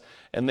MLS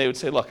and they would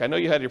say, look, I know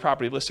you had your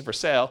property listed for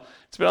sale.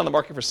 It's been on the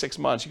market for 6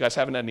 months. You guys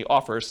haven't had any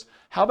offers.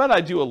 How about I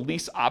do a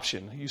lease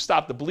option? You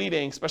stop the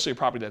bleeding, especially a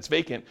property that's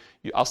vacant.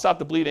 I'll stop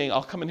the bleeding.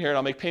 I'll come in here and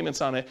I'll make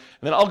payments on it.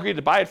 And then I'll agree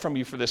to buy it from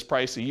you for this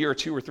price a year or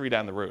 2 or 3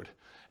 down the road.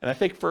 And I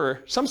think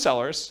for some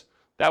sellers,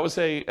 that was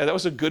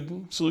a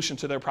good solution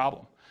to their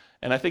problem.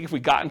 And I think if we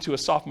got into a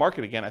soft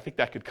market again, I think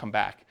that could come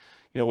back.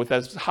 With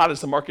as hot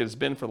as the market has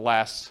been for the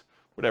last,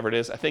 whatever it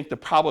is, I think the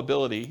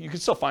probability, you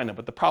can still find them,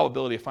 but the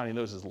probability of finding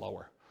those is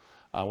lower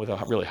with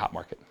a really hot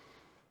market.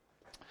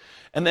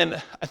 And then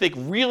I think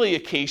really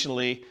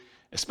occasionally,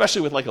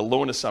 especially with a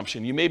loan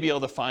assumption, you may be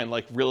able to find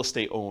real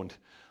estate owned.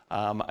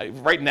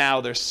 Right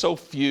now, there's so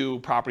few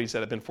properties that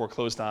have been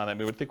foreclosed on.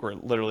 I think we're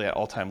literally at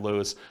all-time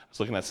lows. I was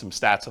looking at some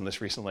stats on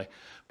this recently.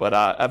 But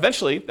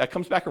eventually, that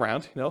comes back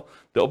around.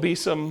 There'll be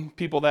some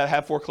people that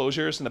have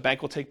foreclosures, and the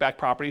bank will take back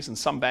properties, and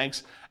some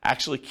banks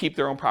actually keep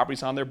their own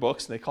properties on their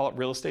books, and they call it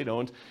real estate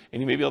owned.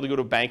 And you may be able to go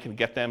to a bank and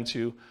get them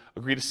to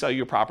agree to sell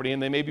you a property,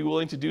 and they may be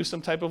willing to do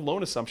some type of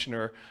loan assumption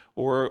or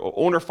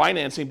owner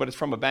financing, but it's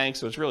from a bank,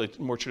 so it's really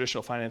more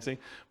traditional financing.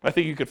 But I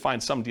think you could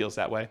find some deals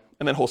that way.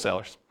 And then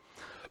wholesalers.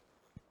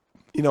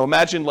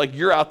 Imagine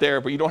you're out there,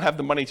 but you don't have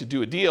the money to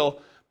do a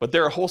deal, but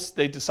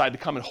they decide to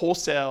come and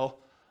wholesale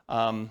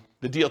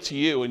the deal to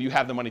you, and you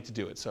have the money to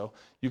do it. So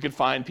you can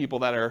find people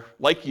that are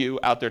like you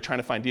out there trying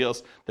to find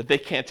deals that they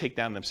can't take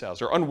down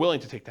themselves or unwilling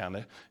to take down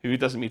if it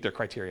doesn't meet their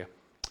criteria.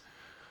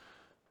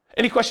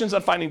 Any questions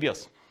on finding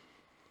deals?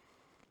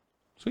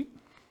 Sweet.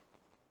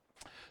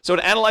 So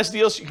to analyze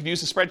deals, you can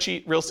use the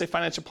spreadsheet,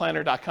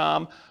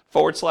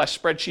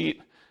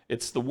 realestateFinancialPlanner.com/spreadsheet.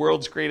 It's the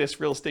world's greatest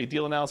real estate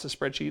deal analysis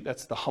spreadsheet.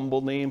 That's the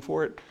humble name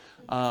for it.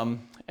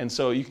 And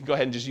so you can go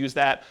ahead and just use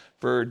that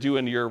for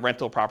doing your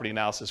rental property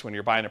analysis when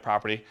you're buying a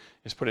property.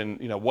 Just put in,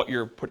 what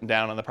you're putting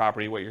down on the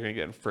property, what you're going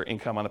to get for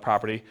income on the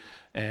property,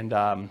 and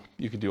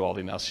you can do all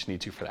the analysis you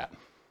need to for that.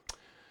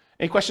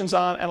 Any questions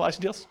on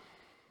analyzing deals?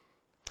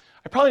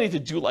 I probably need to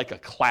do like a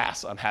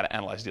class on how to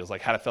analyze deals,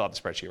 like how to fill out the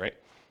spreadsheet, right?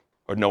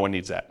 Or no one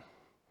needs that?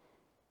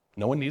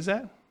 No one needs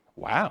that?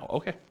 Wow,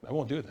 okay, I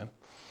won't do it then.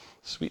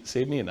 Sweet,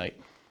 save me a night.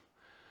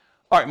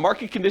 All right,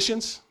 market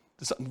conditions.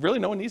 Really,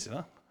 no one needs it,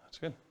 huh? That's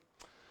good.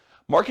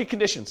 Market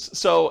conditions.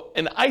 So,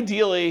 and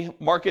ideally,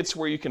 markets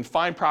where you can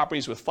find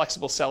properties with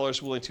flexible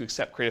sellers willing to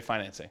accept creative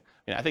financing.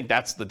 I think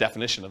that's the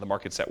definition of the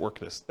markets that work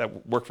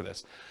for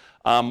this.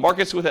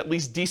 Markets with at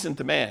least decent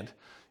demand.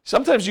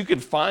 Sometimes you can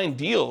find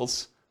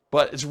deals,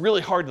 but it's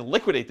really hard to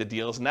liquidate the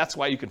deals, and that's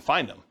why you can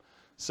find them.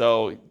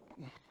 So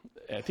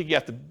I think you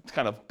have to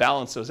kind of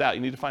balance those out.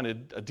 You need to find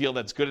a deal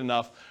that's good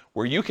enough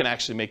where you can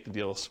actually make the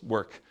deals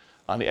work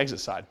on the exit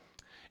side.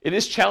 It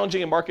is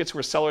challenging in markets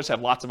where sellers have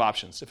lots of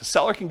options. If a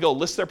seller can go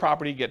list their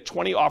property, get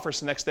 20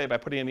 offers the next day by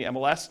putting in the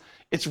MLS,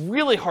 it's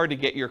really hard to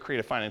get your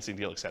creative financing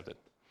deal accepted.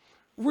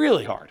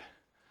 Really hard,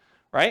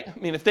 right?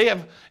 If they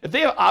have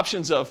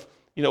options of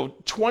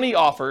 20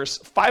 offers,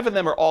 5 of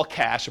them are all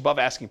cash, above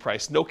asking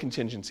price, no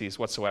contingencies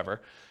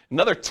whatsoever.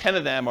 Another 10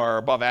 of them are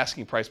above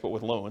asking price but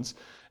with loans,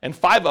 and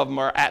 5 of them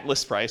are at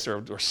list price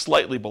or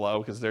slightly below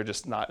because they're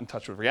just not in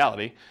touch with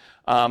reality.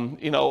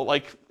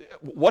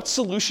 What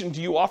solution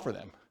do you offer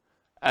them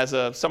as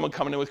someone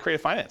coming in with creative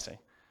financing,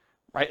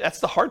 right? That's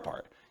the hard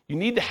part. You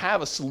need to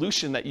have a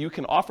solution that you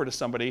can offer to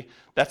somebody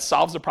that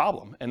solves the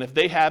problem. And if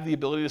they have the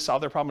ability to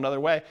solve their problem another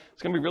way,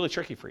 it's going to be really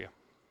tricky for you.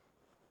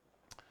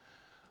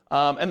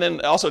 And then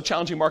also a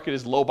challenging market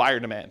is low buyer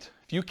demand.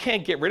 If you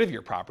can't get rid of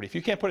your property, if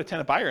you can't put a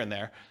tenant buyer in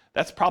there,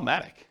 that's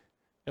problematic.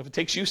 If it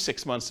takes you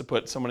 6 months to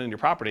put someone in your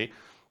property,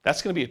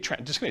 that's going to be just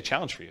going to be a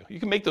challenge for you. You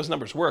can make those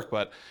numbers work,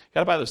 but you got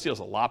to buy those deals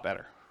a lot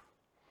better.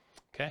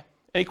 Okay?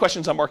 Any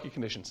questions on market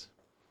conditions?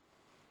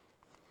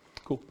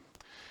 Cool.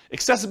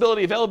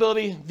 Accessibility,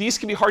 availability, these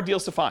can be hard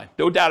deals to find,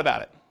 no doubt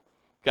about it.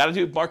 Got to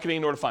do marketing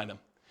in order to find them.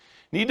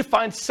 Need to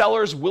find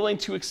sellers willing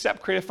to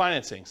accept creative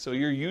financing. So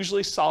you're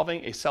usually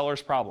solving a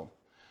seller's problem.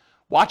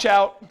 Watch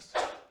out.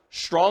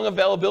 Strong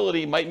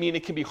availability might mean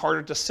it can be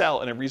harder to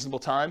sell in a reasonable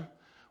time.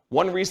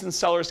 One reason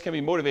sellers can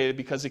be motivated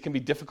because it can be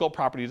difficult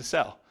property to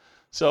sell.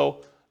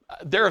 So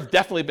there have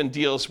definitely been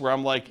deals where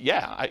I'm like,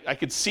 yeah, I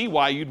could see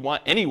why you'd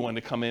want anyone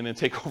to come in and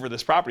take over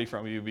this property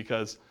from you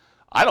because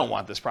I don't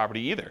want this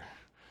property either.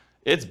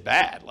 It's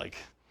bad.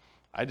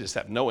 I just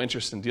have no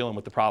interest in dealing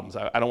with the problems.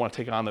 I don't want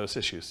to take on those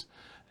issues.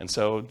 And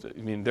so,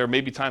 there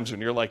may be times when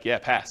you're like, yeah,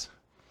 pass.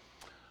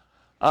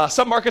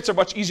 Some markets are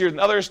much easier than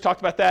others. Talked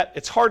about that.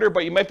 It's harder,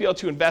 but you might be able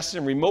to invest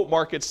in remote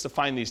markets to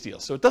find these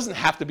deals. So it doesn't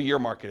have to be your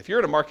market. If you're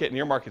in a market and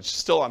your market's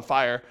still on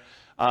fire,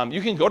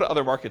 you can go to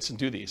other markets and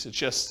do these. It's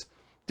just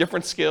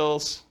different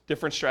skills,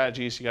 different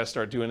strategies. You got to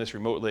start doing this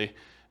remotely,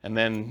 and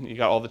then you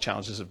got all the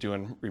challenges of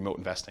doing remote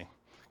investing.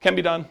 Can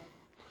be done,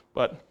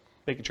 but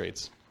making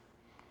trades.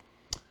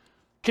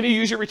 Can you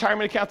use your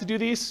retirement account to do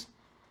these?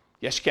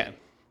 Yes, you can.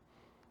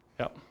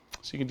 Yep.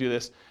 So you can do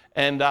this,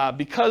 and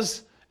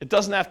because it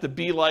doesn't have to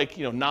be like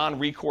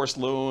non-recourse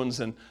loans,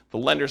 and the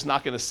lender's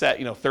not going to set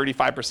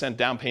 35%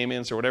 down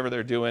payments or whatever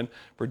they're doing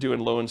for doing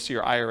loans to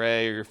your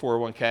IRA or your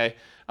 401k.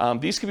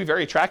 These can be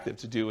very attractive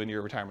to do in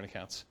your retirement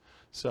accounts.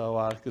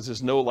 So because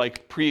there's no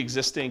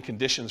pre-existing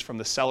conditions from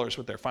the sellers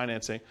with their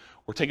financing.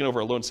 We're taking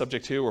over a loan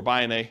subject to,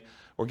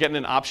 we're getting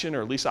an option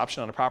or a lease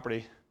option on a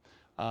property.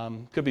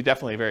 Could be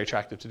definitely very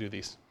attractive to do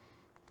these.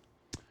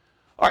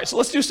 All right, so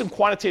let's do some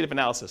quantitative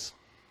analysis.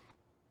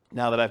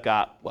 Now that I've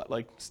got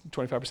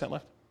 25%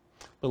 left?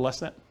 A little less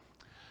than that.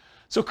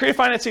 So creative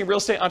financing, real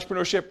estate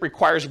entrepreneurship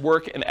requires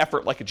work and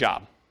effort like a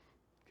job.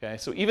 Okay,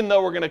 so even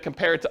though we're going to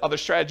compare it to other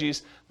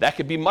strategies that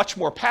could be much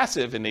more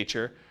passive in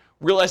nature,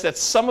 realize that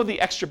some of the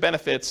extra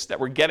benefits that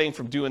we're getting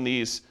from doing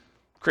these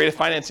creative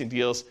financing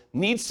deals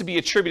needs to be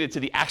attributed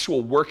to the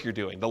actual work you're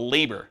doing, the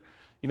labor,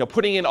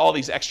 putting in all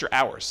these extra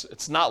hours.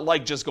 It's not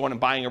like just going and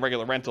buying a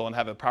regular rental and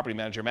have a property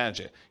manager manage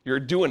it. You're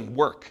doing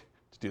work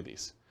to do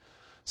these.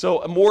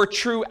 So a more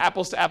true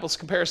apples-to-apples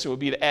comparison would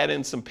be to add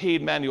in some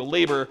paid manual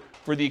labor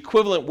for the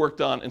equivalent work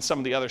done in some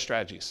of the other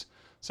strategies.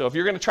 So if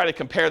you're going to try to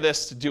compare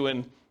this to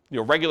doing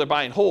regular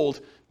buy and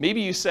hold,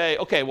 maybe you say,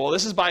 okay, well,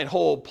 this is buy and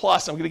hold,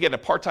 plus I'm going to get a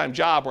part-time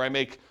job where I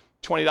make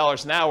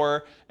 $20 an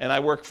hour and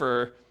I work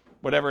for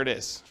whatever it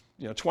is,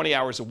 20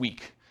 hours a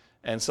week.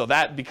 And so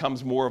that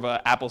becomes more of an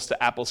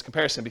apples-to-apples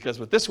comparison, because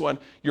with this one,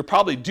 you're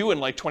probably doing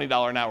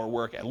 $20 an hour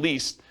work at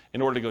least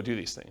in order to go do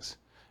these things,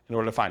 in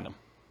order to find them.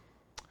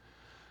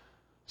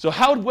 So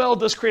how well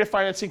does creative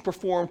financing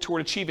perform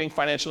toward achieving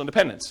financial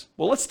independence?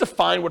 Well, let's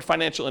define what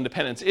financial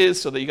independence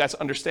is so that you guys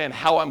understand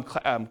how I'm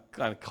kind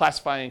of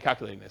classifying and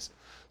calculating this.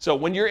 So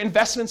when your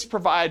investments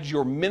provide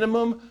your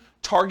minimum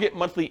target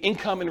monthly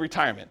income in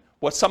retirement,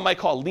 what some might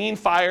call lean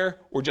FIRE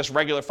or just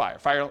regular FIRE.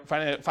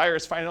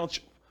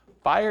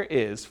 FIRE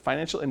is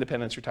financial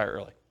independence, retire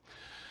early.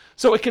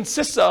 So it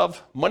consists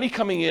of money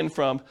coming in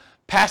from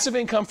passive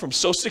income from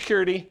Social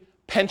Security,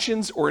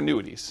 pensions, or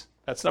annuities.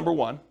 That's number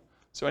one.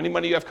 So any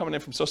money you have coming in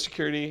from Social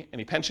Security,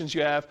 any pensions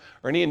you have,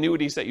 or any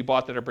annuities that you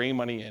bought that are bringing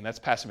money in, that's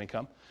passive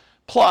income.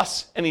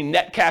 Plus any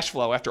net cash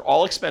flow after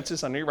all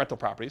expenses under your rental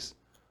properties.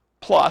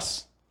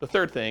 Plus, the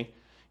third thing,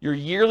 your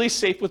yearly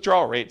safe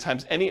withdrawal rate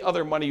times any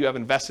other money you have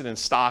invested in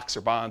stocks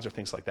or bonds or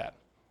things like that.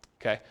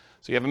 Okay?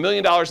 So you have $1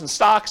 million in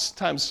stocks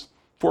times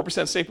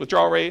 4% safe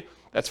withdrawal rate.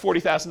 That's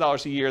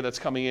 $40,000 a year that's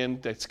coming in,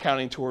 that's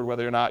counting toward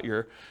whether or not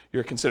you're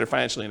considered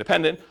financially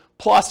independent.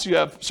 Plus you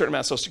have a certain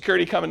amount of Social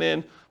Security coming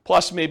in.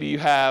 Plus maybe you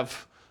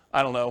have,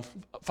 I don't know,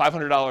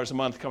 $500 a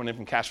month coming in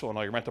from cash flow and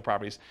all your rental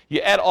properties. You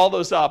add all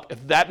those up.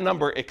 If that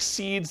number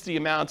exceeds the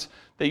amount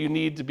that you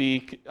need to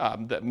be,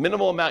 the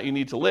minimal amount you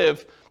need to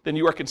live, then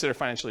you are considered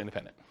financially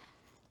independent.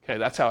 Okay,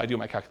 that's how I do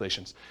my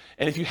calculations.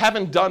 And if you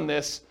haven't done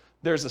this,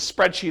 there's a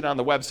spreadsheet on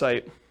the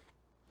website.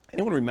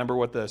 Anyone remember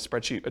what the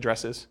spreadsheet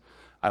address is?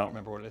 I don't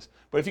remember what it is.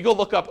 But if you go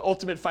look up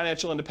Ultimate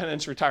Financial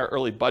Independence Retire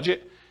Early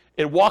Budget,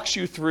 it walks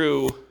you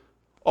through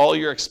all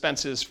your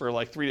expenses for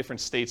like 3 different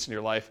states in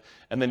your life,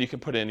 and then you can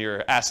put in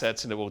your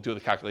assets and it will do the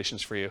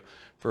calculations for you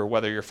for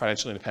whether you're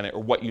financially independent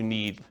or what you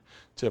need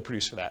to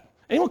produce for that.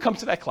 Anyone come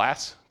to that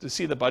class to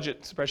see the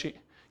budget spreadsheet?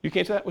 You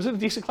came to that? Was it a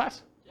decent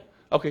class? Yeah.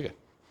 Okay, good.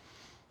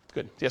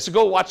 Good. Yeah, so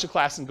go watch the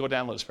class and go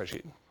download the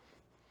spreadsheet.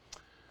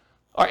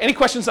 All right, any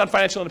questions on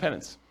financial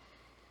independence?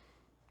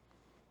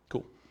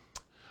 Cool.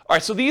 All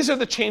right, so these are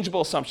the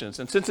changeable assumptions,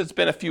 and since it's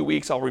been a few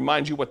weeks, I'll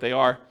remind you what they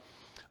are.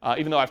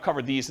 Even though I've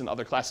covered these in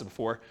other classes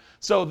before.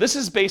 So this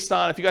is based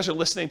on, if you guys are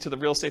listening to the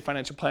Real Estate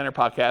Financial Planner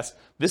podcast,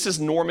 this is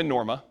Norm and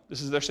Norma.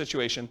 This is their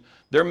situation.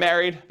 They're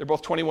married. They're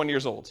both 21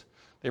 years old.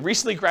 They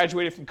recently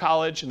graduated from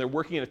college, and they're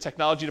working in a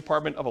technology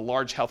department of a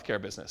large healthcare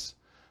business.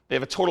 They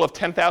have a total of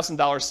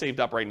 $10,000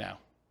 saved up right now,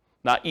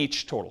 not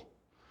each total.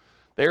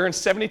 They earn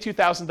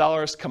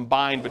 $72,000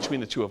 combined between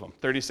the two of them,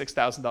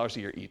 $36,000 a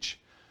year each.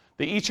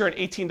 They each earn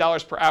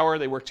 $18 per hour.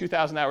 They work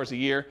 2,000 hours a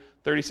year,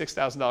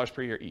 $36,000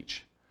 per year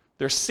each.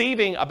 They're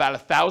saving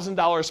about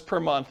 $1,000 per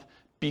month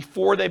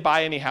before they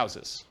buy any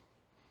houses.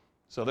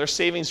 So their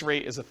savings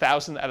rate is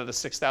 $1,000 out of the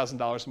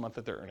 $6,000 a month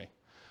that they're earning.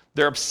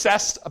 They're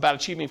obsessed about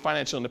achieving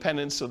financial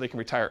independence so they can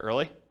retire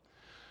early.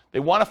 They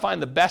want to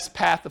find the best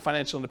path to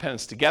financial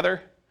independence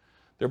together.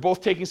 They're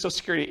both taking Social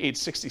Security at age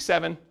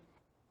 67.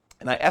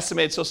 And I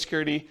estimated Social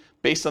Security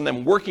based on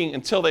them working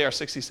until they are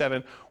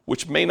 67,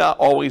 which may not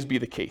always be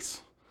the case.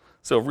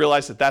 So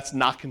realize that that's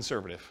not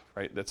conservative,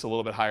 right? That's a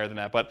little bit higher than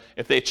that. But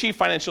if they achieve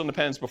financial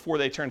independence before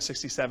they turn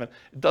 67,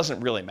 it doesn't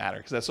really matter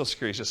because that Social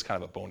Security is just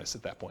kind of a bonus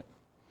at that point.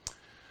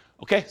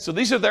 Okay, so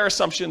these are their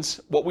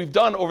assumptions. What we've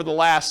done over the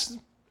last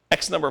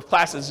X number of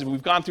classes is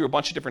we've gone through a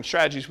bunch of different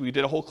strategies. We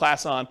did a whole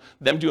class on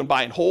them doing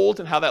buy and hold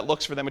and how that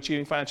looks for them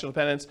achieving financial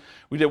independence.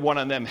 We did one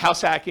on them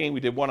house hacking.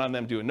 We did one on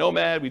them doing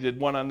nomad. We did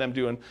one on them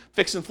doing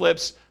fix and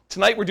flips.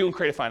 Tonight we're doing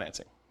creative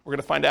financing. We're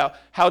going to find out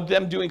how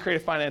them doing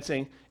creative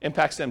financing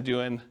impacts their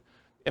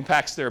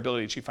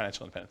ability to achieve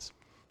financial independence.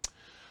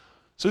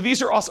 So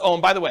these are also, oh,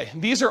 and by the way,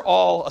 these are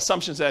all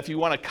assumptions that if you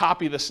want to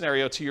copy the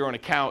scenario to your own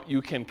account,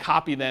 you can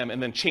copy them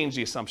and then change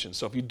the assumptions.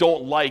 So if you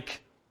don't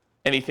like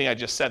anything I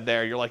just said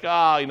there, you're like,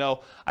 I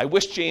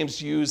wish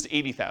James used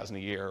 $80,000 a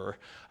year, or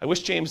I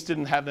wish James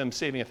didn't have them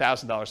saving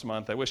 $1,000 a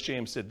month. I wish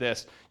James did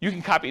this. You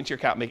can copy into your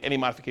account, make any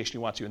modification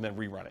you want to, and then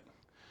rerun it.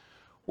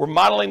 We're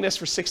modeling this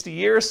for 60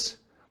 years.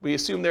 We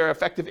assume their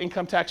effective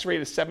income tax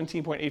rate is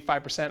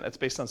 17.85%. That's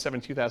based on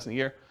 $72,000 a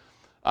year.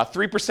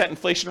 3%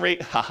 inflation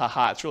rate,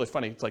 it's really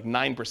funny. It's like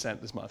 9%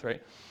 this month, right?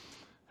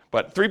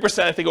 But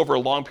 3%, I think, over a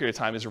long period of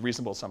time is a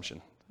reasonable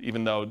assumption,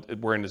 even though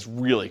we're in this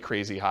really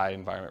crazy high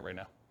environment right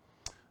now.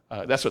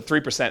 That's what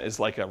 3%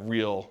 is, like a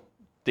real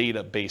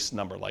data-based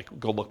number. Like,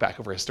 go look back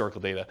over historical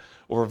data.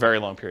 Over a very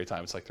long period of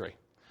time, it's like 3.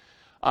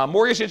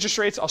 Mortgage interest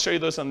rates, I'll show you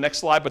those on the next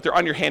slide, but they're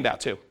on your handout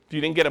too. If you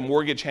didn't get a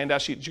mortgage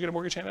handout sheet, did you get a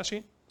mortgage handout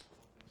sheet?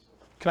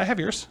 Can I have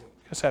yours?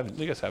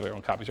 You guys have your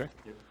own copies, right?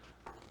 Yep.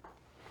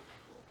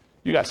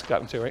 You guys got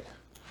them too, right?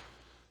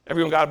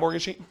 Everyone got a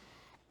mortgage sheet?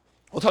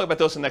 We'll talk about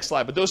those in the next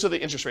slide, but those are the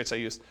interest rates I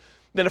used.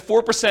 Then a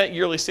 4%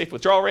 yearly safe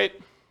withdrawal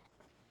rate.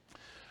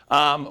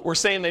 We're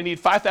saying they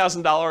need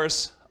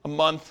 $5,000 a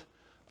month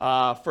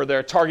for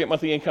their target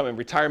monthly income in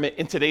retirement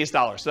in today's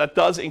dollars. So that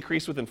does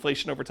increase with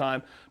inflation over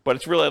time, but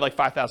it's really like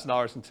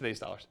 $5,000 in today's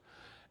dollars.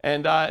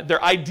 And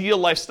their ideal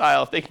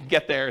lifestyle, if they can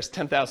get there, is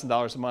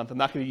 $10,000 a month. I'm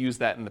not going to use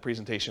that in the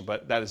presentation,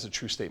 but that is a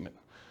true statement.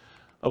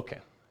 Okay.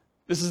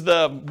 This is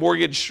the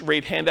mortgage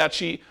rate handout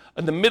sheet.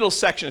 In the middle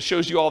section, it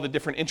shows you all the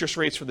different interest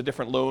rates for the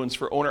different loans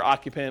for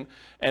owner-occupant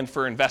and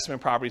for investment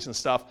properties and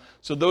stuff.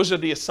 So those are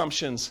the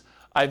assumptions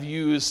I've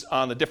used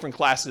on the different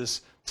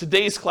classes.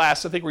 Today's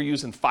class, I think we're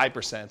using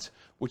 5%.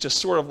 which is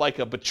sort of like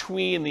a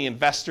between the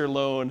investor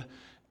loan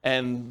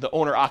and the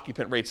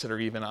owner-occupant rates that are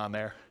even on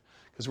there.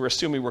 Because we're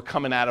assuming we're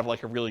coming out of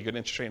like a really good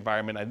interest rate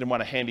environment. I didn't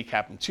want to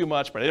handicap them too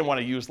much, but I didn't want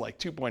to use like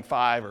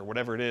 2.5 or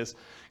whatever it is,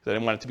 because I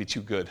didn't want it to be too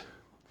good.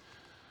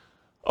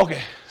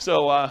 Okay,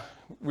 so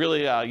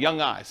really young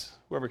eyes,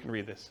 whoever can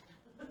read this.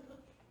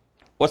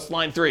 What's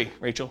line 3,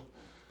 Rachel?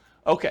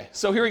 Okay,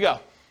 so here we go.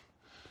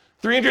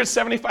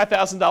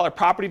 $375,000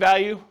 property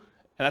value,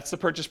 and that's the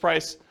purchase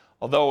price,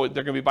 although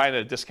they're going to be buying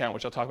at a discount,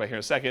 which I'll talk about here in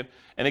a second,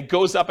 and it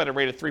goes up at a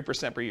rate of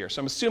 3% per year. So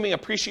I'm assuming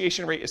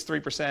appreciation rate is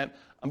 3%.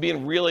 I'm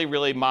being really,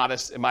 really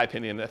modest in my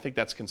opinion. I think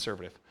that's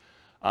conservative.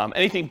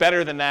 Anything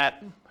better than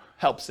that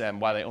helps them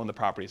while they own the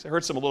properties. It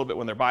hurts them a little bit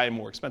when they're buying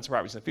more expensive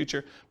properties in the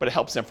future, but it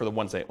helps them for the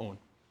ones they own.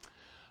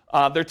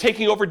 They're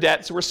taking over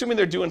debt, so we're assuming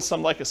they're doing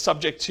some like a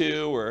subject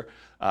to or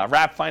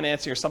wrap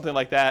financing or something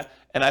like that.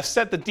 And I've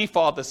set the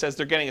default that says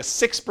they're getting a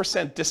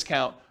 6%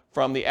 discount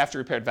from the after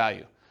repaired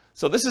value.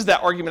 So this is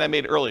that argument I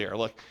made earlier.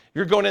 Look,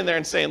 you're going in there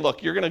and saying,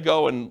 look, you're going to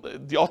go and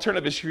the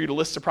alternative is for you to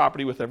list a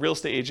property with a real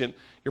estate agent.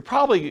 You're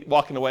probably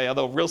walking away,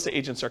 although real estate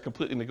agents are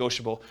completely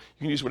negotiable.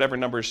 You can use whatever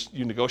numbers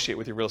you negotiate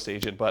with your real estate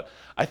agent. But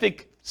I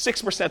think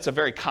 6% is a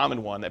very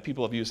common one that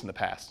people have used in the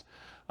past.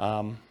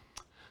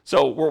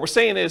 So what we're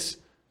saying is,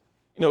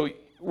 we're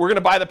going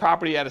to buy the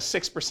property at a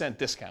 6%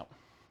 discount.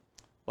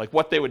 Like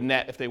what they would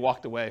net if they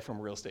walked away from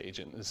a real estate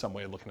agent is some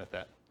way of looking at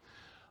that.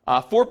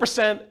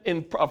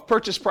 4% of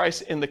purchase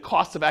price in the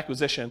cost of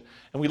acquisition,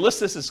 and we list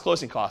this as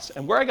closing costs.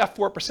 And where I got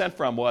 4%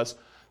 from was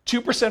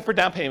 2% for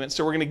down payment,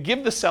 so we're going to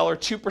give the seller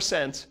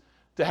 2%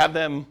 to have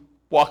them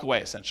walk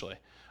away, essentially,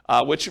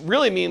 which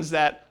really means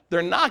that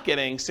they're not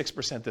getting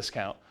 6%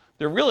 discount.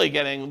 They're really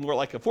getting more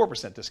like a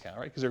 4% discount,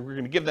 right? Because we're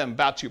going to give them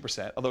about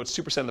 2%, although it's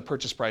 2% of the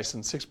purchase price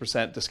and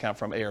 6% discount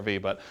from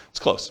ARV, but it's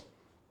close.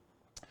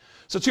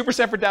 So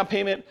 2% for down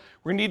payment.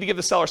 We're going to need to give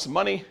the seller some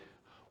money.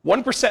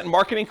 1% in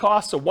marketing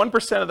costs, so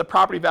 1% of the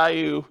property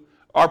value,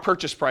 our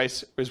purchase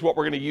price, is what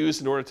we're going to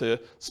use in order to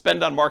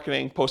spend on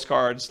marketing,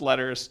 postcards,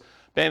 letters,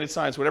 bandit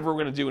signs, whatever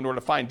we're going to do in order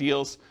to find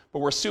deals. But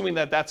we're assuming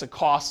that that's a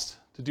cost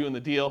to doing the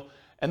deal.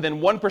 And then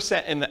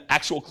 1% in the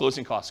actual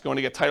closing costs, going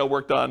to get title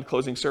work done,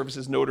 closing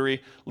services,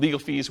 notary, legal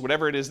fees,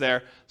 whatever it is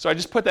there. So I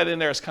just put that in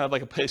there as kind of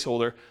like a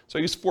placeholder. So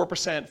I use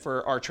 4%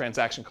 for our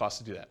transaction costs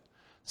to do that.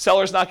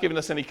 Seller's not giving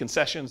us any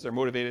concessions. They're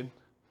motivated.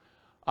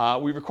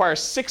 We require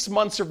 6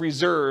 months of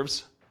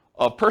reserves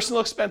of personal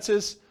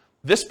expenses,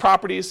 this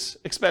property's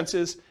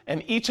expenses,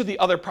 and each of the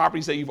other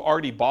properties that you've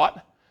already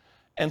bought.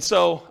 And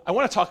so I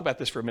want to talk about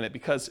this for a minute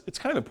because it's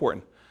kind of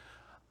important.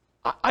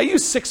 I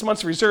use 6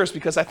 months of reserves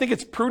because I think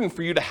it's prudent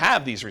for you to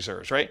have these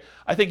reserves, right?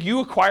 I think you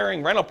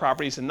acquiring rental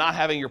properties and not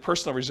having your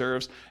personal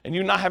reserves and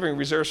you not having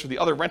reserves for the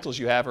other rentals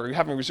you have or you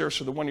having reserves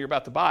for the one you're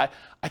about to buy,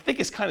 I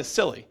think is kind of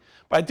silly.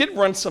 But I did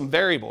run some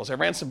variables. I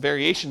ran some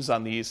variations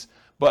on these.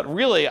 But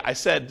really, I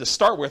said to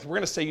start with, we're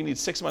going to say you need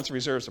 6 months of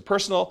reserves of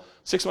personal,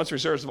 6 months of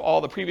reserves of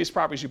all the previous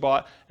properties you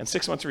bought, and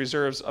 6 months of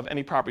reserves of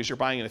any properties you're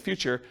buying in the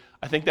future.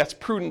 I think that's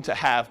prudent to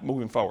have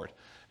moving forward.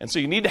 And so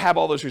you need to have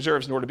all those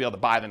reserves in order to be able to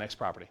buy the next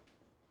property.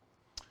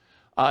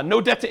 No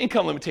debt to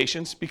income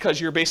limitations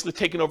because you're basically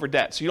taking over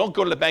debt. So you don't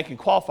go to the bank and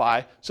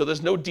qualify, so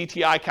there's no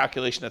DTI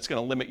calculation that's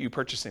going to limit you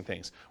purchasing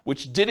things,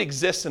 which did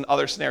exist in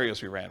other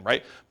scenarios we ran,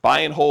 right?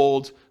 Buy and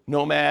hold,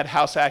 nomad,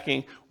 house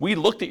hacking. We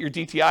looked at your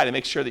DTI to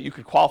make sure that you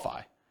could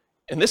qualify.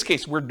 In this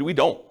case, we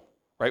don't,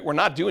 right? We're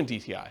not doing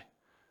DTI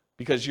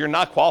because you're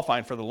not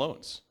qualifying for the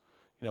loans.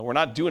 We're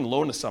not doing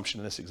loan assumption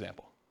in this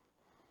example.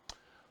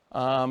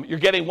 You're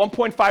getting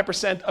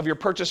 1.5% of your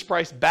purchase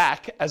price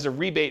back as a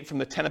rebate from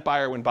the tenant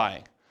buyer when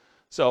buying.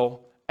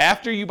 So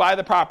after you buy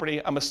the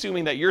property, I'm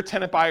assuming that your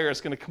tenant buyer is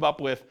going to come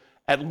up with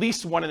at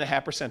least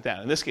 1.5%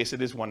 down. In this case,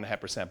 it is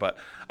 1.5%, but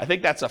I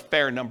think that's a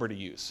fair number to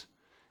use.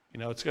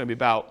 It's going to be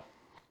about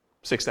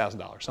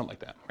 $6,000, something like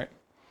that, right?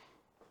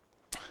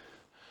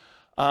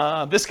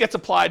 This gets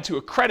applied to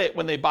a credit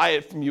when they buy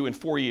it from you in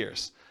 4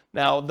 years.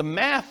 Now, the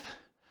math,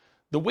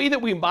 the way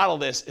that we model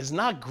this is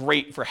not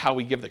great for how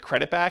we give the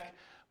credit back,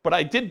 but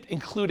I did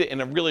include it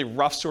in a really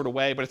rough sort of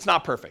way, but it's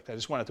not perfect. I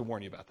just wanted to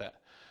warn you about that.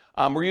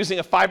 We're using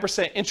a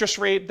 5% interest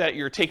rate that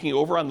you're taking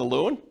over on the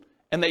loan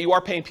and that you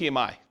are paying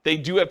PMI. They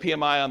do have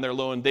PMI on their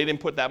loan. They didn't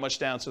put that much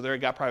down, so they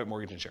got private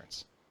mortgage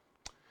insurance.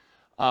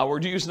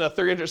 We're using a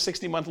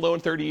 360-month loan,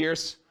 30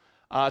 years.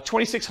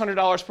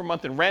 $2,600 per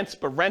month in rent,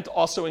 but rent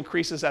also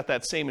increases at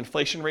that same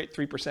inflation rate,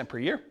 3% per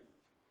year.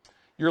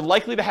 You're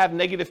likely to have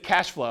negative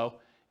cash flow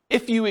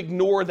if you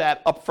ignore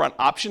that upfront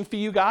option fee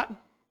you got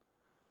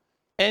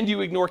and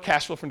you ignore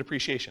cash flow from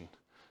depreciation.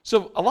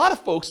 So a lot of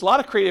folks, a lot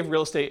of creative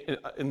real estate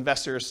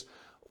investors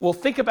will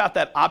think about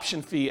that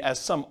option fee as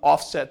some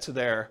offset to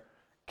their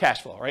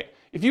cash flow, right?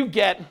 If you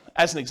get,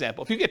 as an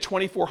example, if you get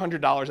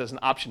 $2,400 as an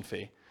option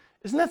fee,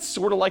 isn't that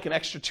sort of like an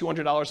extra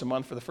 $200 a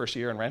month for the first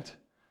year in rent?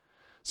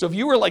 So if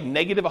you were like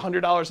negative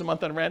 $100 a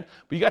month on rent,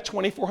 but you got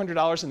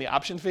 $2,400 in the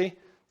option fee,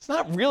 it's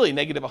not really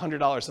negative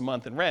 $100 a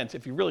month in rent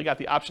if you really got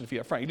the option fee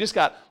up front. You just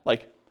got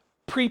like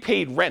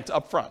prepaid rent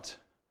up front.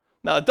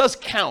 Now it does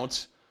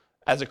count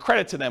as a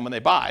credit to them when they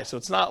buy, so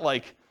it's not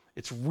like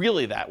it's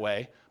really that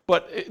way,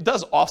 but it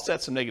does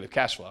offset some negative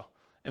cash flow.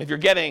 And if you're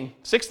getting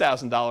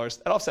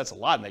 $6,000, that offsets a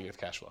lot of negative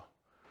cash flow,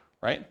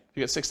 right? If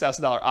you get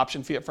 $6,000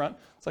 option fee up front,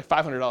 it's like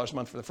 $500 a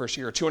month for the first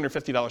year, or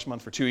 $250 a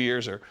month for 2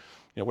 years, or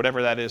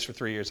whatever that is for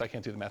 3 years. I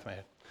can't do the math in my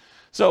head.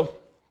 So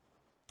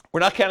we're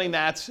not counting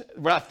that.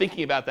 We're not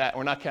thinking about that.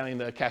 We're not counting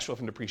the cash flow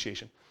from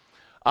depreciation.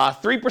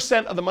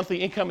 3% of the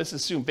monthly income is the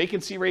assumed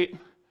vacancy rate.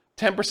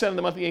 10% of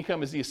the monthly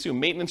income is the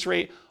assumed maintenance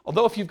rate.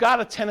 Although if you've got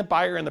a tenant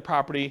buyer in the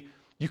property,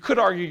 you could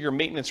argue your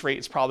maintenance rate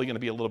is probably going to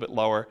be a little bit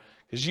lower,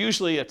 because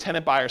usually a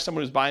tenant buyer,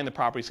 someone who's buying the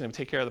property, is going to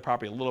take care of the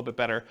property a little bit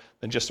better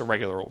than just a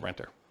regular old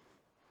renter.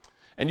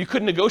 And you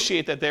could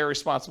negotiate that they're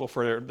responsible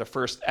for the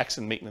first X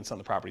in maintenance on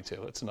the property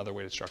too. That's another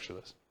way to structure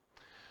this.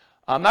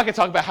 I'm not going to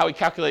talk about how we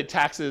calculate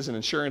taxes and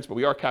insurance, but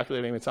we are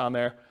calculating, it's on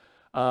there.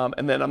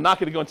 And then I'm not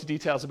going to go into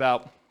details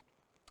about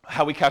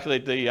how we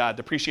calculate the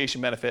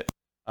depreciation benefit,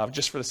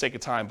 just for the sake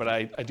of time, but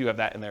I do have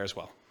that in there as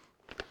well.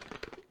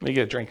 Let me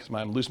get a drink because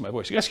I'm losing my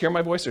voice. You guys hear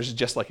my voice, or is it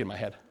just like in my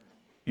head?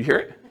 You hear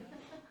it?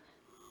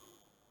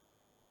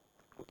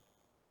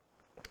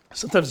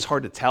 Sometimes it's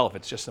hard to tell if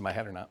it's just in my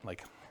head or not.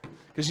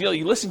 Because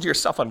you listen to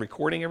yourself on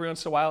recording every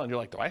once in a while, and you're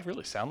like, do I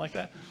really sound like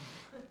that?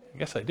 I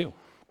guess I do.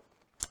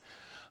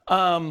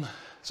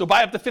 So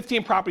buy up to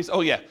 15 properties. Oh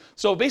yeah.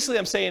 So basically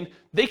I'm saying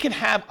they can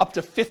have up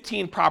to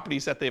 15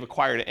 properties that they've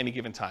acquired at any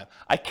given time.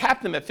 I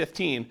cap them at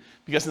 15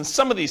 because in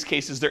some of these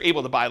cases they're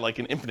able to buy like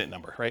an infinite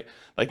number, right?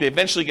 Like they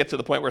eventually get to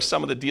the point where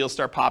some of the deals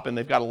start popping,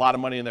 they've got a lot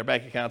of money in their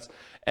bank accounts,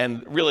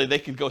 and really they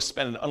could go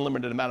spend an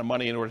unlimited amount of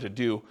money in order to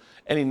do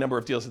any number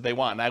of deals that they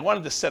want. And I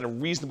wanted to set a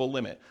reasonable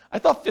limit. I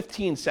thought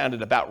 15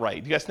 sounded about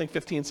right. Do you guys think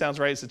 15 sounds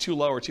right? Is it too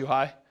low or too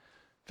high?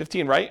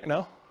 15 right or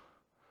no?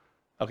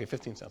 Okay,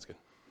 15 sounds good.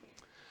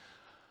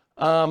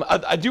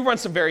 I do run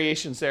some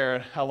variations there on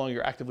how long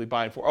you're actively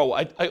buying for. Oh,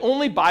 I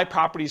only buy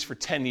properties for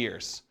 10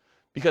 years.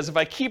 Because if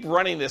I keep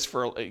running this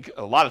for,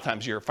 a lot of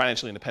times you're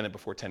financially independent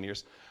before 10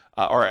 years,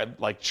 or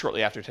like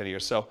shortly after 10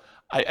 years. So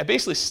I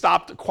basically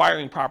stopped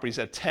acquiring properties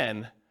at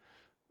 10,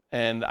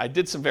 and I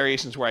did some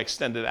variations where I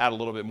extended it out a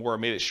little bit more,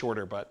 made it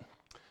shorter, but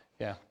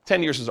yeah,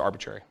 10 years is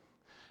arbitrary.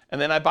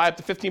 And then I buy up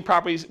to 15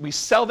 properties. We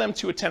sell them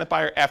to a tenant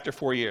buyer after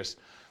 4 years.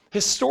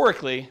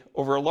 Historically,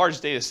 over a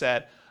large data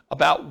set,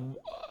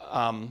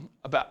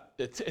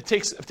 it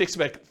takes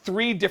about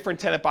 3 different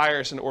tenant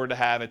buyers in order to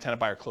have a tenant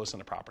buyer close on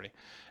the property.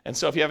 And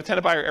so if you have a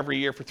tenant buyer every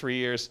year for 3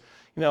 years,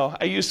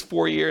 I used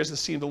 4 years. This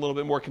seemed a little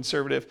bit more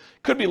conservative.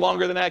 Could be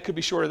longer than that, could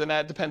be shorter than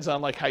that. Depends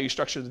on how you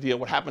structure the deal,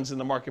 what happens in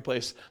the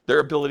marketplace, their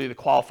ability to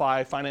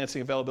qualify,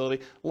 financing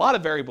availability. A lot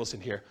of variables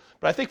in here.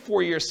 But I think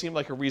 4 years seemed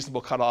like a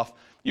reasonable cutoff.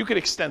 You could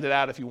extend it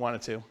out if you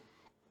wanted to.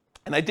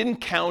 And I didn't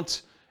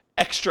count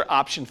extra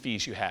option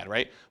fees you had,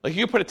 right? Like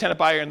you put a tenant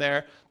buyer in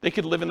there, they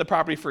could live in the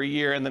property for a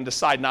year and then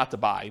decide not to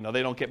buy.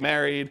 They don't get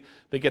married,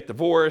 they get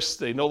divorced,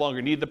 they no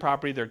longer need the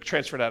property, they're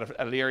transferred out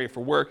of the area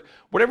for work,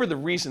 whatever the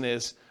reason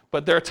is.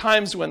 But there are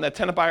times when that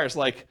tenant buyer is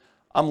like,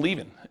 I'm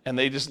leaving, and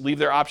they just leave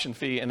their option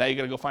fee, and now you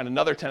got to go find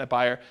another tenant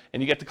buyer,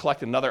 and you get to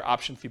collect another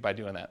option fee by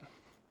doing that.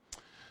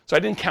 So I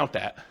didn't count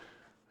that.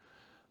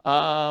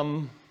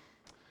 And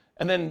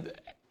then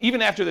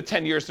even after the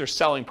 10 years, they're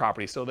selling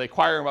property. So they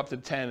acquire them up to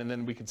 10, and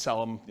then we can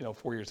sell them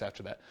 4 years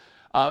after that.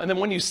 And then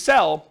when you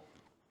sell,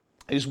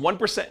 it is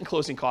 1% in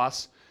closing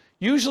costs.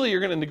 Usually you're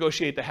going to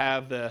negotiate to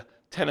have the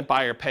tenant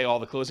buyer pay all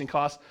the closing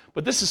costs,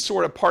 but this is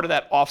sort of part of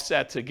that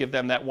offset to give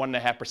them that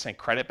 1.5%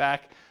 credit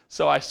back.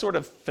 So I sort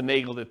of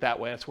finagled it that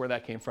way. That's where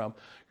that came from.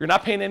 You're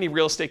not paying any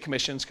real estate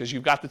commissions because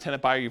you've got the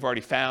tenant buyer you've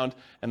already found,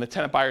 and the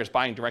tenant buyer is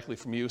buying directly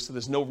from you, so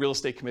there's no real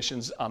estate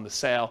commissions on the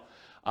sale.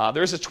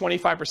 There's a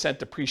 25%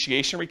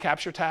 depreciation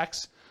recapture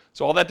tax.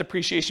 So all that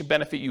depreciation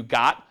benefit you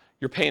got,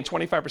 you're paying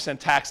 25%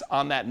 tax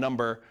on that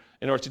number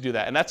in order to do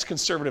that. And that's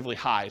conservatively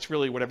high. It's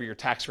really whatever your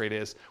tax rate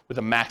is with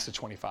a max of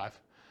 25.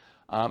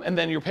 And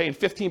then you're paying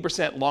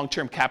 15%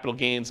 long-term capital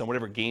gains on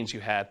whatever gains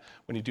you had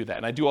when you do that.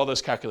 And I do all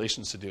those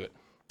calculations to do it.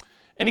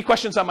 Any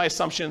questions on my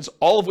assumptions,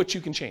 all of which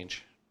you can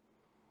change?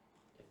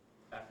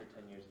 After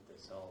 10 years, if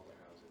they sell their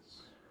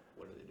houses,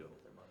 what do they do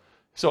with their money?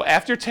 So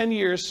after 10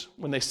 years,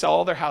 when they sell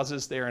all their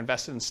houses, they are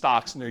invested in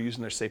stocks and they're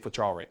using their safe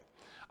withdrawal rate.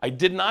 I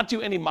did not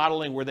do any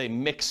modeling where they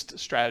mixed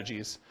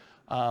strategies.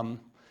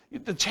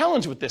 The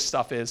challenge with this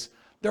stuff is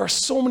there are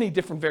so many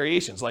different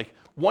variations. Like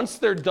once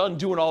they're done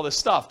doing all this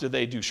stuff, do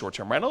they do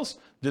short-term rentals?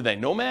 Do they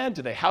nomad?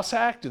 Do they house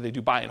hack? Do they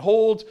do buy and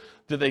hold?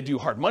 Do they do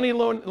hard money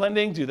loan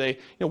lending? Do they,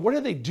 what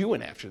are they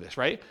doing after this,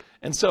 right?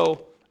 And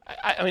so,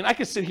 I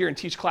could sit here and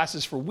teach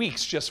classes for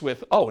weeks just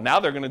with, oh, now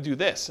they're going to do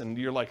this. And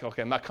you're like,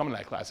 okay, I'm not coming to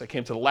that class. I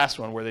came to the last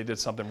one where they did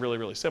something really,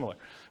 really similar,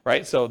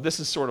 right? So this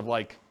is sort of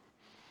like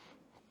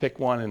pick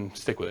one and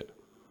stick with it.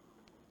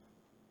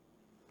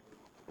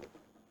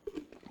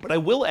 But I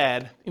will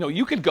add,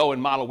 you could go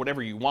and model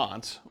whatever you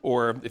want,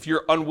 or if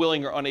you're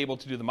unwilling or unable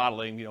to do the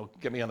modeling,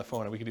 get me on the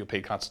phone and we can do a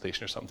paid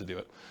consultation or something to do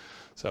it.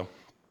 So, all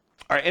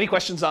right, any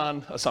questions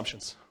on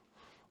assumptions?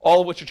 All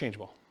of which are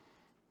changeable.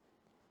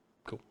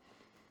 Cool.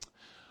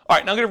 All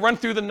right, now I'm going to run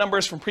through the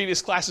numbers from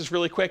previous classes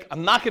really quick.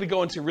 I'm not going to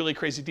go into really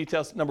crazy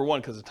details, number one,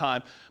 because of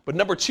time, but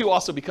number two,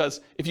 also because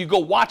if you go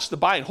watch the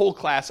buy and hold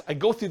class, I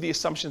go through the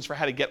assumptions for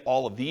how to get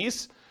all of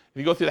these. If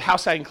you go through the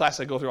house hacking class,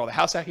 I go through all the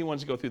house hacking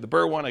ones. You go through the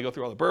Burr one, I go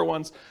through all the Burr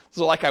ones.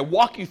 So like I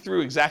walk you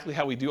through exactly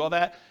how we do all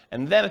that,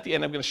 and then at the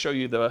end, I'm going to show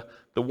you the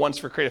ones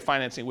for creative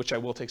financing, which I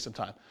will take some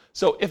time.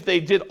 So if they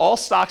did all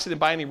stocks and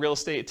didn't buy any real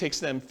estate, it takes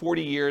them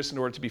 40 years in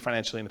order to be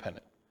financially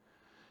independent.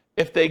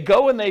 If they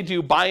go and they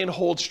do buy and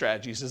hold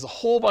strategies, there's a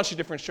whole bunch of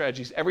different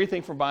strategies,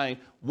 everything from buying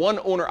one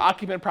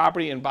owner-occupant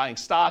property and buying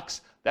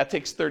stocks, that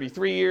takes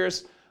 33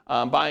 years.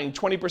 Buying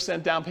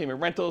 20% down payment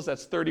rentals,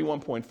 that's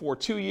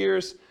 31.42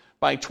 years.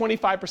 Buying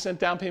 25%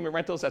 down payment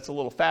rentals, that's a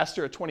little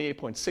faster at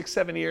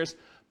 28.67 years.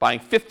 Buying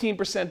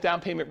 15% down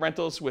payment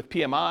rentals with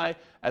PMI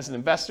as an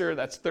investor,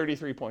 that's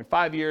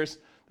 33.5 years.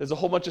 There's a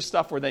whole bunch of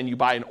stuff where then you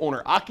buy an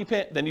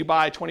owner-occupant, then you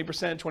buy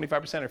 20%,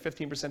 25%, or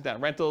 15%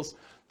 down rentals.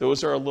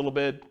 Those are a little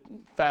bit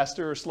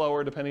faster or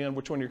slower depending on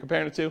which one you're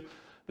comparing it to.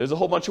 There's a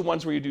whole bunch of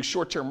ones where you do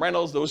short-term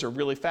rentals. Those are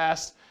really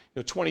fast,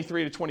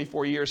 23 to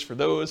 24 years for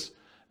those.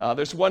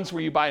 There's ones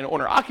where you buy an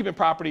owner-occupant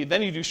property,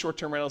 then you do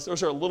short-term rentals.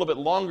 Those are a little bit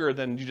longer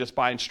than you just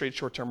buying straight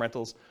short-term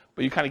rentals,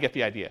 but you kind of get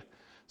the idea.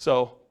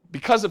 So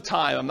because of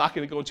time, I'm not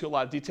going to go into a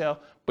lot of detail,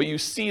 but you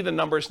see the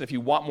numbers, and if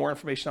you want more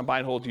information on buy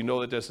and hold, you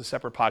know that there's a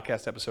separate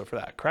podcast episode for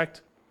that,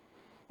 correct?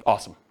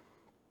 Awesome.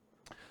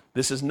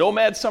 This is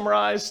Nomad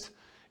summarized.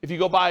 If you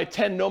go buy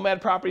 10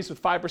 Nomad properties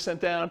with 5%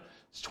 down,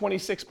 it's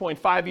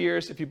 26.5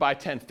 years. If you buy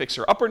 10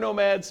 fixer-upper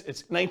Nomads,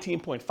 it's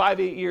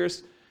 19.58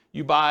 years.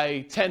 You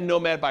buy 10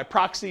 Nomad by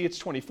proxy, it's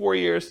 24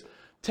 years.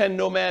 10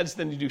 Nomads,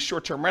 then you do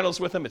short-term rentals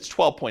with them, it's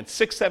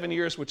 12.67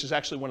 years, which is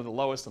actually one of the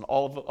lowest in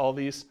all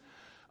these.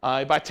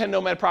 You buy 10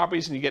 Nomad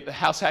properties and you get the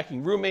house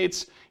hacking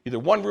roommates, either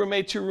one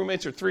roommate, two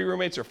roommates, or three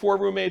roommates, or four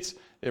roommates.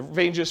 It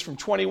ranges from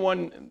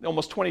 21,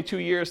 almost 22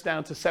 years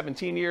down to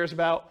 17 years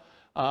about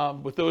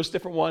with those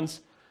different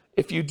ones.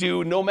 If you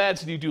do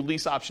Nomads and you do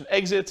lease option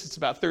exits, it's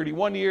about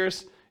 31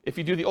 years. If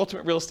you do the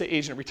Ultimate Real Estate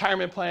Agent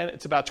Retirement Plan,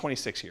 it's about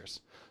 26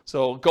 years.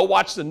 So go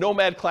watch the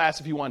Nomad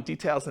class if you want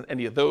details on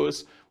any of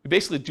those. We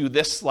basically do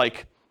this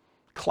like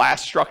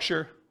class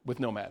structure with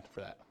Nomad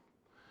for that.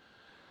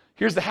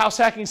 Here's the house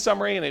hacking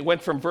summary, and it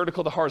went from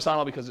vertical to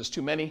horizontal because there's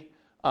too many.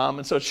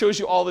 And so it shows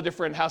you all the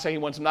different house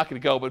hacking ones. I'm not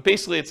going to go, but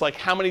basically it's like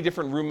how many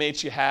different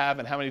roommates you have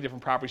and how many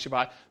different properties you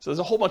buy. So there's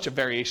a whole bunch of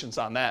variations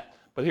on that,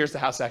 but here's the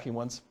house hacking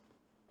ones.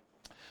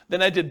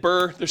 Then I did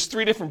Burr. There's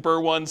 3 different Burr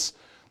ones.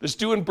 There's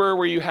doing Burr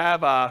where you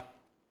have,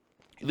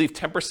 you leave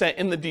 10%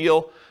 in the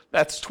deal.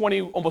 That's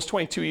almost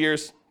 22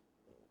 years.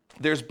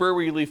 There's Burr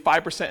where you leave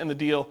 5% in the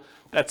deal.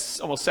 That's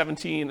almost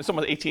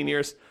 18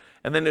 years.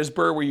 And then there's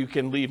Burr where you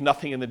can leave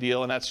nothing in the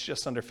deal, and that's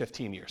just under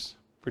 15 years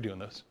for doing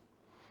those.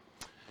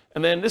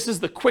 And then this is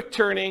the quick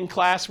turning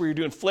class where you're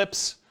doing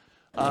flips,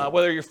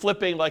 whether you're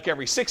flipping like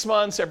every 6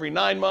 months, every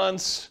 9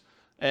 months,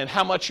 and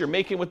how much you're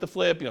making with the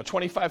flip,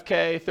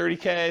 25K,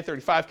 30K,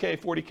 35K,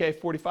 40K,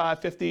 45,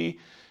 50.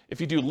 If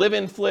you do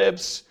live-in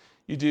flips,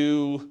 you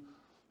do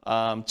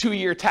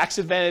 2-year tax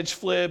advantage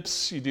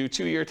flips, you do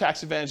 2-year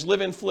tax advantage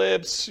live-in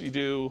flips, you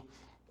do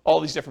all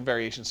these different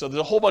variations. So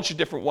there's a whole bunch of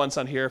different ones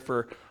on here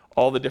for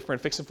all the different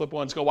fix and flip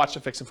ones. Go watch the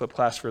fix and flip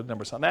class for the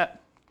numbers on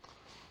that.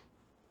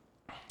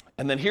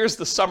 And then here's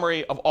the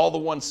summary of all the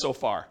ones so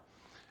far.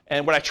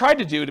 And what I tried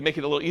to do to make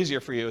it a little easier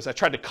for you is I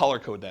tried to color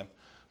code them.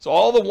 So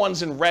all the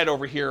ones in red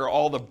over here are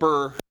all the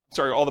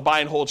buy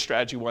and hold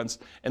strategy ones.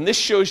 And this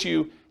shows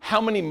you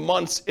how many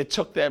months it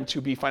took them to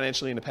be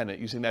financially independent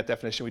using that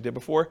definition we did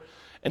before.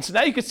 And so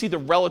now you can see the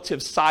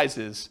relative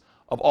sizes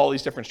of all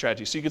these different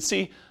strategies. So you can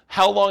see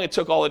how long it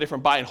took all the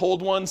different buy and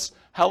hold ones,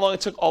 how long it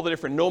took all the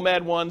different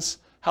Nomad ones,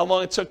 how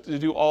long it took to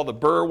do all the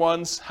Burr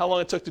ones, how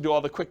long it took to do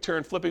all the quick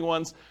turn flipping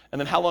ones,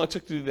 and then how long it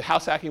took to do the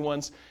house hacking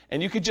ones.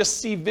 And you could just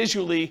see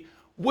visually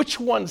which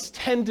ones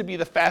tend to be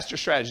the faster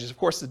strategies. Of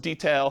course, the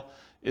detail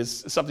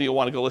is something you'll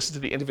want to go listen to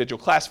the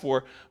individual class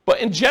for.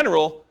 But in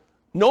general,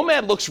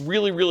 Nomad looks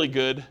really, really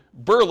good.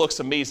 Burr looks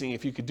amazing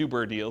if you could do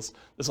Burr deals.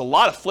 There's a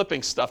lot of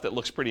flipping stuff that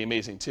looks pretty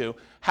amazing too.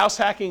 House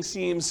hacking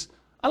seems,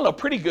 I don't know,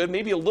 pretty good,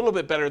 maybe a little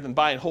bit better than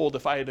buy and hold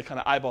if I had to kind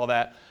of eyeball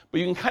that. But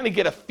you can kind of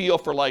get a feel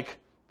for like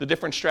the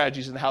different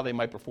strategies and how they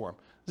might perform.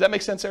 Does that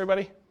make sense,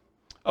 everybody?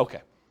 Okay.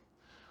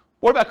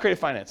 What about creative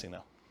financing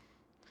though?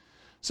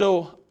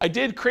 So I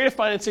did creative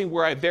financing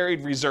where I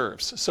varied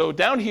reserves. So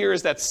down here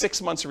is that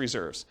 6 months of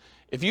reserves.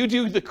 If you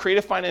do the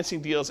creative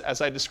financing deals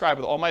as I described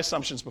with all my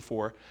assumptions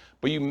before,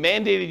 but you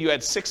mandated you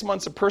had 6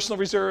 months of personal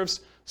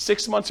reserves,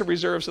 6 months of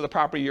reserves of the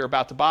property you're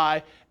about to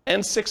buy,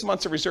 and 6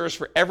 months of reserves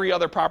for every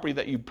other property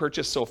that you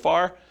purchased so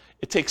far,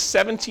 it takes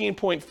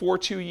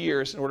 17.42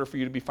 years in order for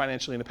you to be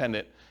financially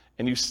independent.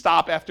 And you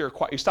stop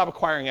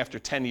acquiring after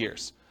 10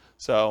 years.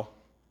 So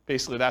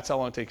basically that's how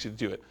long it takes you to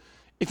do it.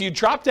 If you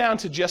drop down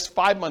to just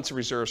 5 months of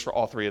reserves for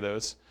all 3 of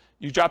those,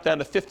 you drop down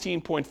to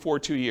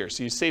 15.42 years.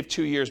 So you save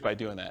 2 years by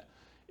doing that.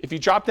 If you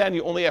drop down,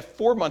 you only have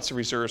 4 months of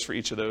reserves for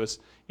each of those.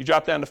 You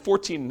drop down to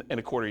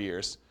 14.25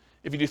 years.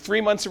 If you do 3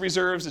 months of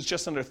reserves, it's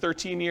just under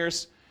 13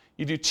 years.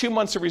 You do 2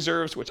 months of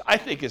reserves, which I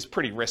think is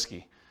pretty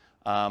risky.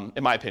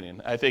 in my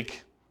opinion. I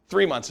think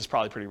 3 months is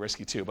probably pretty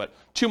risky too, but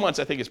 2 months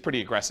I think is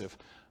pretty aggressive.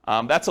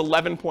 That's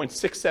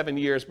 11.67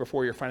 years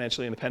before you're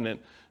financially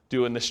independent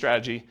doing this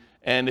strategy.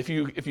 And if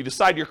you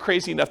decide you're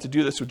crazy enough to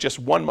do this with just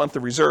 1 month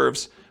of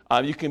reserves,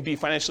 you can be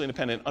financially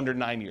independent under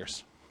 9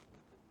 years.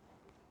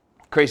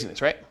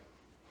 Craziness, right?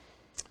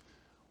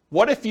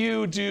 What if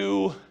you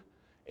do,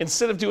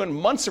 instead of doing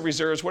months of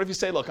reserves, what if you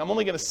say, look, I'm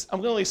going to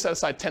set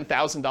aside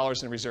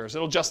 $10,000 in reserves.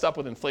 It'll adjust up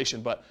with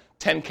inflation, but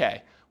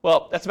 10K.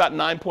 Well, that's about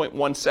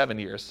 9.17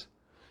 years.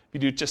 If you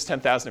do just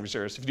 10,000 in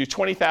reserves. If you do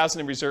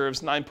 20,000 in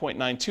reserves,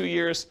 9.92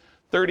 years.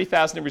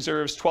 30,000 in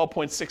reserves,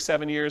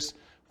 12.67 years.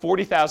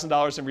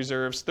 $40,000 in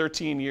reserves,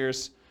 13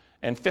 years.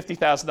 And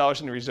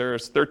 $50,000 in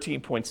reserves,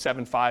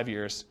 13.75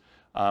 years.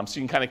 So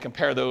you can kind of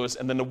compare those.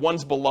 And then the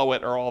ones below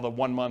it are all the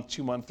 1 month,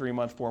 2 month, 3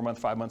 month, 4 month,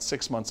 5 month,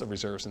 6 months of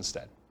reserves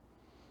instead.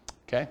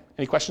 Okay,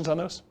 any questions on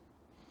those?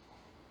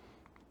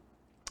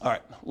 All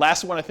right,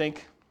 last one I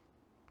think.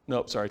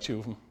 Nope, sorry, 2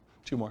 of them,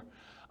 2 more.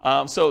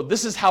 So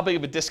this is how big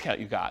of a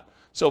discount you got.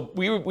 So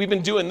we've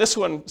been doing this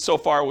one so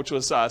far, which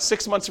was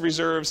 6 months of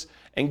reserves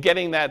and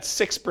getting that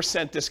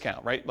 6%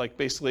 discount, right? Like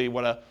basically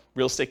what a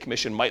real estate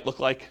commission might look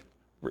like.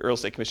 Real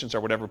estate commissions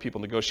are whatever people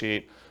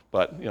negotiate,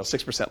 but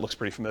 6% looks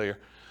pretty familiar.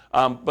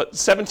 But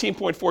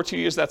 17.42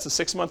 years, that's the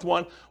 6 month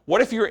one.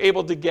 What if you were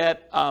able to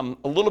get a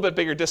little bit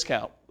bigger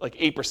discount, like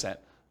 8%?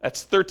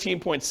 That's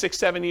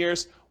 13.67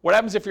 years. What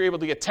happens if you're able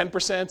to get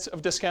 10%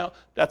 of discount?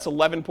 That's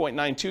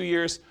 11.92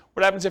 years.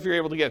 What happens if you're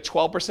able to get a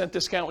 12%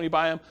 discount when you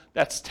buy them?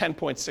 That's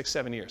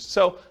 10.67 years.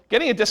 So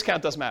getting a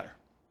discount does matter,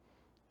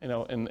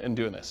 in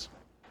doing this.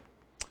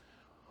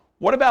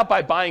 What about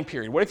by buying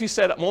period? What if you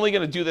said, I'm only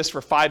going to do this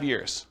for 5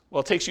 years?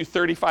 Well, it takes you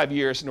 35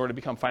 years in order to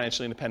become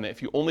financially independent.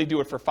 If you only do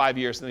it for 5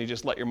 years, then you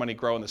just let your money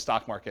grow in the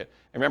stock market.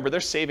 And remember,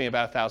 they're saving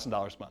about $1,000 a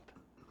month.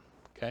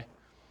 Okay?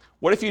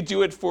 What if you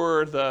do it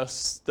for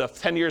the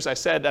 10 years I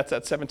said? That's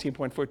at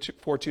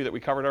 17.42 that we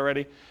covered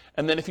already.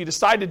 And then if you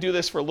decide to do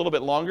this for a little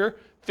bit longer,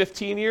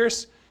 15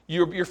 years,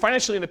 you're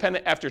financially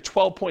independent after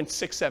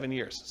 12.67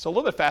 years. So a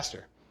little bit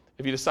faster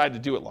if you decide to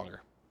do it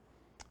longer.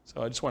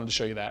 So I just wanted to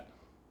show you that.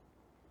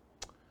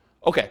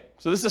 Okay,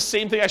 so this is the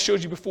same thing I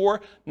showed you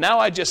before. Now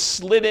I just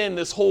slid in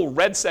this whole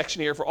red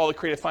section here for all the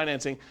creative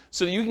financing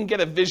so that you can get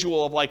a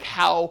visual of like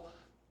how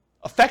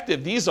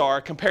effective these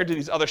are compared to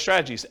these other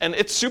strategies. And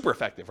it's super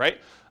effective, right?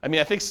 I mean,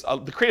 I think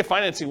the creative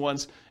financing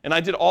ones, and I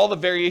did all the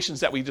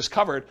variations that we just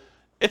covered,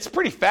 it's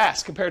pretty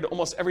fast compared to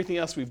almost everything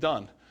else we've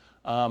done.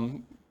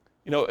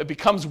 It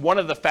becomes one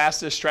of the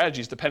fastest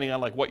strategies depending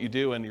on like what you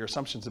do and your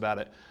assumptions about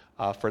it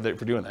for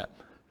doing that.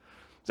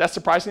 Is that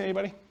surprising to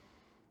anybody?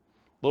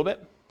 A little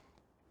bit?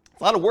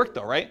 A lot of work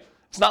though, right?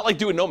 It's not like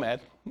doing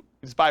Nomad. You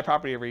just buy a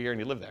property every year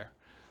and you live there.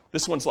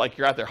 This one's like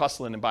you're out there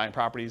hustling and buying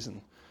properties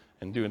and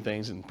doing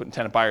things and putting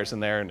tenant buyers in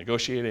there and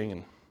negotiating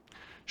and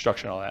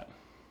structuring all that.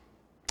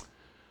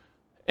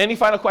 Any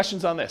final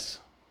questions on this?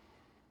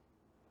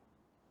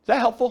 Is that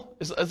helpful?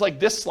 It's like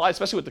this slide,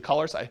 especially with the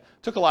colors. I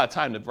took a lot of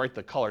time to write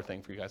the color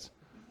thing for you guys.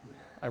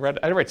 I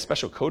had to write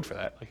special code for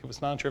that. Like it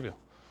was non-trivial.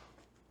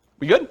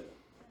 We good?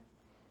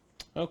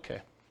 Okay.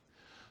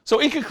 So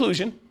in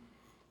conclusion,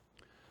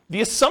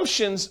 the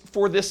assumptions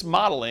for this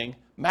modeling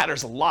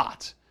matters a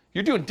lot.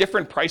 You're doing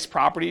different price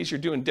properties, you're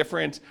doing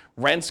different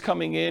rents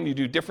coming in, you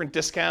do different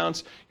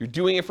discounts, you're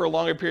doing it for a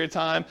longer period of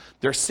time,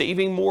 they're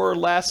saving more or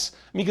less.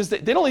 I mean, because they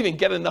don't even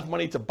get enough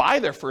money to buy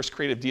their first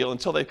creative deal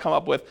until they come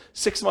up with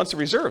 6 months of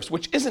reserves,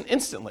 which isn't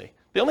instantly.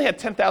 They only had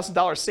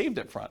 $10,000 saved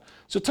up front.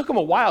 So it took them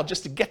a while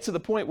just to get to the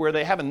point where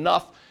they have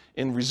enough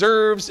in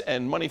reserves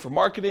and money for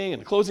marketing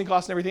and closing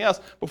costs and everything else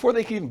before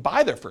they can even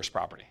buy their first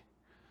property.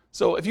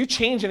 So if you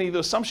change any of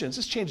those assumptions,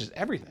 this changes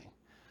everything.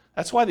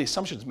 That's why the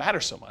assumptions matter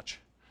so much.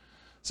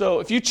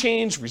 So if you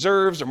change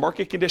reserves or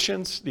market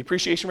conditions, the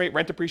appreciation rate,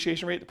 rent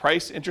appreciation rate, the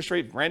price, interest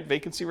rate, rent,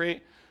 vacancy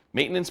rate,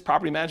 maintenance,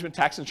 property management,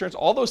 tax, insurance,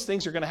 all those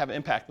things are going to have an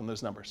impact on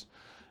those numbers.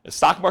 The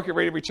stock market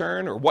rate of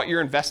return or what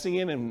you're investing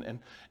in, and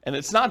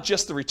it's not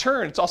just the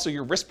return, it's also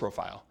your risk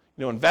profile.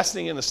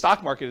 Investing in the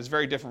stock market is a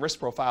very different risk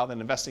profile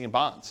than investing in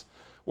bonds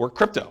or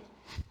crypto,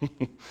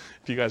 if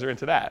you guys are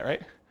into that,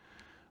 right?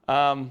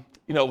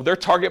 Their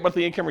target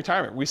monthly income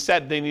retirement. We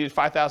said they needed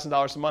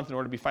 $5,000 a month in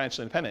order to be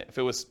financially independent. If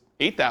it was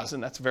 $8,000,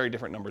 that's very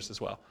different numbers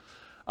as well.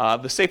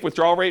 The safe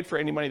withdrawal rate for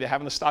any money they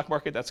have in the stock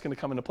market, that's going to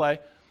come into play.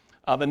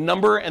 The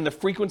number and the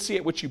frequency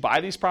at which you buy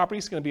these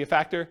properties is going to be a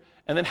factor.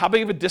 And then how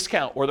big of a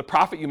discount or the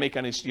profit you make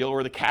on each deal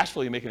or the cash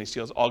flow you make on each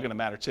deal is all going to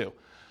matter too.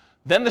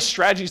 Then the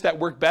strategies that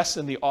work best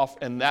in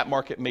that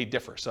market may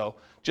differ. So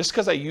just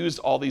because I used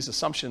all these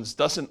assumptions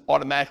doesn't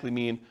automatically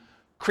mean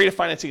creative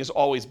financing is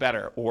always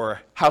better, or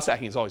house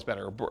hacking is always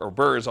better, or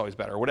BRRRR is always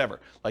better, or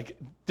whatever. Like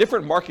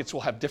different markets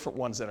will have different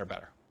ones that are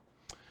better.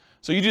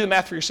 So you do the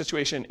math for your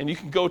situation, and you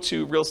can go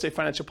to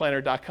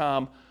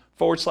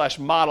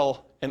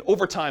realestatefinancialplanner.com/model, and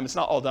over time, it's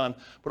not all done,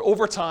 but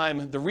over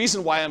time, the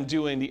reason why I'm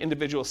doing the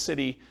individual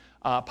city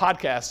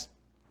podcast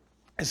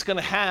is going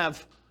to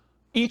have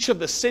each of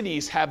the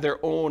cities have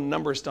their own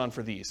numbers done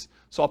for these.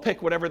 So I'll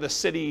pick whatever the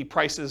city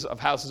prices of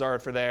houses are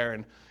for there,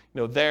 and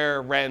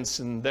their rents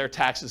and their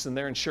taxes and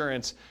their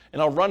insurance,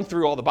 and I'll run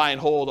through all the buy and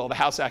hold, all the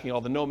house hacking,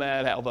 all the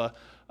nomad, all the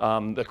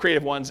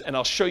creative ones, and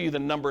I'll show you the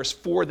numbers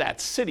for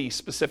that city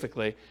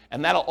specifically,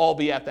 and that'll all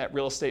be at that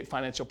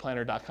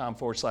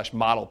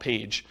realestatefinancialplanner.com/model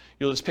page.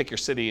 You'll just pick your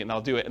city and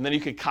I'll do it, and then you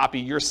can copy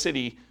your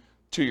city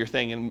to your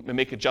thing and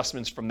make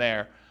adjustments from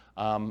there.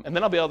 And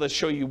then I'll be able to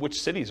show you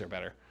which cities are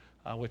better,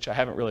 which I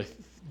haven't really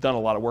done a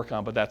lot of work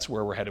on, but that's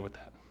where we're headed with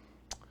that.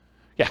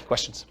 Yeah,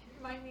 questions?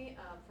 Remind me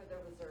for the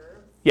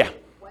reserves. Yeah.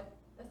 What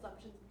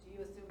assumptions do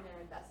you assume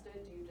they're invested? Do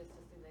you just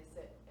assume they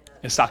sit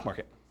in a stock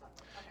market? Okay.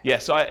 Yeah,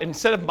 so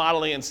instead of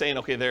modeling and saying,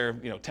 okay, they're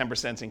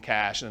 10% in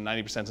cash and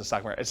 90% in the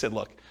stock market, I said,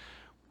 look,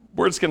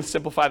 we're just going to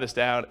simplify this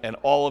down, and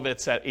all of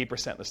it's at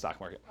 8% in the stock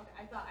market. Okay,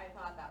 I thought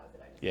that was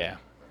it. I just Yeah.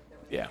 there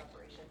was Yeah. a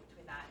separation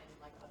between that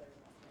and like other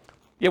investments.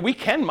 Yeah, we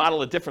can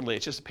model it differently.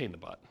 It's just a pain in the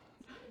butt.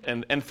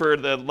 And for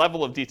the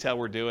level of detail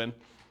we're doing,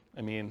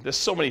 I mean, there's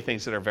so many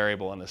things that are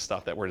variable in this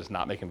stuff that we're just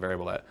not making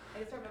variable at. I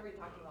just remember you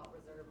talking about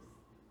reserves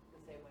the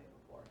same way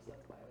before, so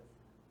that's why I was.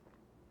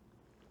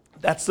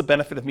 That's the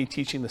benefit of me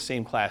teaching the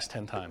same class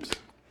 10 times,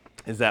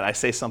 is that I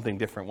say something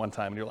different one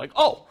time and you're like,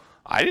 oh,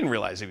 I didn't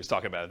realize he was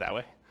talking about it that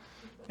way.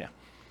 Yeah.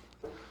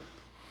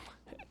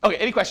 Okay,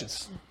 any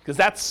questions? Because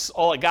that's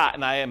all I got,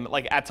 and I am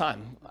like at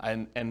time,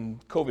 and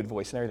COVID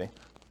voice and everything.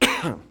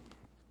 Is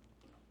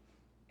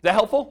that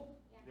helpful?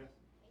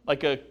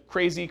 Like a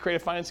crazy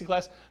creative financing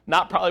class?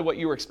 Not probably what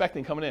you were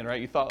expecting coming in, right?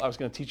 You thought I was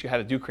going to teach you how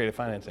to do creative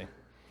financing,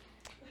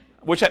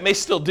 which I may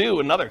still do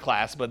in another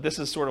class, but this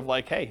is sort of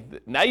like, hey,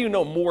 now you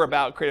know more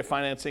about creative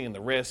financing and the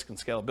risk and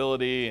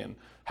scalability and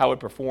how it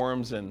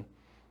performs, and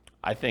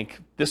I think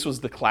this was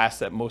the class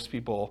that most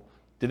people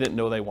didn't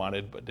know they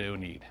wanted but do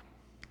need.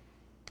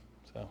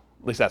 So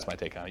at least that's my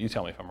take on it. You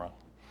tell me if I'm wrong.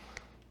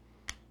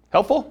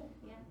 Helpful?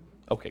 Yeah.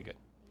 Okay, good.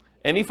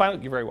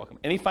 You're very welcome.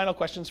 Any final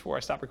questions before I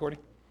stop recording?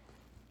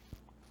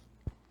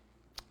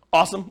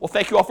 Awesome. Well,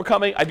 thank you all for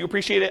coming. I do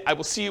appreciate it. I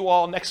will see you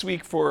all next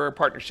week for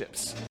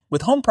partnerships.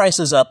 With home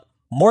prices up,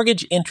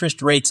 mortgage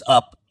interest rates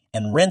up,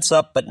 and rents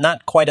up but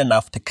not quite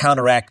enough to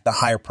counteract the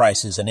higher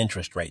prices and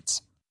interest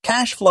rates,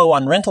 cash flow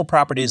on rental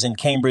properties in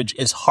Cambridge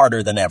is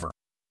harder than ever.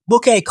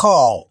 Book a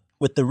call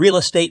with the Real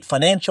Estate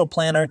Financial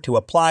Planner to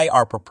apply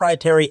our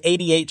proprietary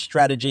 88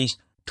 strategies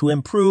to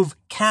improve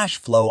cash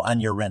flow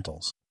on your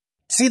rentals.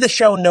 See the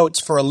show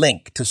notes for a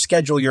link to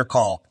schedule your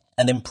call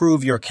and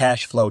improve your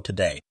cash flow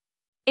today.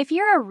 If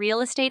you're a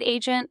real estate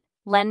agent,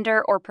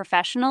 lender, or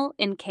professional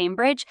in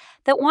Cambridge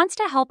that wants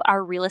to help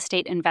our real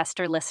estate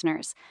investor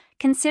listeners,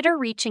 consider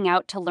reaching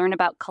out to learn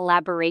about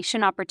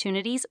collaboration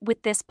opportunities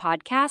with this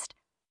podcast.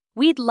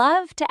 We'd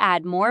love to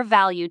add more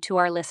value to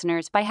our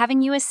listeners by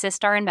having you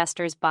assist our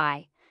investors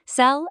buy,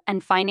 sell,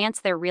 and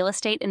finance their real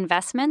estate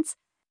investments.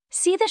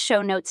 See the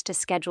show notes to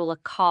schedule a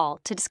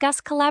call to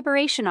discuss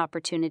collaboration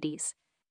opportunities.